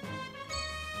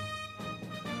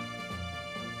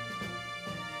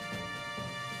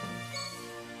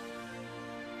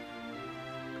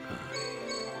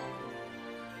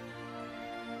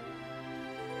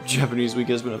 Japanese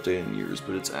wiki has been updated in years,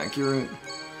 but it's accurate.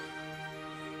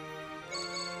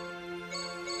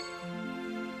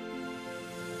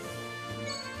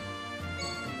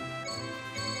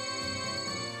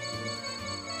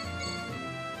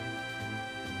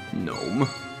 Gnome.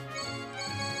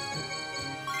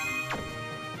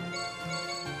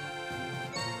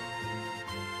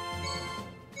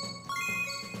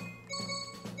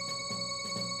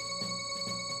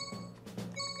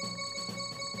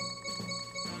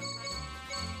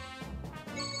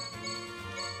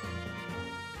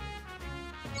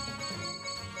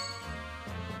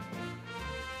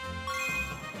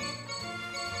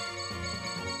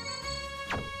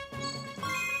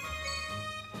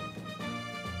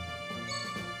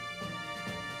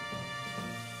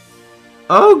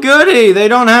 Oh goody, they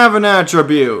don't have an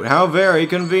attribute. How very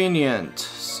convenient.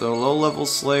 So low-level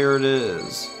Slayer it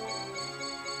is.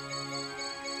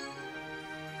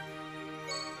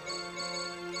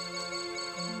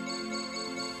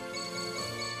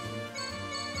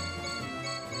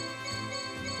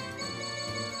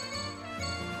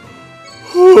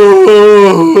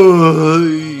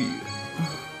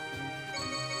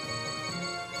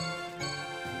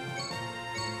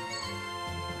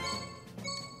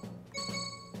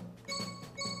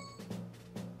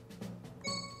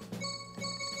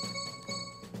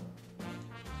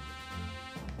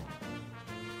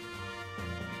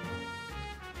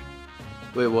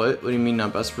 Wait, what? What do you mean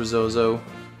not best for Zozo?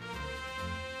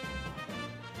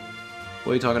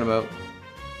 What are you talking about?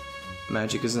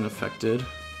 Magic isn't affected.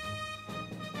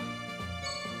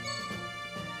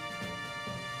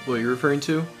 What are you referring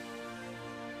to?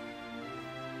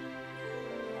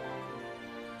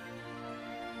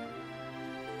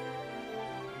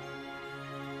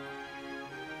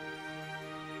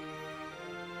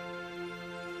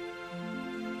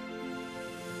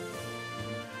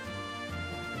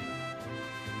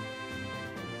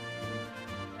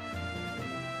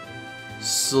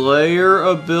 Slayer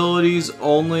abilities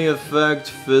only affect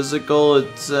physical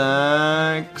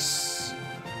attacks?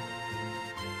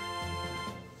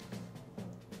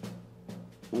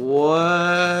 What?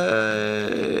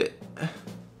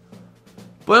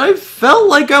 But I felt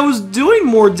like I was doing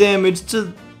more damage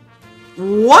to...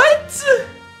 What?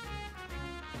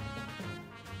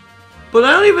 But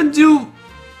I don't even do...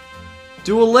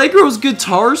 Do Allegro's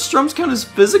guitar strums count as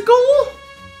physical?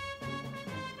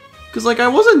 Cause like I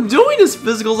wasn't doing his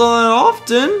physicals all that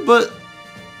often, but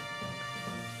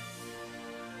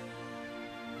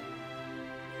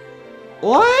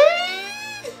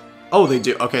what? Oh, they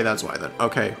do. Okay, that's why then.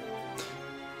 Okay,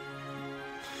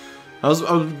 I was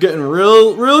getting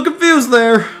real confused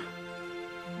there.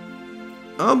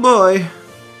 Oh boy.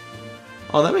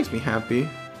 Oh, that makes me happy.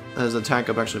 That his attack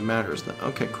up actually matters then.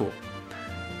 Okay, cool.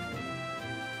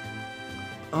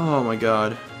 Oh my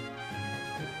god.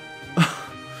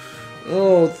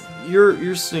 Oh,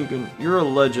 you're stinking. You're a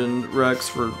legend, Rex,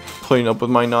 for putting up with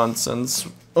my nonsense.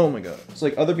 Oh my god. It's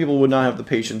like other people would not have the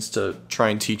patience to try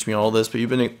and teach me all this, but you've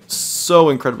been so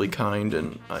incredibly kind,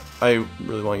 and I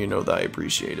really want you to know that I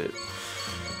appreciate it.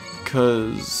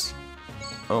 Cause,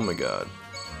 oh my god,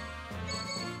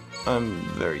 I'm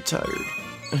very tired.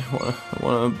 I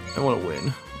wanna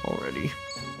win already.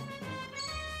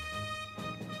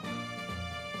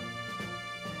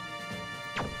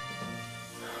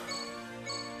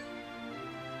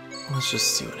 Let's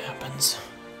just see what happens.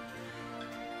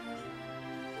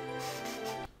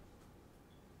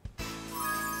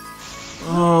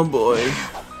 Oh boy.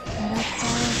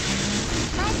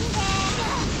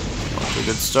 Off to a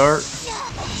good start.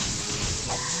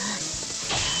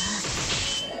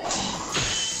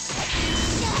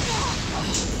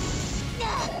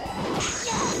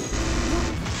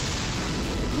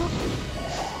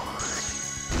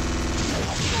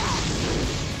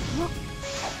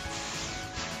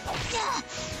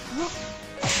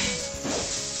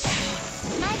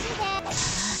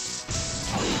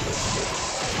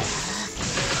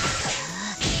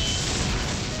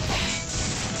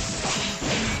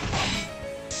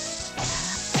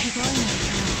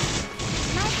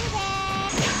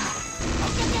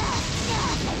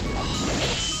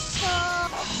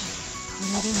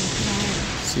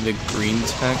 See the green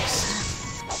text?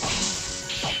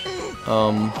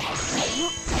 Oh,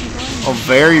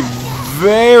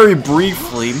 very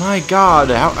briefly. My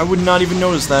god, I would not even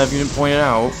notice that if you didn't point it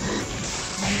out.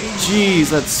 Jeez,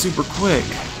 that's super quick.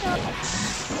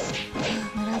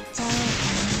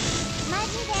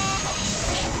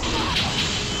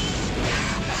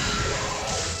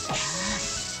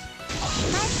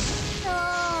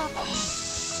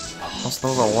 Also,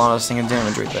 that was a lot of stinging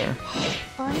damage right there.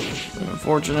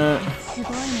 Unfortunate.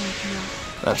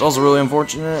 That's also really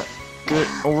unfortunate. Get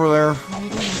over there.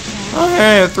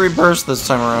 Okay, a 3 burst this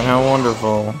time around. How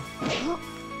wonderful.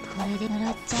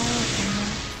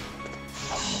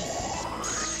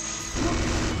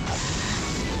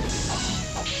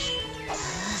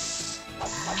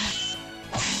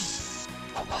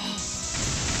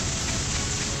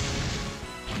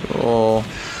 Cool.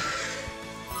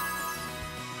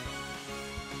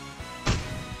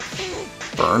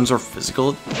 Burns are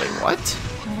physical? Wait, what?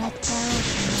 That's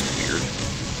weird.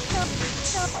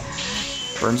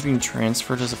 Burns being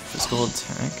transferred as a physical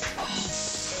attack?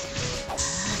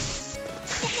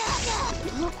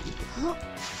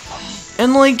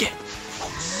 And like,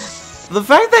 the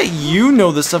fact that you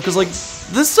know this stuff, because like,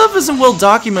 this stuff isn't well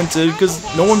documented because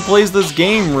no one plays this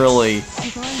game really.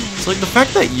 It's like the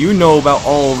fact that you know about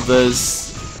all of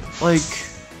this, like,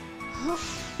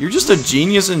 you're just a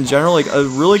genius in general, like a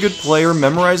really good player,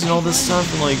 memorizing all this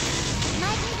stuff, and like,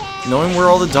 knowing where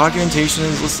all the documentation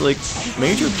is, just like,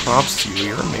 major props to you,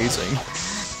 you're amazing.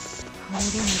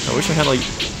 I wish I had like,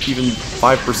 even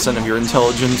 5% of your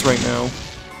intelligence right now. I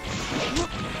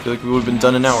feel like we would have been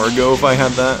done an hour ago if I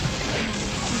had that.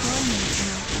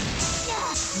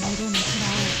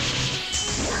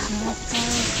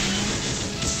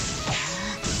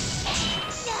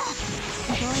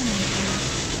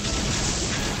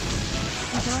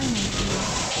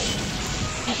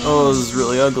 Oh, this is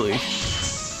really ugly.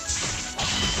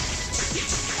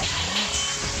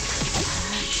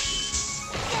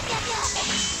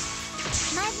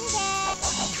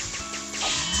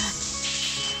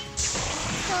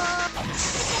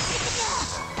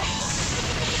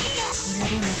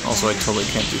 Also, I totally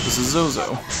can't do this as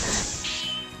Zozo.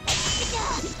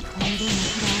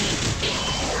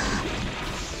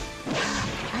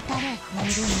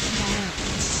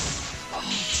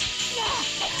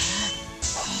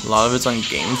 A lot of it's on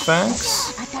game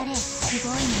facts.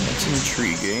 That's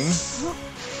intriguing.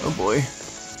 Oh boy.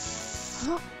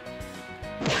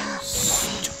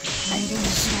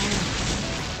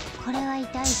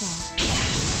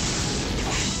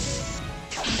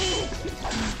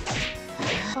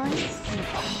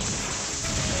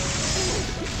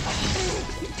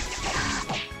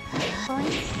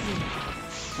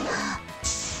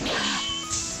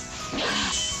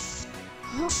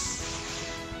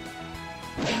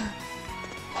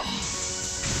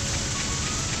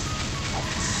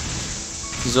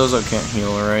 Zozo can't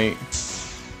heal, right?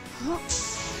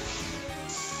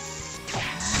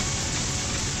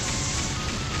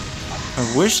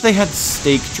 I wish they had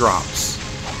stake drops.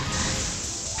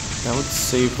 That would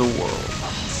save the world.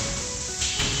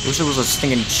 I wish there was a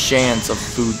stinking chance of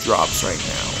food drops right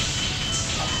now.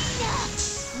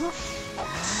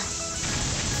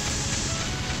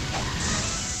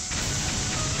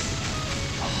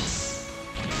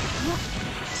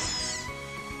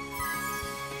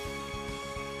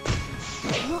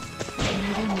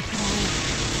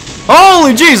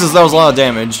 Holy Jesus, that was a lot of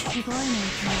damage.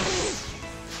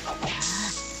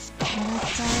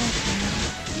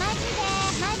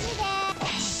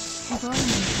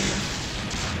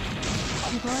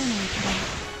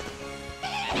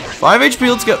 Five HP,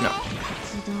 let's go. No.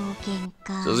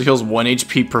 Zozo heals 1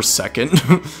 HP per second.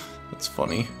 That's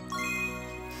funny.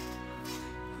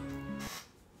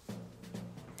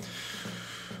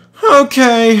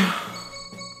 Okay.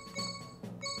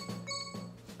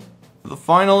 The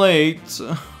final 8.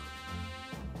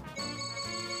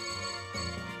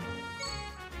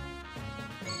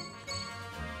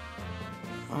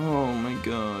 Oh my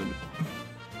god.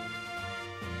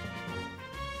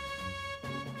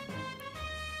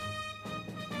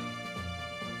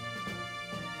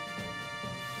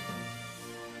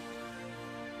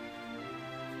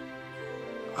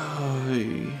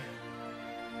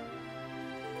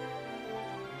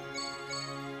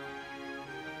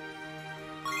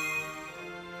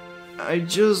 I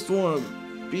just want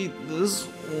to beat this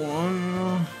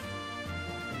one.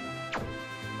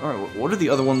 Alright, what are the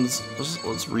other ones?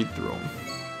 Let's read through them.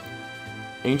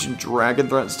 Ancient dragon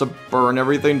threats to burn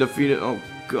everything, defeat it. Oh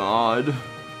god.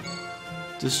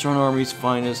 Destroy an army's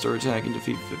finest or attack and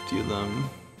defeat 50 of them.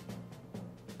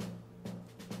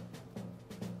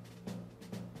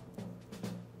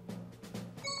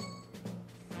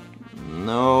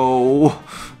 No.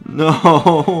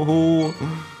 No.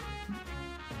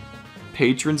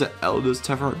 Patrons at Elda's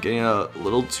Tavern are getting a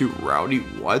little too rowdy.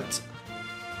 What?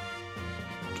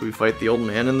 Do we fight the old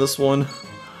man in this one?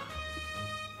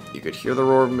 You could hear the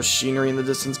roar of machinery in the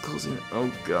distance closing.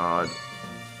 Oh god.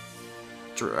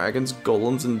 Dragons,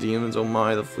 golems, and demons. Oh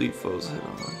my, the fleet foes head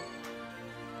on.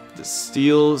 The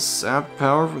steel sap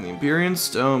power from the Empyrean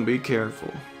Stone. Be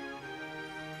careful.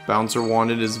 Bouncer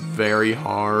wanted is very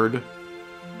hard.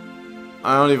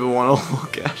 I don't even want to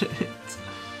look at it.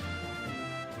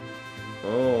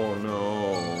 Oh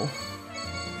no.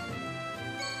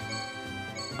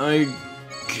 I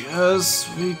guess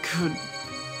we could...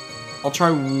 I'll try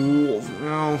wolf.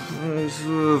 No.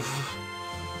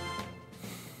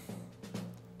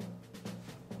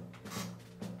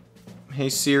 Hey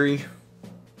Siri.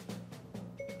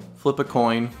 Flip a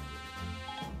coin.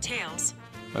 Tails.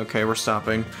 Okay, we're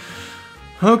stopping.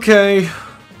 Okay.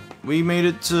 We made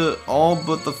it to all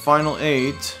but the final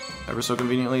 8. Ever so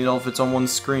conveniently, it all fits on one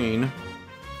screen.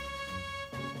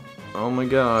 Oh my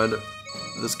god.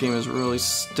 This game is really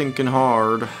stinking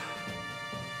hard.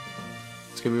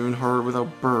 It's gonna be even harder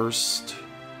without burst.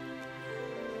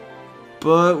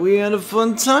 But we had a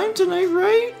fun time tonight,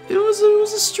 right? It was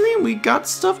a stream. We got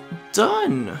stuff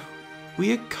done.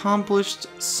 We accomplished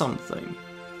something.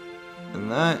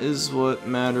 And that is what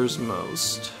matters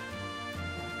most.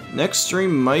 Next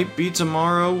stream might be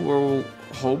tomorrow, where we'll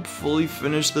hopefully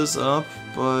finish this up,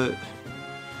 but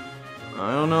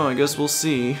I don't know, I guess we'll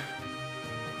see.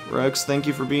 Rex, thank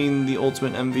you for being the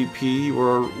ultimate MVP. You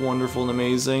are wonderful and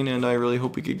amazing, and I really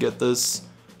hope we could get this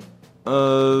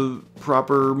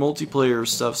proper multiplayer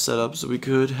stuff set up so we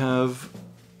could have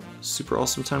super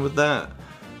awesome time with that.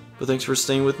 But thanks for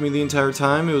staying with me the entire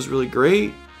time. It was really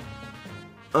great.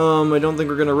 I don't think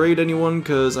we're gonna raid anyone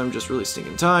because I'm just really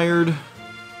stinking tired.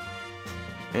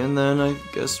 And then I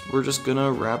guess we're just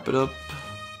gonna wrap it up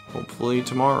hopefully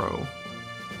tomorrow.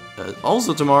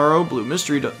 Also tomorrow, Blue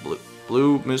Mystery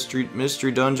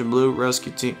Dungeon, Blue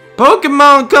Rescue Team.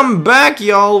 Pokemon coming back,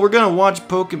 y'all! We're gonna watch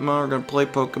Pokemon, we're gonna play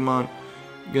Pokemon.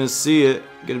 You're gonna see it,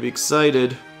 you're gonna be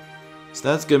excited. So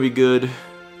that's gonna be good.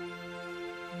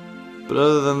 But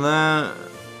other than that,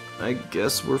 I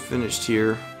guess we're finished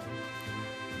here.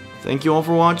 Thank you all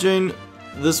for watching.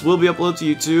 This will be uploaded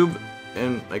to YouTube,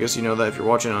 and I guess you know that if you're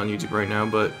watching it on YouTube right now,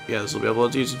 but yeah, this will be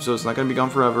uploaded to YouTube, so it's not gonna be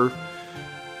gone forever.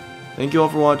 Thank you all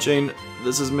for watching.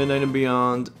 This is Midnight and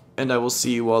Beyond, and I will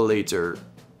see you all later.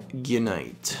 Good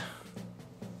night.